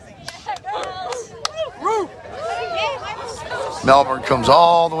 Melbourne comes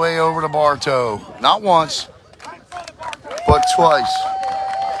all the way over to Bartow. Not once, but twice.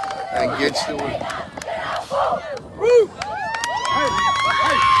 And gets the win.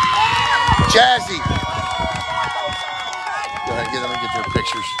 Jazzy. Go ahead, let me get their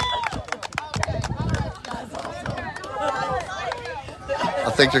pictures.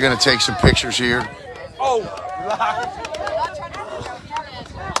 I think they're going to take some pictures here. Oh,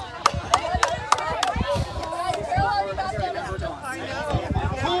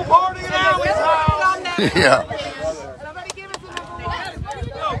 pool party now. Yeah.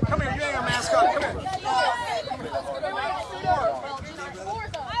 Come here, you ain't a mascot. Come here.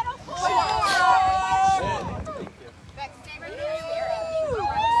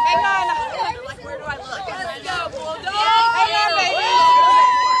 Hang on. Where do I look? Let's go, Bulldogs. Hang on, baby.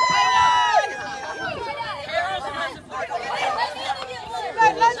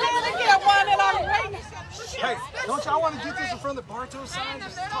 Let's get one and I'm waiting. Hey, don't y'all want to get this in front of the Bartow sign?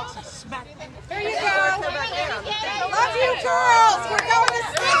 Just talk some smack. Here you go. Love you, girls. We're going to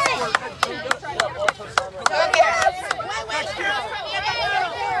sleep.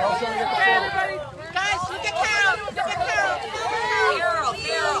 Guys, look at Carol. Look at Carol. Carol.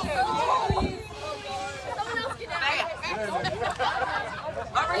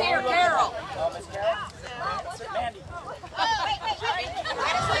 Over here, Carol. Mandy.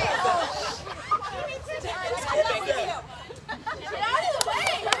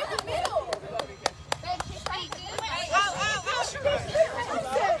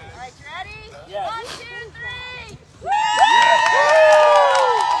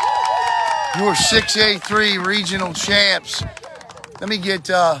 You're 6A3 regional champs. Let me get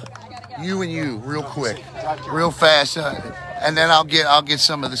you and you real quick, real fast, and then I'll get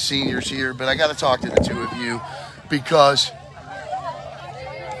some of the seniors here. But I got to talk to the two of you because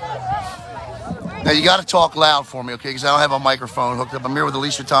now you got to talk loud for me, okay? Because I don't have a microphone hooked up. I'm here with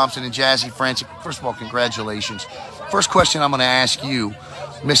Alicia Thompson and Jazzy Francis. First of all, congratulations. First question I'm going to ask you: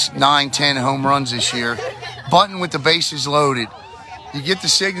 missed 9-10 home runs this year, bunting with the bases loaded. You get the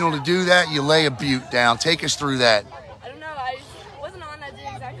signal to do that, you lay a butte down. Take us through that. I don't know, I wasn't on that day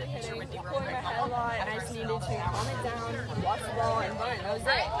exactly hitting, pulling my head a lot, and I just needed to calm it down, watch the ball, and bunt. That was it.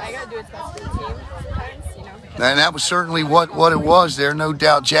 I got to do what's best for the team sometimes, you know. And that was certainly what it was there, no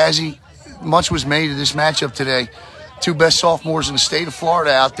doubt. Jazzy, much was made of this matchup today. Two best sophomores in the state of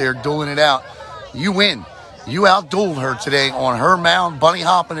Florida out there dueling it out. You win. You out-dueled her today on her mound, bunny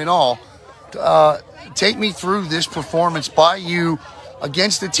hopping and all. Take me through this performance by you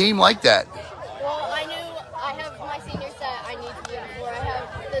against a team like that. Well, I knew I have my seniors that I need to win for. I have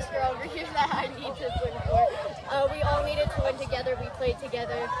this girl over here that I need to win for. We all needed to win together. We played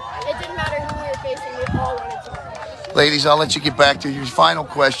together. It didn't matter who we were facing. We all wanted to win. Ladies, I'll let you get back to your final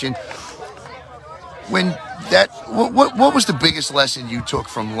question. What was the biggest lesson you took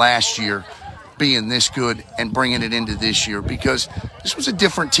from last year being this good and bringing it into this year? Because this was a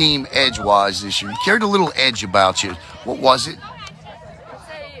different team edge-wise this year. You carried a little edge about you. What was it? I'd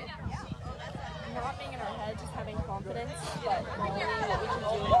say not being in our head, just having confidence, but knowing what we can do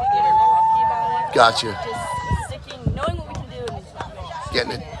and being cocky about it. Gotcha. Just sticking, knowing what we can do and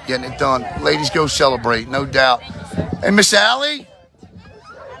just Getting it done. Ladies, go celebrate, no doubt. Hey, Miss Allie?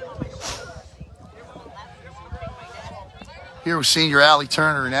 Here with senior Allie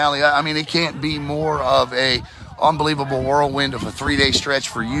Turner. And Allie, I mean, it can't be more of a unbelievable whirlwind of a 3-day stretch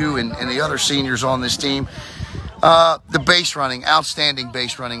for you and the other seniors on this team. The base running, outstanding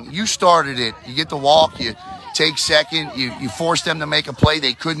base running. You started it. You get the walk, you take second, you force them to make a play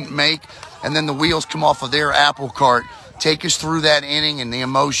they couldn't make, and then the wheels come off of their apple cart. Take us through that inning and the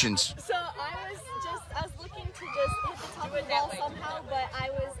emotions. So I was looking to just hit the top of the ball somehow, but I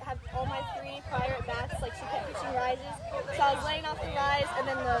had all my 3 prior at bats, like she kept pitching rises. So I was laying off the rise and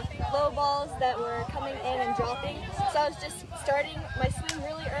then the low balls that were coming in and dropping. So I was just starting my swing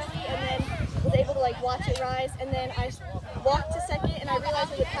really early and then was able to like watch it rise. And then I walked to second and I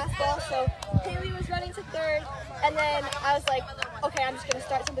realized it was a pass ball. So Haley was running to third. And then I was like, okay, I'm just going to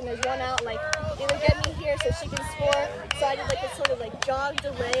start something. There's one out, like either get me here so she can score. So I did like this sort of like jog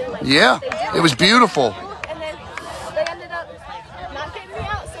delay. Like, Yeah, it was beautiful. And then they ended up not getting me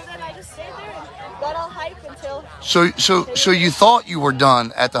out. So then I just stayed there and got all hype until. So you thought you were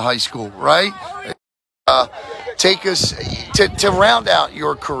done at the high school, right? Take us to round out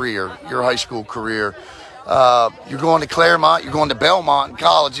your career, your high school career. You're going to Claremont. You're going to Belmont in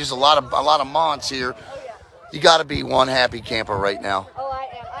college. There's a lot of Monts here. You got to be one happy camper right now. Oh, I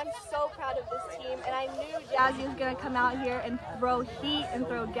am. I'm so proud of this team, and I knew Jazzy was going to come out here and throw heat and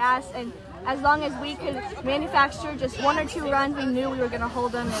throw gas, and as long as we could manufacture just 1 or 2 runs, we knew we were going to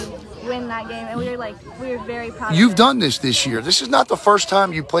hold them and win that game, and we were very proud You've of it. done this year. This is not the first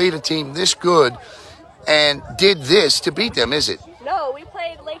time you played a team this good and did this to beat them, is it? No, we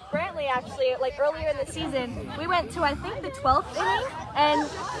played Lake Brantley actually, like earlier in the season. We went to, I think, the 12th inning, and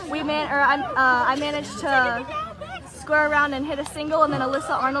I managed to square around and hit a single, and then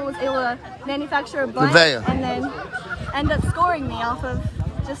Alyssa Arnold was able to manufacture a bunt, Nevaeh. and then end up scoring me off of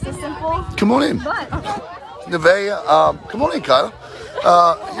just a simple Come on in. bunt. Nevaeh, come on in, Kyle.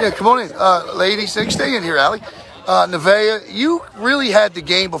 Yeah, come on in. Ladies, stay in here, Allie. Nevaeh, you really had the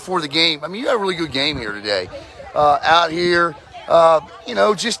game before the game. I mean, you had a really good game here today. Out here,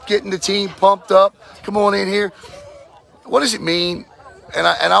 just getting the team pumped up. Come on in here. What does it mean? And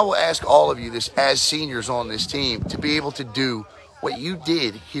I will ask all of you this as seniors on this team, to be able to do what you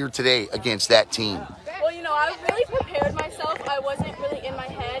did here today against that team. Well, I really prepared myself. I wasn't really in my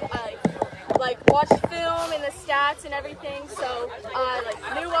head. I watched film and the stats and everything, so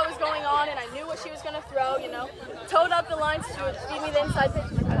I knew what was going on, and I knew what she was going to throw. Towed up the line, so she would feed me the inside pitch.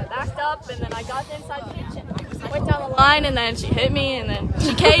 I kind of backed up, and then I got the inside pitch, and I went down the line, and then she hit me, and then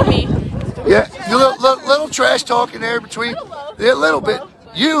she K'd me. Yeah, little trash talk in there between. Yeah, a little bit.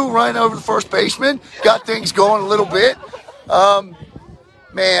 You running over the first baseman, got things going a little bit.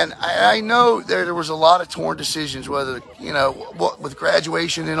 Man, I know there was a lot of torn decisions, whether, with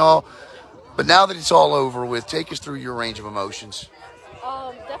graduation and all. But now that it's all over with, take us through your range of emotions.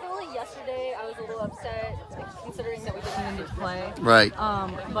 Definitely yesterday I was a little upset, considering that we didn't even play. Right.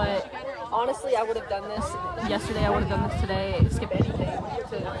 But honestly, I would have done this yesterday. I would have done this today. Skip anything to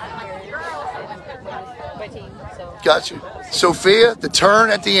my team. So. Got you. Sophia, the turn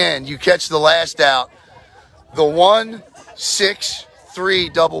at the end, you catch the last out. The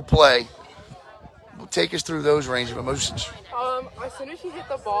 1-6-3 double play. Take us through those range of emotions. As soon as she hit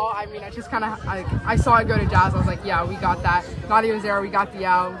the ball, I just kind of, I saw it go to Jazz. I was like, yeah, we got that. Nadia was there. We got the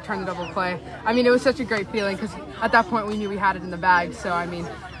out. We turned the double play. It was such a great feeling because at that point we knew we had it in the bag. So,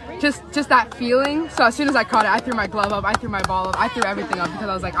 just that feeling. So as soon as I caught it, I threw my glove up. I threw my ball up. I threw everything up because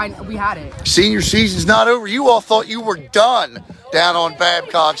I was like, we had it. Senior season's not over. You all thought you were done down on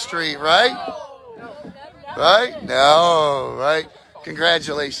Babcock Street, right? Right? No, right?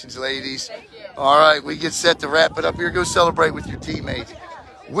 Congratulations, ladies. All right, we get set to wrap it up here. Go celebrate with your teammates.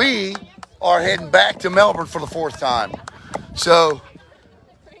 We are heading back to Melbourne for the 4th time. So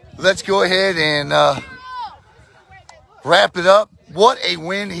let's go ahead and wrap it up. What a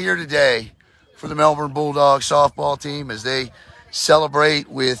win here today for the Melbourne Bulldogs softball team as they celebrate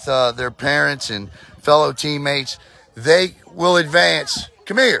with their parents and fellow teammates. They will advance.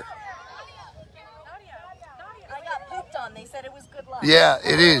 Come here. I got pooped on. They said it was good luck. Yeah,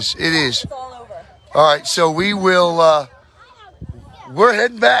 it is. It is. It's all over. All right, so we will, we're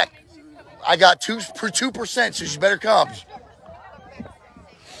heading back. I got 2%, so you better come.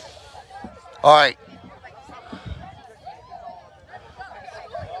 All right.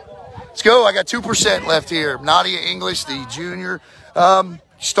 Let's go. I got 2% left here. Nadia English, the junior.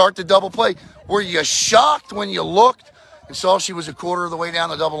 Start the double play. Were you shocked when you looked and saw she was a quarter of the way down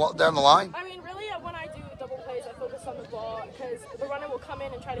the line? Really, when I do double plays, I focus on the ball because the runner will come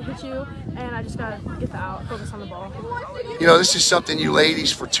in and try to hit you, and I just got to get the out, focus on the ball. This is something you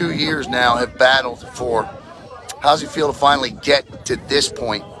ladies for 2 years now have battled for. How's it feel to finally get to this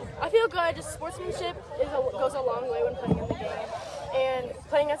point? I feel good. Just sportsmanship goes a long way when playing in the game. And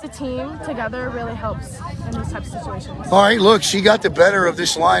playing as a team together really helps in these types of situations. All right, look, she got the better of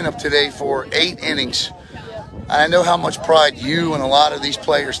this lineup today for 8 innings. I know how much pride you and a lot of these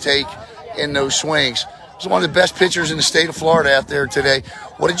players take in those swings. She's one of the best pitchers in the state of Florida out there today.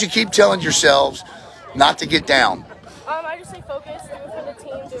 What did you keep telling yourselves not to get down? I just stay focused, do it for the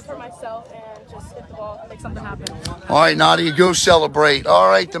team, do it for myself, and just hit the ball, make something happen. All right, Nadia, go celebrate. All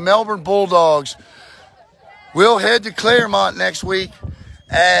right, the Melbourne Bulldogs will head to Claremont next week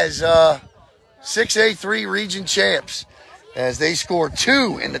as 6A3 region champs as they score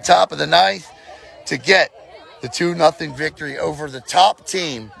 2 in the top of the 9th to get the 2-0 victory over the top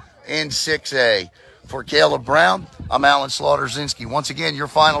team in 6A. For Caleb Brown, I'm Alan Slaughter-Zinski. Once again, your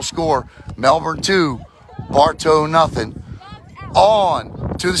final score, Melbourne 2, Bartow 0.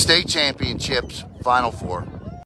 On to the state championships, Final Four.